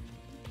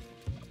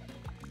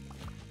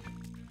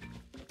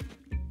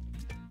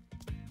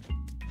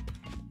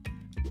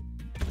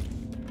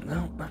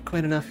 No, not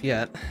quite enough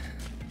yet.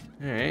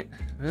 Alright,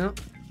 well.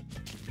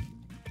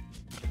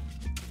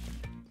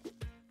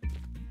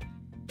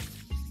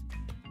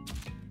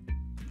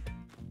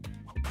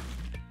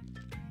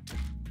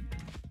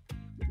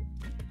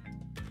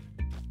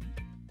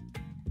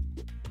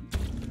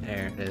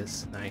 There it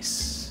is.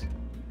 Nice.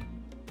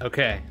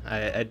 Okay,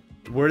 I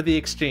worthy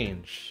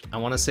exchange. I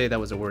want to say that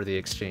was a worthy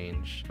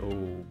exchange.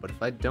 Oh, but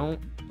if I don't,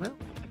 well,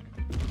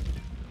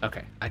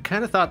 okay. I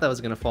kind of thought that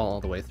was gonna fall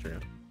all the way through.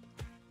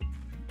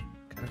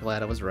 Kind of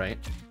glad I was right.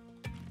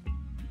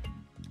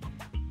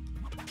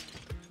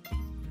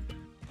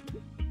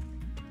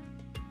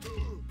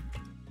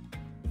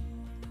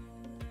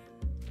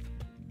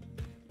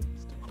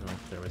 Just don't know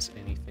if there was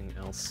anything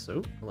else.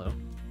 Oh, hello.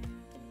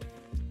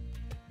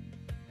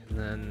 And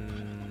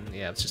then,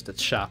 yeah, it's just a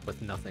shop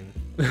with nothing.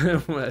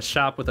 A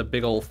shop with a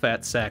big old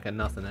fat sack and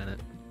nothing in it.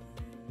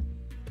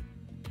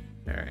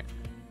 Alright,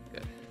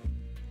 good.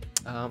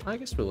 I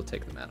guess we will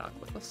take the Maddock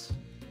with us.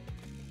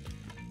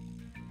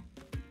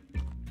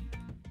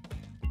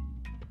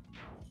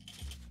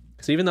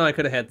 Because even though I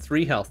could have had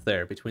 3 health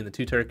there between the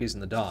 2 turkeys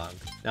and the dog,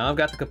 now I've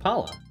got the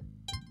Kapala.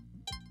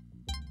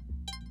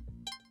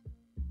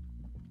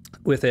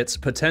 With its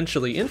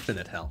potentially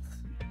infinite health.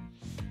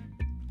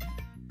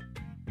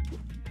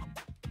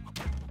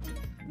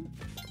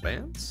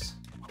 Advance.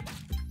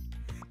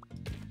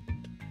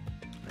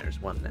 There's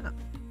one now.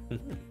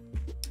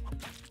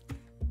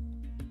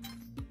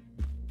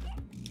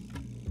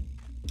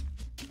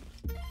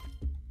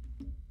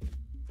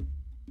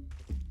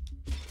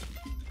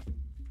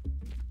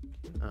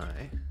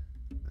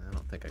 I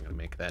don't think I'm gonna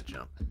make that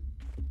jump.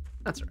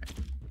 That's all right.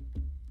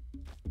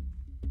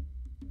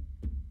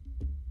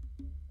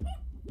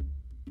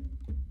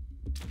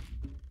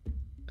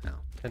 Now,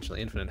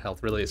 potentially infinite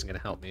health really isn't gonna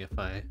help me if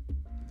I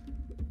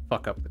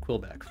fuck up the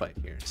Quillback fight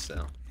here,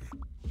 so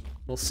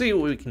we'll see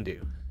what we can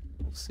do.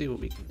 We'll see what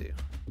we can do.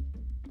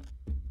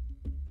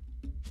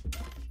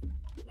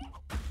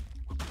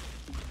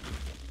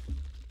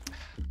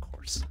 Of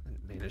course,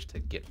 I managed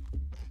to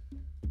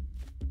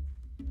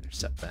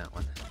intercept that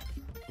one.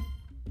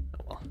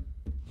 Oh well.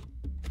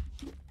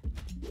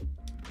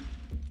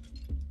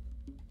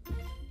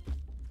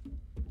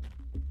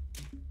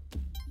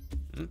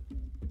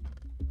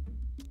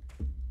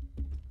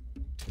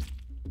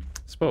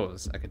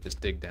 Suppose I could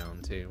just dig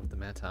down too with the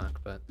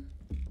Mattock, but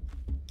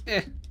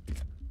eh.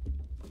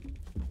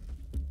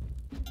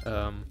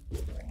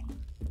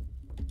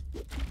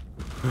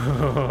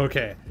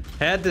 Okay,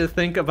 had to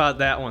think about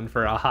that one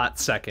for a hot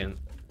second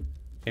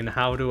and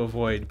how to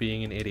avoid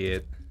being an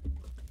idiot.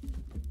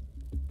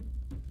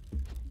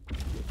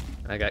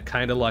 I got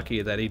kind of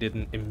lucky that he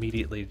didn't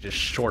immediately just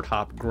short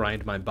hop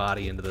grind my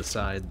body into the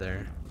side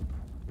there.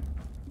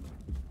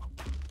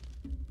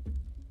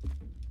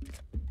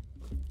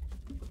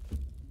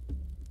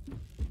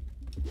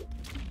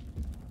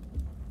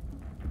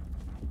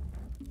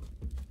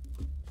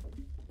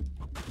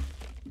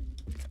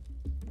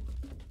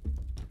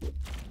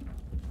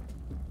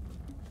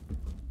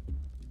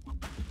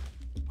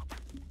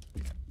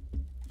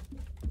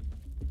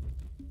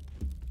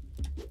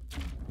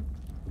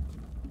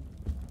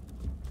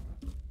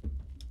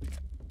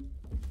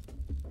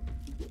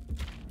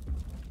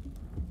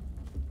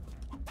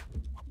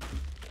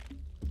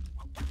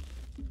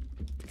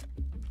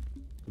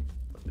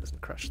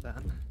 Crush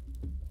that.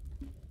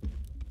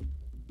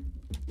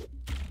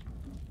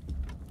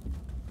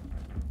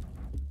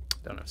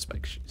 Don't have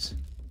spike shoes.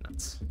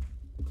 Nuts.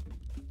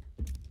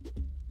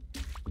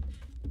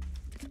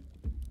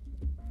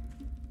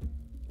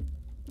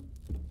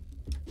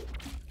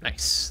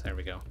 Nice. There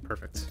we go.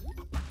 Perfect.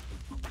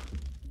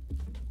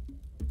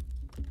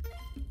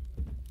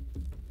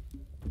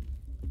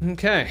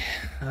 Okay.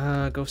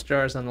 Ghost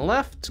jars on the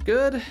left.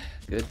 Good.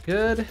 Good,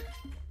 good.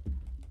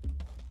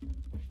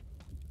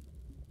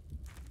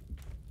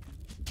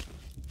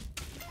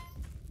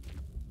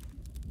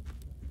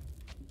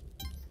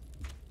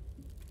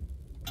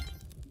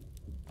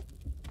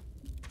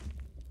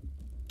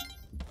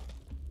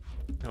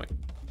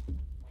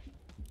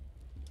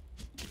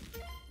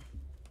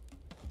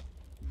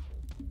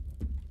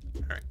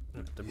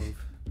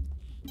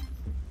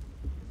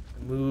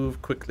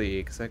 Quickly,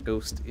 because that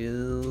ghost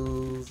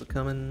is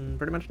coming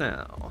pretty much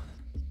now.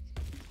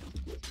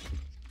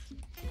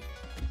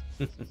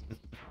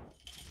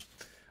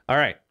 All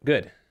right,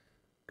 good.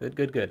 Good,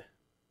 good, good.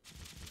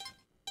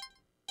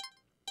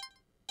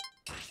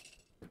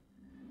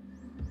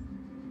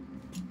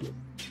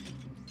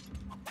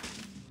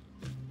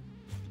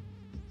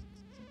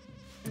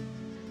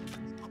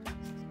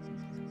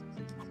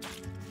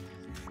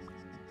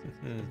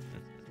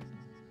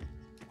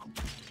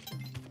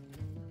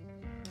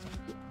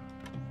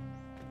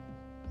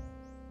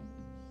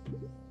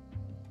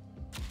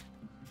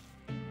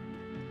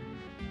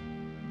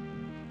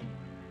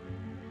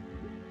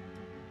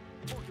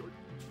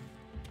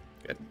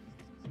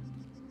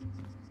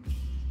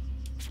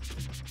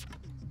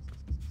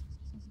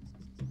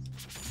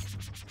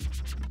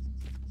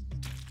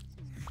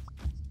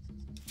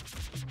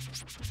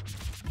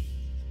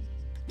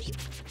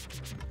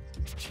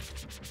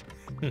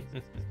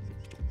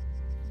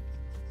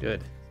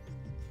 Good.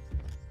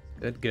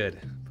 Good, good.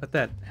 Put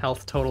that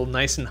health total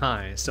nice and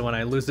high, so when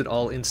I lose it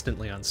all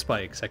instantly on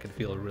spikes, I can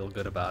feel real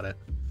good about it.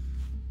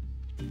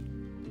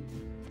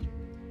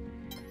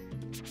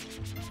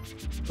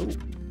 Oh,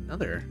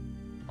 another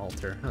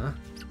altar, huh?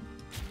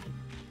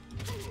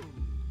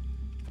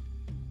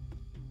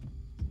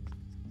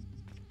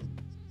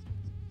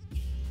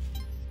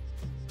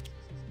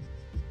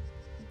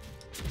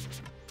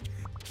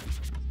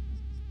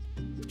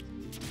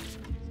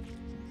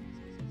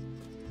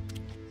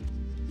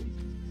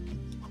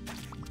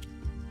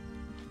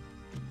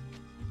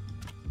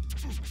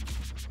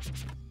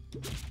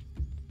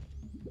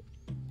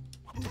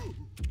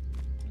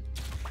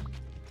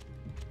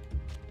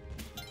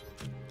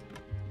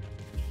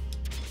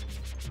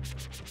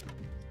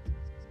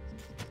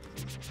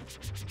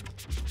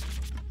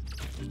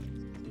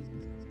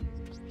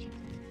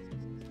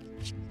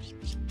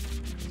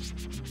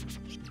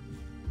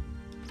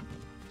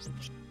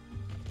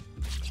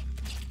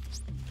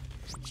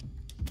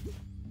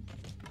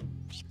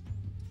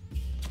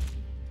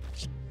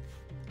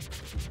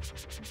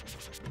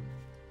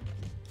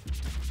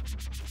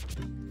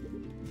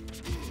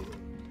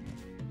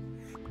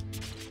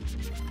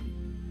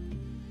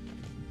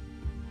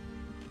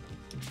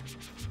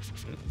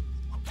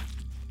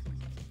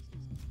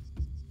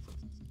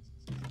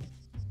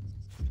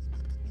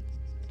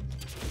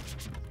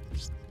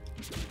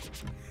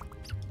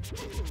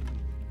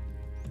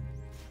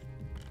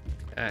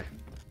 Okay.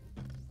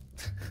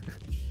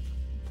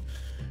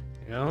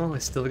 You know, I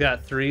still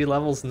got 3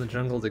 levels in the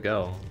jungle to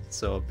go,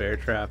 so a bear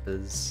trap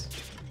is,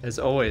 as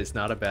always,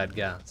 not a bad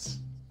guess.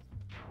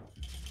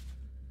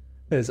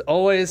 Is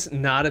always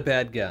not a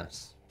bad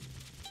guess.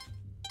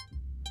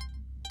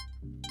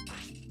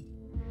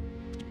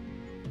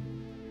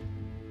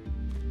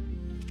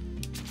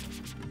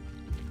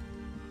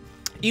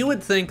 You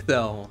would think,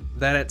 though,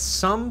 that at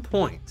some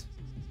point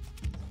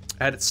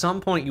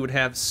you would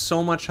have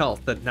so much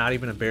health that not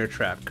even a bear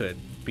trap could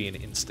be an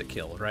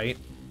insta-kill, right?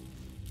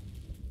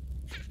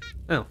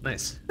 Oh,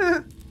 nice.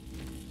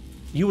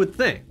 You would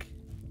think.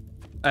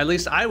 At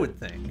least I would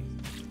think.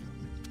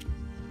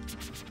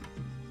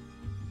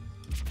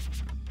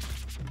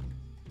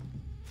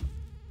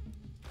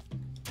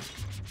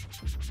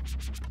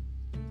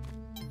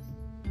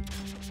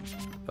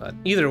 But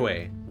either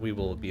way, we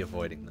will be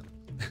avoiding them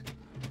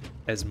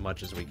as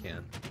much as we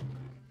can.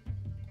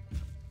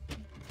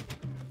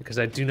 Because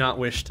I do not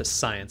wish to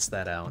science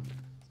that out.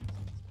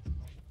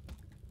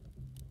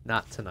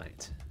 Not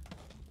tonight.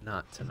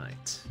 Not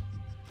tonight.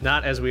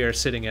 Not as we are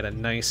sitting at a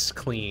nice,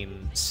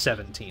 clean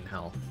 17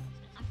 health.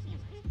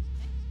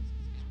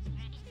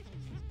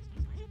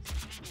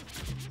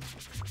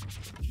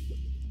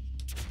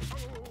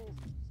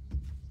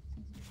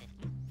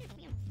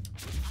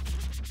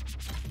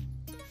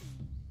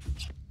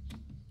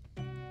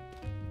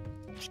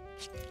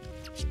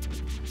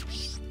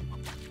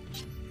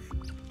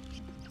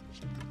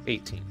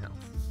 $18 health.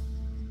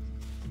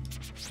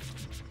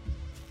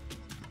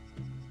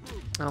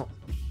 Oh.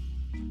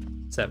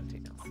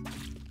 17 health.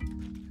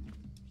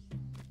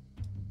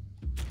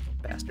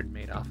 Bastard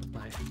made off of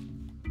my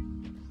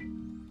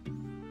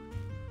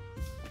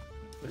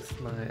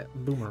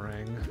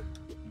boomerang.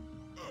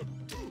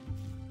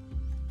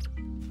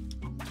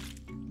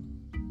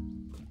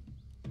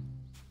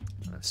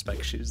 I have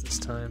spike shoes this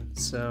time,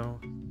 so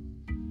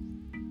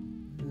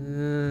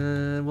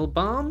will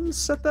bombs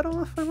set that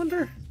off, I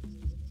wonder?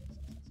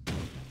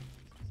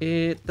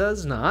 It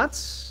does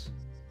not.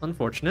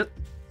 Unfortunate.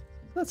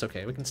 That's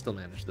okay, we can still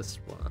manage this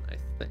one, I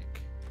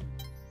think.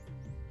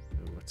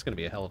 Ooh, it's gonna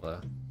be a hell of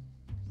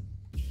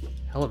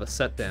a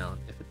set down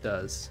if it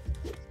does.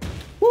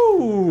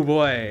 Woo,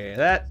 boy,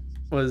 that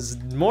was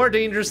more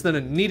dangerous than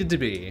it needed to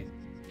be.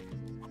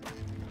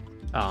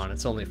 Oh, and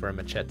it's only for a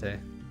machete.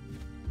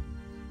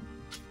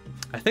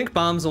 I think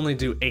bombs only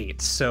do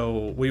 8,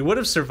 so we would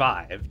have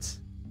survived.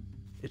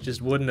 It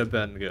just wouldn't have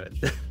been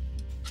good.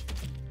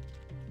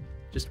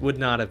 Just would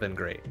not have been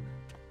great.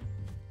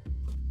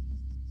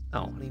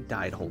 Oh, and he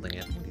died holding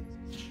it.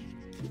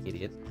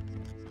 Idiot.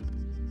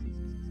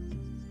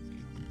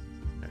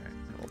 Alright,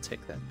 I will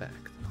take that back.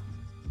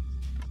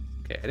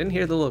 Okay, I didn't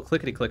hear the little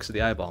clickety clicks of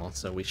the eyeball,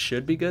 so we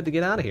should be good to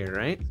get out of here,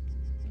 right?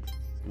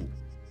 Ooh,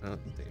 oh,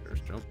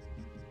 dangerous jump.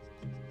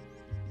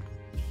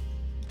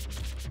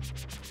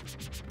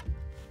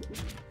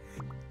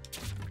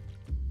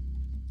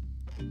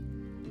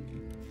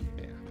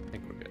 Yeah, I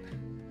think we're good.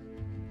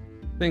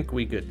 I think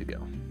we good to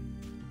go.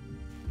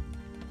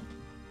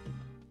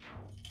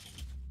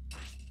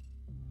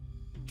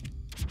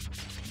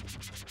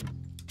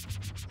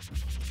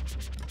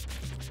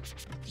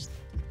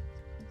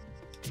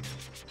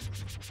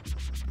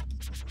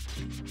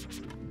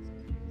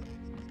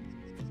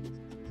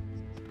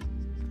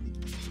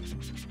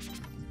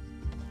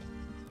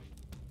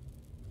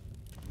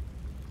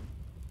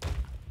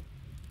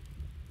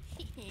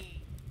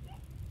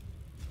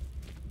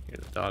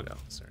 Doggo.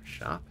 Is there a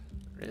shop?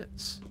 There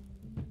is.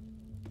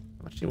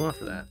 How much do you want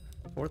for that?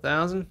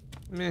 4,000?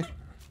 Meh.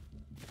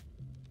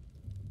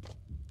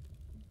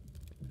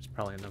 There's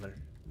probably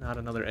not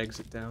another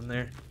exit down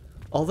there.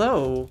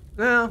 Although,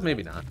 no,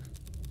 maybe not.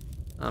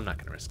 I'm not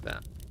gonna risk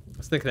that. I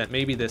was thinking that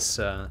maybe this,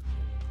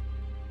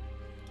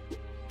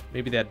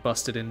 maybe that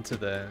busted into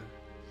the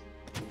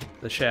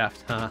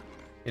shaft,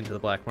 into the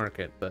black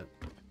market, but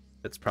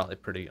it's probably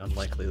pretty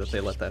unlikely that they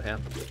let that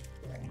happen.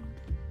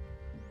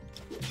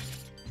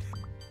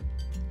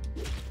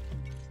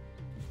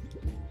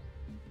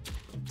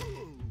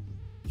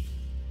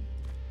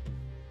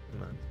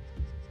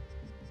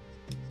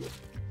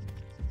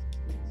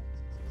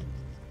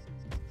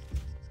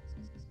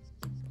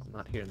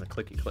 Hearing the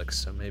clicky clicks,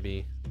 so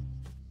maybe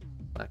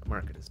black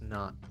market is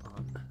not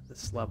on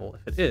this level.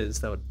 If it is,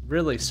 that would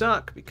really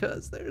suck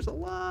because there's a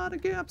lot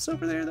of gaps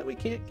over there that we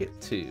can't get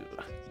to.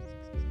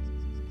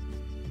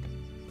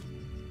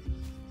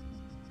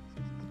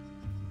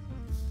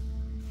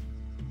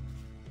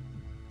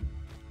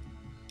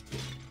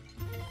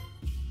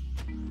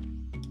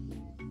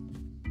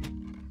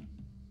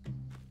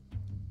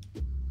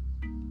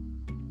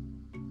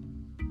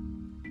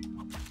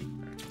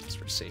 Just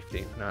for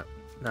safety, not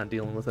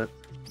dealing with it.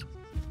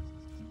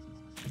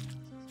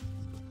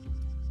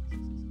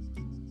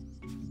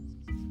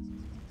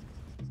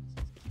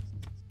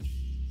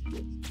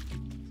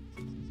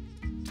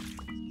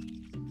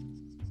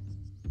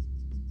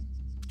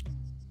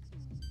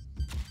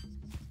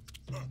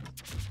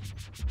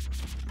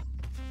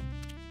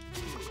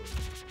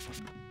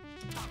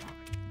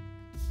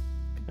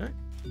 Okay.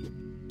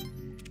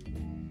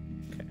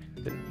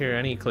 hear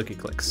any clicky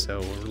clicks,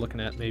 so we're looking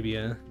at maybe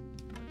a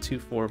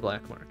 2-4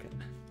 black market.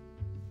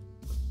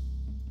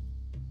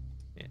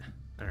 Yeah,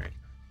 alright.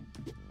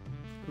 A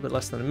little bit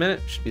less than a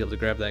minute, should be able to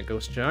grab that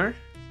ghost jar.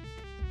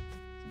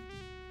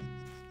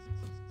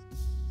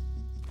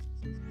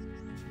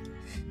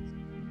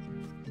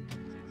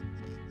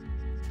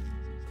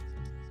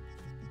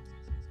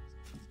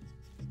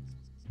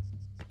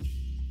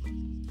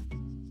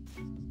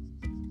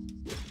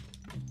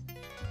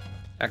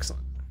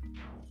 Excellent.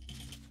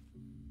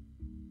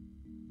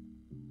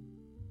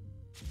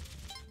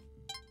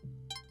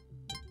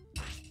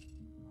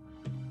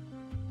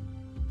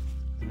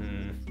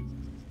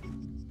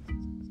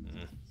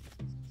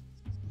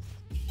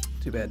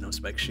 Too bad no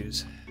spike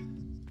shoes.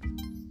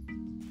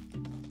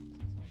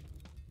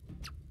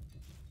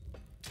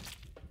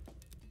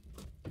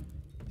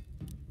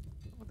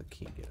 What will the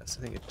key get us?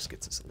 I think it just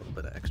gets us a little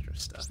bit of extra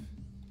stuff.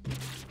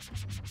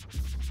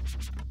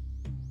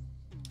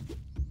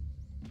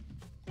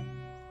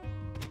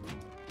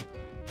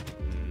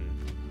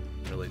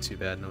 Really too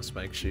bad no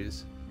spike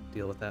shoes.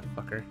 Deal with that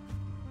fucker.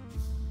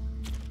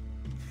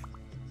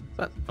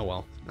 But, oh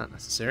well, not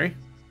necessary.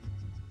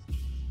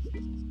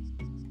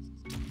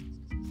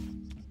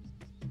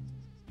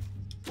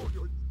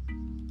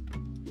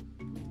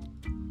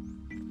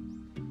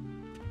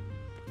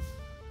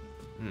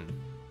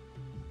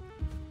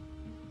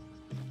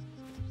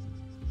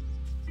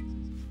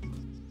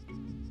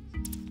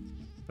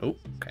 Oh,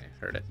 okay,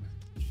 heard it.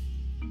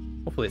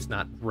 Hopefully it's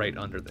not right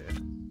under the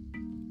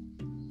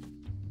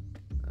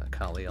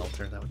Kali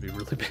altar. That would be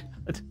really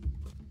bad.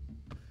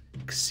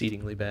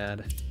 Exceedingly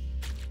bad.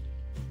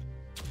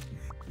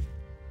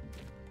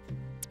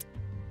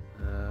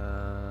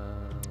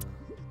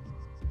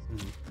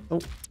 Oh,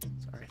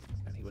 sorry.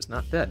 And he was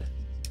not dead.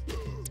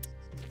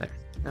 There.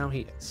 Now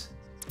he is.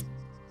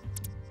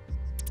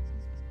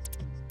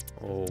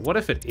 Oh, what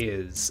if it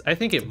is? I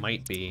think it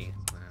might be.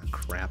 Ah,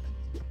 crap.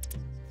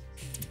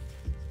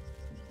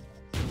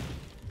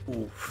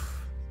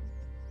 Oof.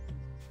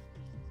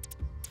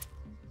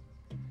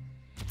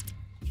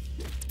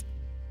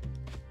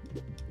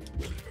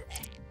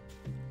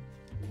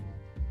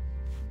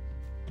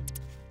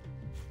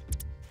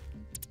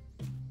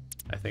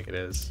 I think it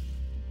is.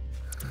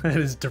 It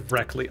is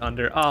directly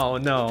under. Oh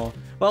no.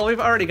 Well, we've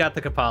already got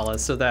the Kapala,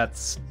 so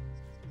that's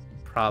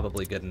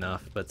probably good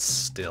enough, but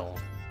still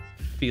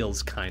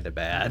feels kind of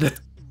bad.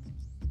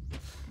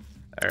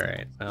 All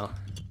right, well.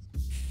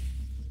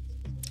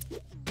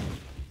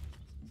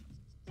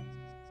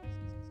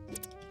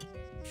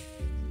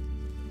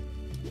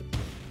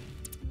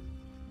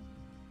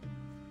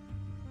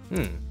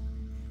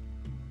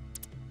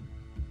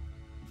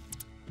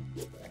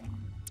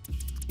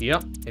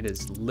 Yep, it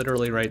is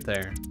literally right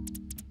there.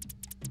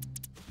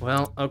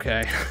 Well,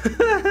 okay.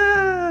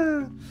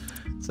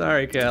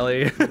 Sorry,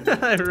 Callie.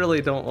 I really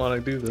don't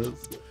want to do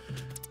this.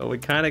 But we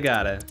kind of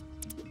gotta.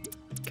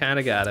 Kind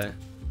of gotta.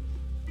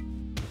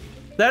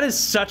 That is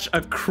such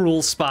a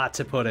cruel spot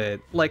to put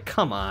it. Like,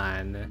 come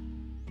on.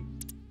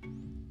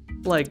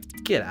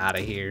 Like, get out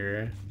of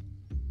here.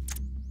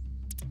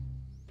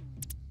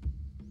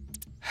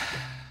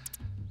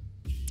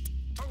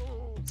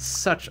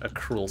 Such a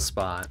cruel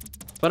spot.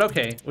 But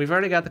okay, we've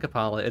already got the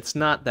Kapala. It's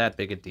not that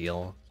big a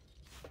deal.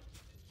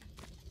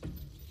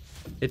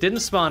 It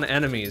didn't spawn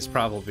enemies,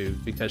 probably,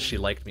 because she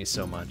liked me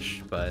so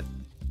much, but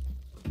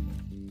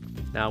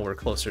now we're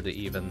closer to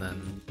even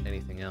than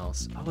anything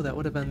else. Oh, that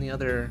would have been the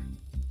other...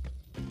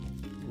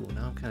 Ooh,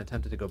 now I'm kind of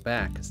tempted to go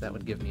back, because that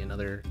would give me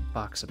another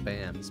box of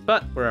BAMs.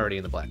 But we're already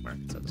in the black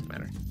market, so it doesn't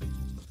matter.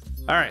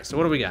 Alright, so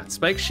what do we got?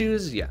 Spike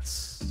shoes?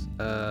 Yes.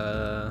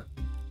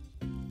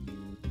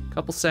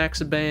 Couple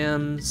sacks of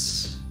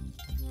BAMs.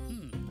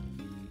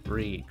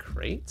 3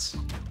 crates.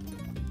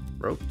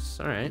 Ropes,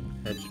 alright.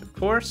 Hedge, of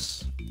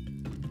course.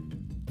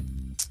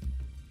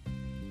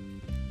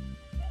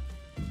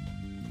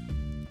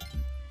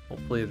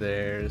 Hopefully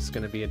there's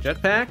gonna be a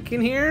jetpack in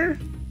here.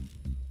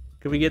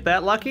 Could we get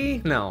that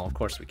lucky? No, of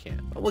course we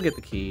can't. But we'll get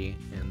the key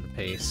and the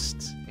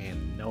paste.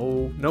 And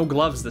no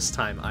gloves this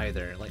time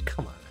either. Like,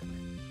 come on.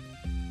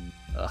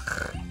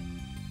 Ugh.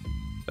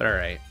 But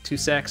alright, 2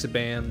 sacks of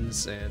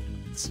BAMs and,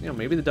 you know,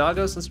 maybe the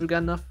doggo since we've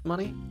got enough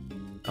money.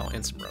 Oh,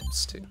 and some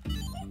ropes, too.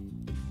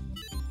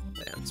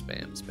 BAMs,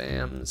 BAMs,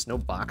 BAMs. No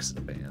boxes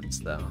of BAMs,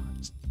 though.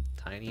 Just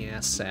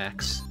tiny-ass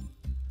sacks.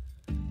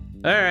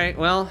 Alright,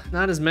 well,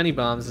 not as many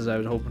bombs as I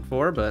was hoping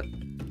for, but...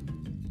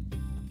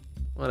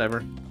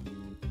 whatever.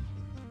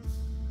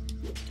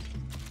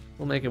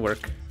 We'll make it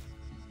work.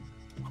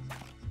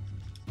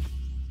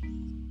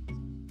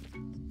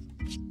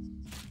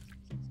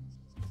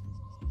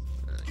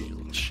 You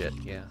little shit.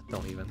 Yeah,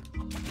 don't even.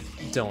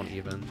 Don't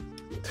even.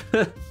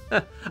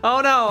 Oh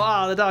no!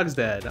 Oh, the dog's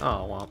dead.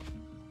 Oh, well.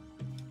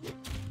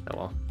 Oh,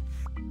 well.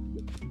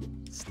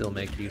 Still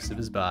make use of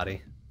his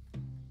body.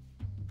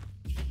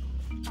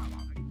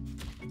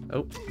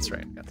 Oh, that's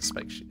right. I got the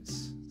spike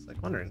shoes. It's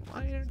like wondering,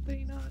 why are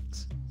they not?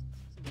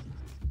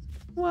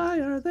 Why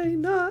are they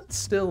not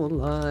still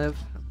alive?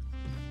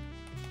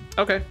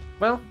 Okay,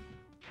 well.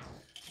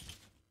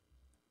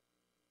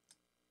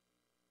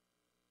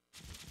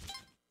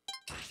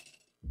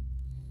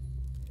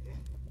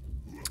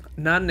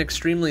 Not an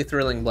extremely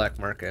thrilling black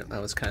market.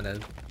 That was kind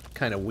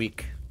of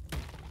weak,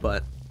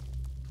 but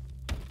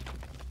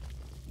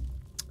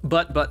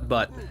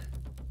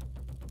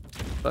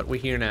we're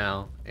here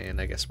now, and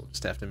I guess we'll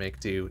just have to make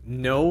do.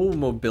 No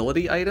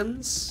mobility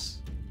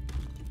items,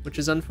 which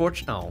is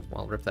unfortunate. Oh,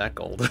 well, rip that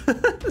gold.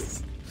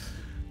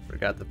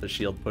 Forgot that the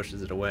shield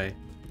pushes it away.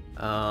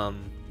 Oh,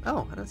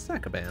 and a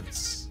stack of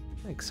bands.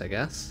 Thanks, I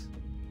guess.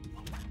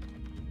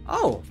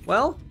 Oh,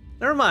 well,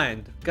 never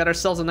mind. Got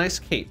ourselves a nice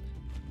cape.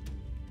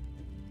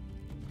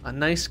 A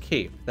nice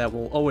cape that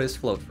will always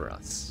float for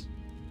us.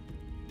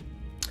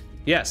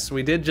 Yes,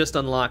 we did just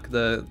unlock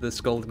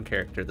this golden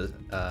character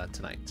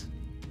tonight.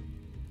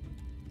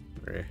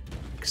 We're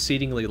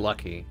exceedingly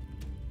lucky.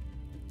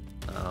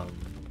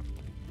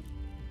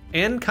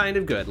 And kind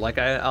of good. Like,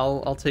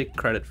 I'll take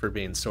credit for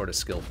being sort of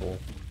skillful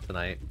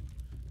tonight.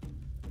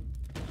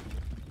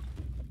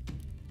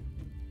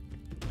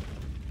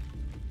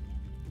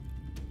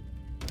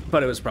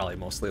 But it was probably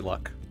mostly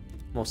luck.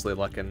 Mostly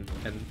luck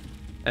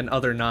and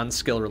other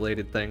non-skill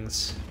related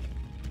things.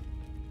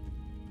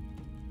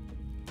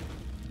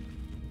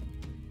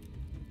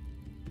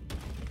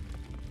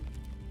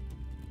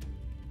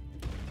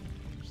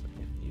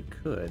 If you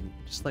could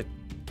just like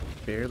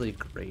barely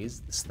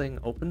graze this thing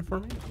open for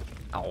me.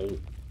 Ow.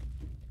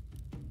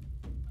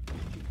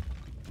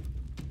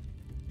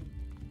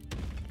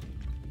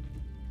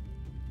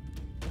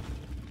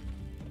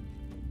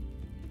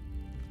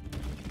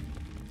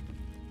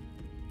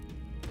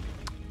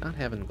 Not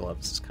having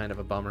gloves is kind of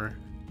a bummer.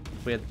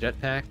 If we had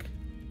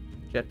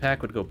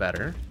jetpack would go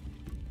better.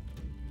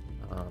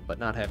 But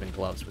not having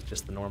gloves with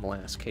just the normal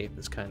ass cape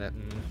is kind of,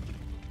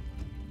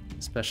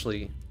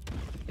 especially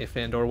if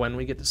and or when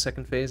we get to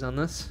second phase on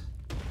this.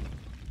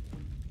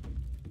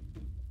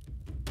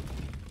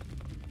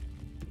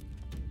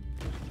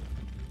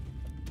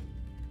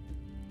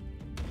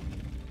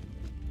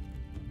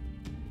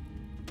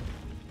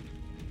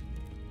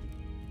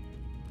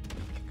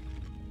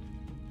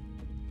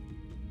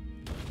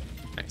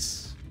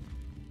 Nice.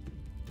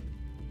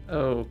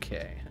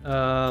 Okay.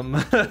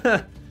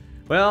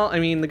 Well, I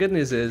mean, the good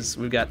news is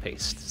we've got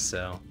paste,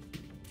 so.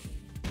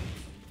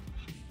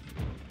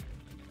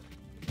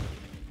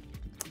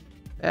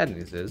 Bad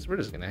news is we're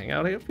just gonna hang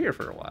out up here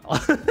for a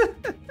while.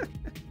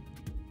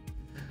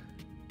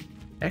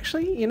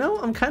 Actually, you know,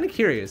 I'm kind of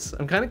curious.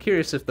 I'm kind of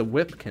curious if the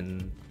whip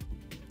can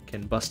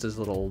bust his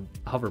little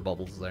hover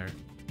bubbles there.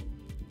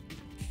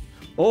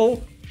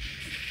 Oh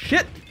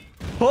shit!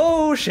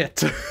 Oh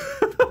shit!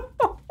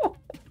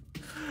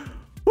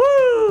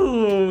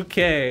 Woo!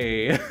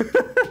 Okay.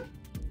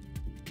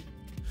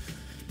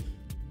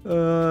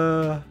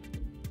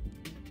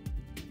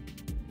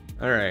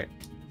 All right.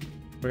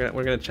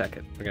 We're gonna check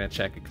it. We're gonna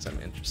check it because I'm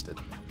interested.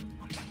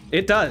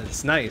 It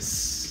does.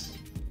 Nice.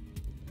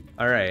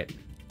 All right.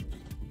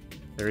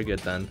 Very good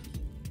then.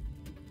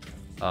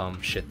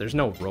 Shit. There's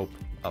no rope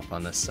up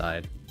on this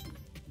side.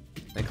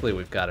 Thankfully,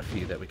 we've got a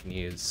few that we can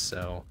use.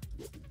 So,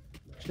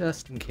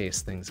 just in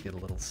case things get a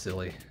little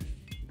silly.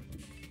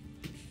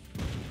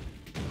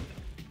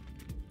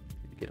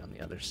 Get on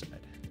the other side.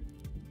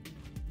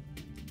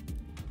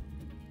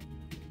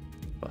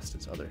 Bust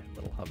his other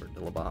little hover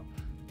dillabop.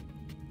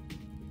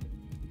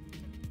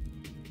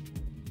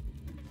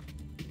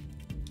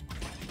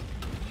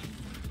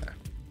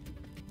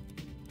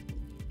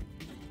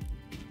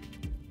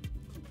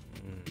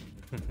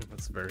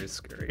 That's very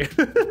scary.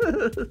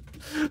 This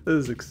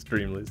is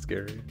extremely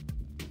scary.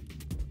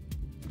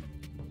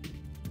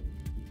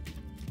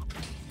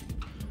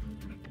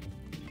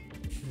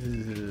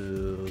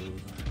 Ew.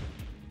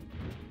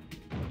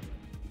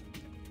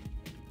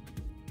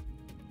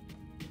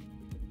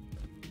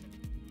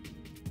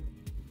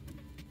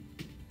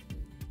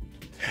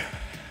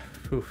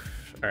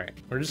 Oof. All right,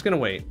 we're just gonna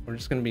wait. We're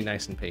just gonna be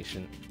nice and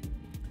patient.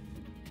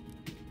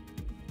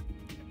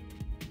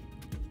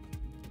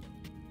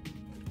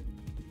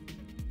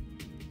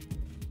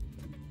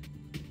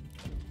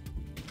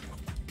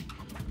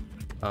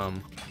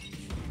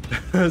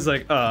 I was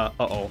like,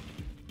 uh-oh.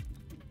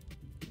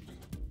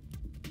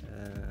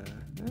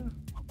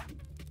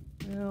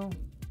 Well,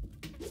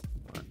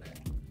 what?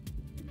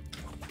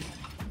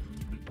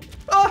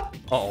 Ah!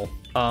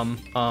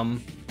 Uh-oh.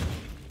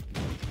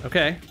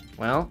 Okay,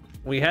 well,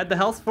 we had the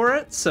health for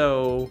it,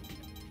 so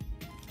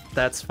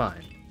that's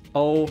fine.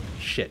 Oh,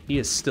 shit, he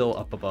is still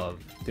up above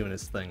doing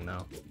his thing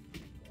now.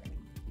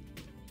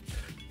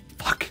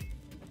 Fuck!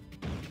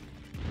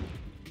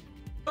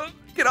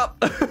 Get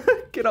up!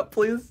 Get up,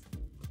 please.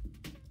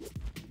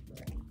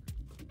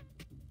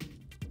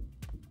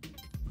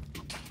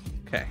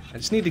 Okay, I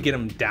just need to get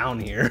him down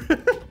here.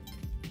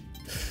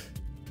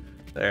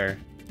 There.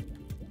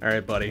 All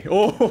right, buddy.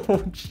 Oh,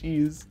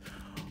 jeez.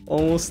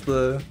 Almost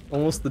the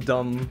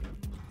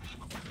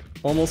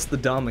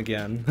dumb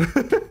again.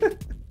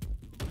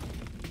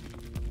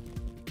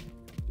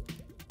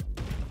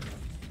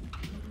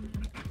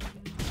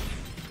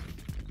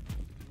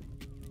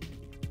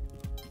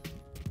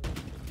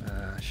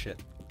 Shit.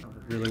 I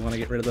really want to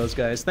get rid of those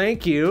guys.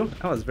 Thank you.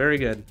 That was very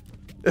good.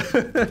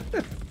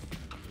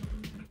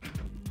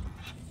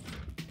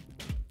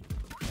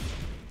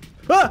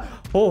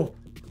 Oh,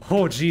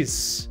 oh,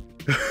 jeez.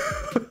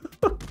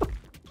 Oh,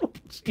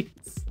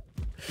 jeez.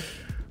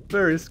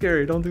 Very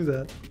scary. Don't do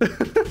that.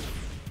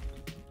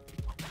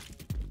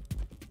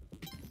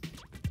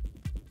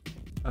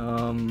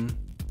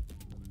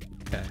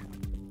 Okay.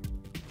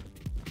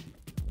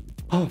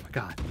 Oh my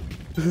god.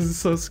 This is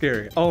so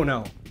scary. Oh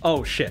no.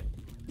 Oh shit.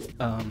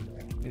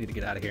 We need to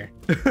get out of here.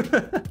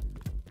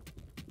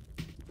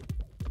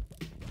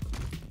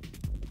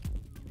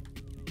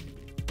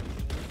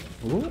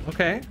 Ooh,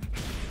 okay.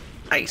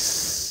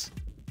 Nice.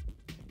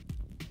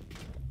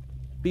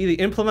 Be the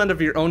implement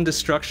of your own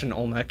destruction,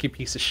 Olmec, you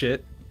piece of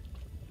shit.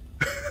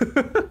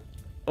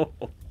 Oh.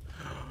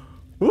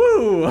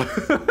 Woo!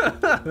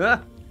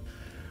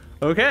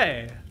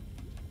 Okay.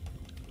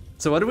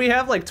 So what do we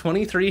have, like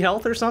 23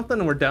 health or something,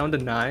 and we're down to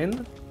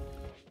 9?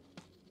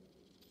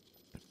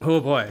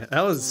 Oh boy,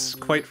 that was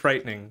quite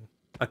frightening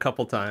a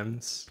couple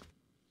times.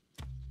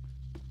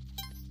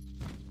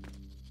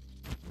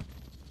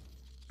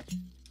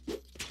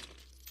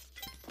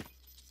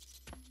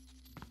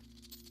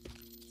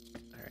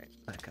 Alright,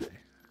 that guy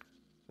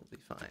will be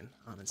fine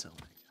on his own,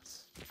 I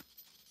guess.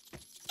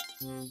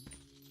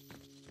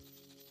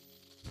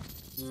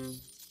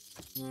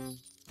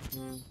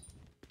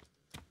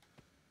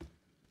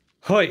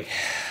 Hoi.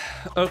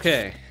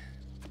 Okay.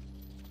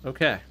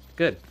 Okay.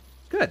 Good.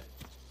 Good.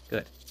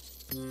 Good.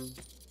 Come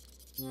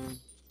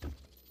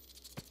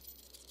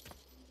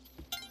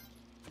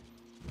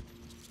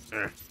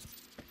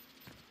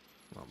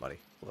on, buddy.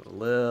 Float a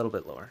little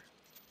bit lower.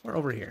 Or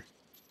over here.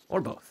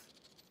 Or both.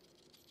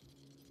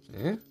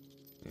 Yeah.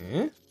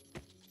 Yeah.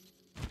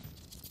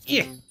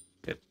 Yeah.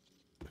 Good.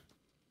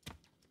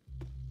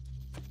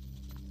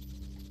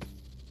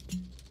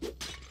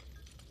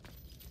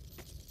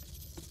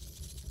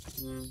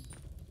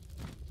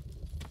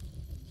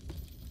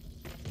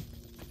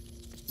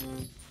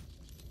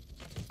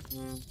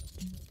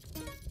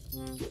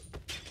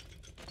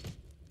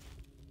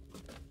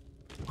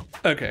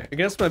 Okay,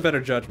 against my better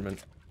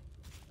judgment,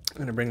 I'm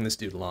gonna bring this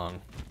dude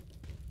along.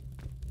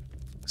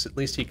 So at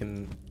least he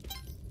can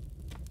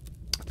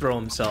throw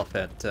himself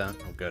at, oh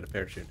good, a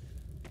parachute,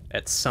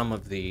 at some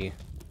of the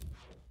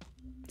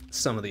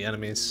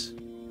enemies.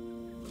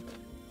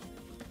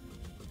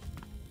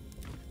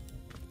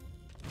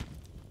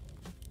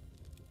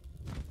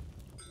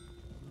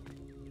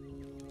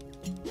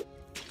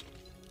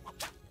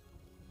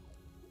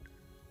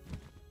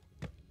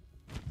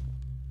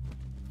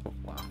 Oh,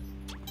 wow.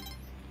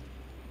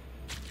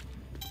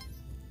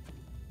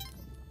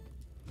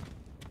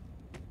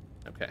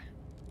 Okay,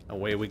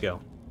 away we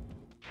go.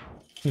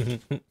 I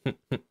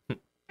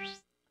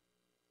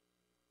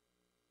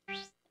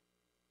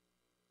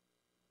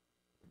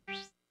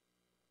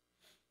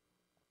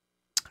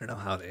don't know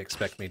how they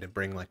expect me to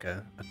bring like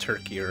a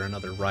turkey or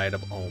another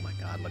rideable. Oh my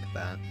god, look at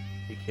that. Are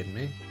you kidding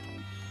me?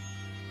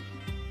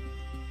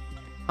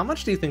 How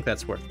much do you think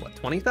that's worth? What,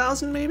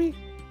 20,000 maybe?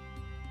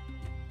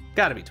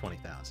 Gotta be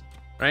 20,000,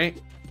 right?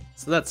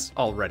 So that's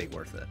already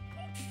worth it.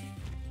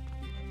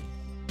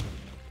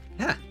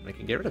 Yeah, we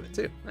can get rid of it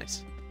too.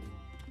 Nice.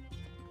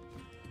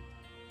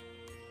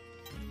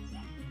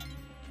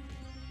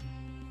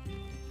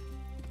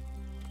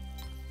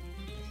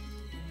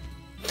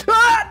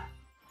 Ah!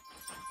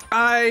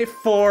 I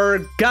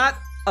forgot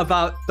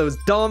about those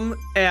dumb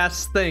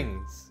ass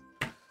things.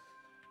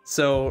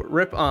 So,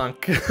 rip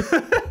Ankh.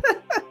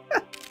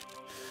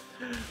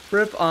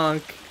 Rip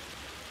Ankh.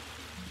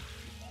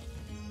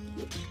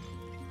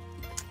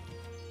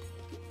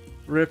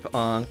 Rip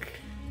Ankh.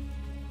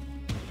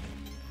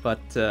 But,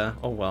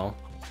 oh well.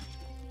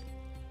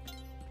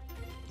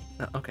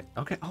 Okay,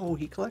 okay. Oh,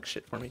 he collects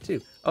shit for me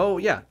too. Oh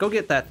yeah, go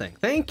get that thing.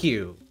 Thank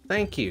you.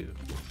 Thank you.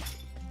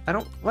 I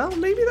don't, well,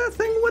 maybe that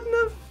thing wouldn't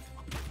have.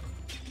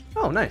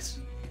 Oh, nice.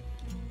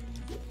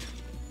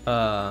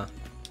 Oh,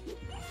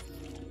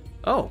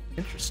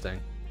 interesting.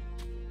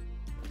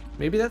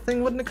 Maybe that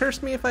thing wouldn't have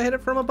cursed me if I hit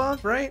it from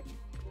above, right?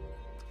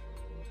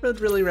 I'd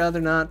really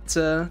rather not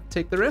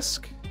take the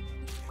risk.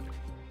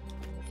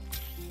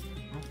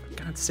 Oh,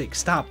 for God's sake,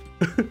 stop.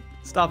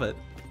 Stop it.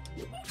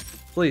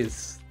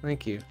 Please,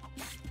 thank you.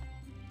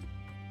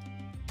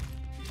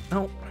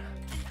 No.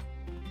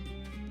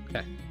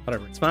 Okay,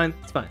 whatever, it's fine,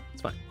 it's fine,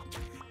 it's fine.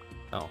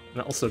 Oh,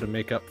 and also to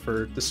make up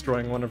for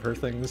destroying one of her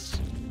things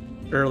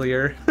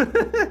earlier.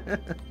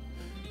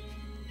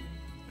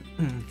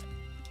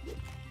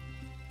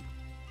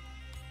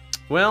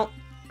 Well,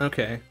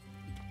 okay.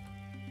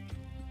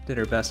 Did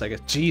her best, I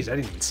guess. Jeez, I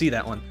didn't even see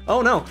that one.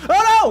 Oh no!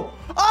 Oh no!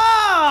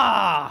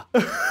 Ah!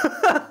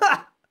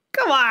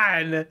 Come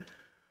on!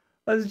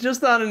 I was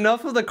just on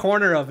enough of the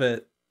corner of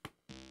it.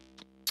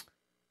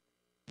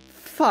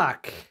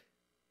 Fuck.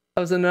 I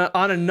was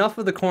on enough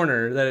of the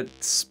corner that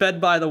it sped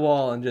by the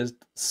wall and just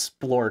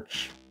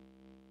splorch.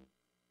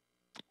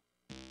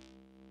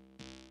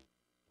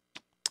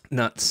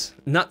 Nuts.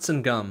 Nuts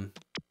and gum.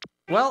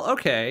 Well,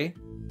 okay.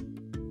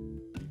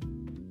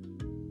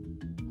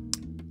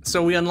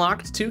 So we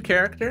unlocked 2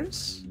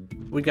 characters.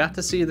 We got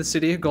to see the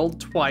City of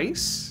Gold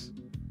twice.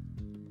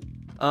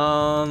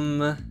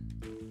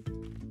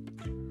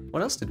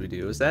 What else did we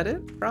do? Is that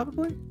it?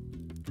 Probably?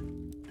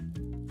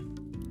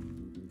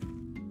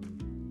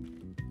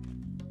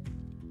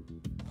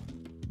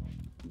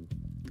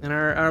 And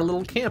our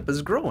little camp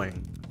is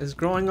growing. Is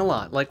growing a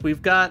lot. Like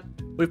we've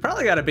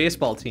probably got a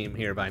baseball team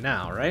here by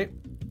now, right?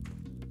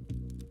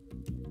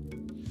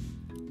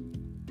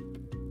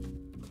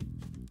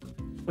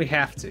 We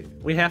have to.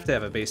 We have to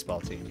have a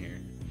baseball team here.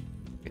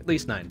 At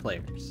least 9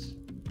 players.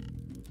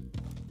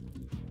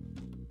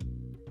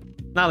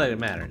 Not that it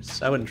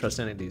matters. I wouldn't trust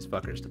any of these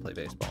fuckers to play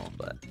baseball,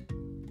 but...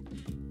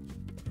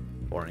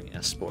 boring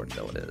ass sport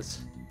though it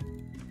is.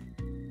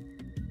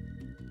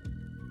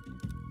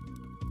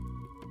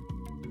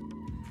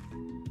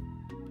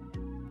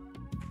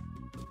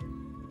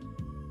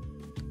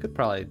 Could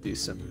probably do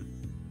some...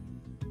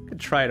 could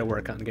try to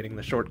work on getting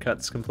the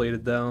shortcuts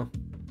completed though.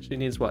 She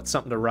needs what?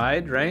 Something to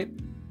ride, right?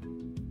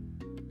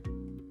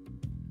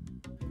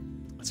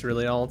 That's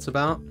really all it's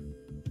about.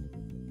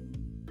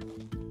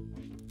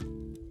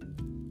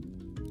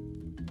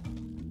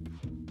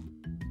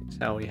 That's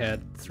how we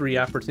had 3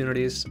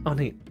 opportunities. Oh,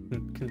 neat.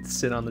 Can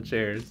sit on the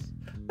chairs.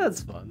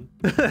 That's fun.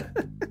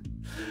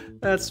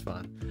 That's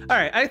fun. All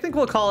right, I think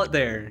we'll call it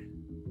there.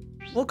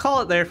 We'll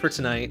call it there for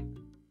tonight.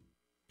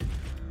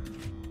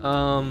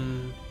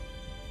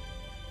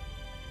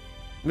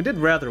 We did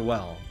rather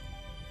well,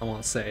 I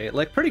want to say.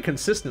 Like, pretty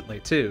consistently,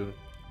 too.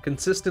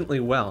 Consistently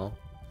well.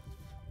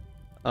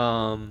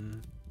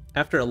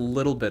 After a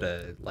little bit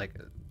of, like,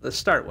 the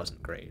start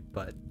wasn't great,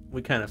 but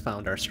we kind of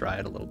found our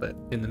stride a little bit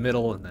in the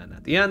middle, and then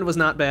at the end was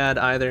not bad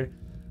either.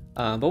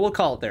 But we'll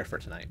call it there for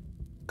tonight.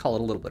 Call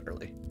it a little bit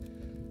early.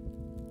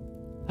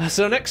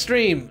 So next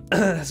stream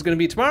is going to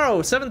be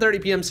tomorrow,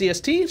 7:30 p.m.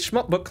 CST,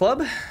 Shmup Book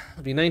Club.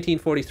 It'll be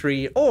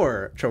 1943,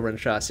 or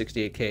Chorensha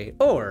 68K,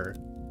 or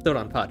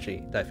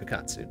Doronpachi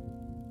Daifukatsu.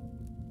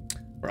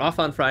 We're off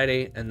on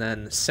Friday, and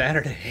then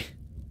Saturday.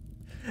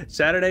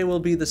 Saturday will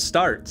be the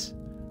start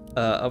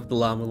of the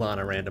La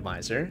Mulana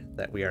randomizer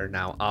that we are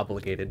now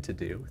obligated to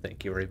do.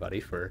 Thank you, everybody,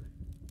 for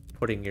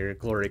putting your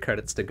glory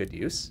credits to good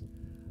use.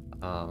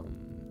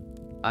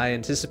 I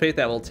anticipate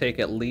that will take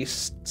at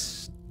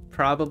least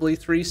probably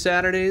 3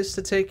 Saturdays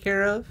to take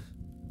care of.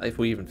 If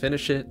we even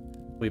finish it,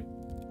 we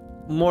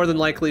more than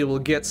likely will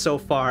get so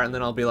far, and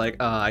then I'll be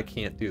like, I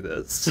can't do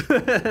this.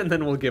 And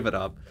then we'll give it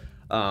up.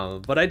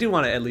 But I do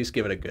want to at least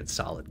give it a good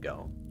solid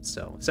go.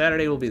 So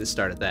Saturday will be the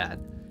start of that.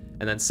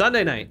 And then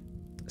Sunday night,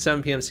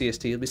 7 p.m.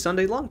 CST, will be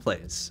Sunday long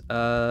plays.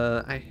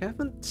 I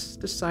haven't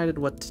decided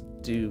what to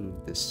do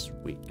this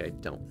week, I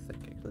don't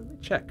think. Let me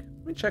check.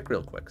 Let me check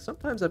real quick.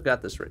 Sometimes I've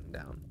got this written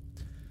down.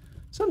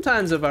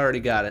 Sometimes I've already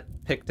got it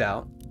picked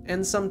out,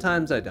 and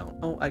sometimes I don't.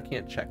 Oh, I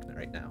can't check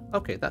right now.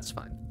 Okay, that's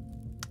fine.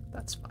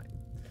 That's fine.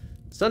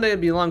 Sunday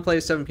will be long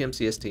plays, 7 p.m.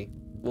 CST.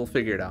 We'll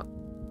figure it out.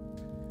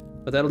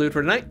 But that'll do it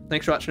for tonight.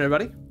 Thanks for watching,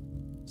 everybody.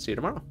 See you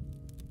tomorrow.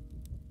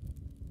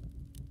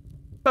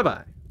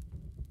 Bye-bye.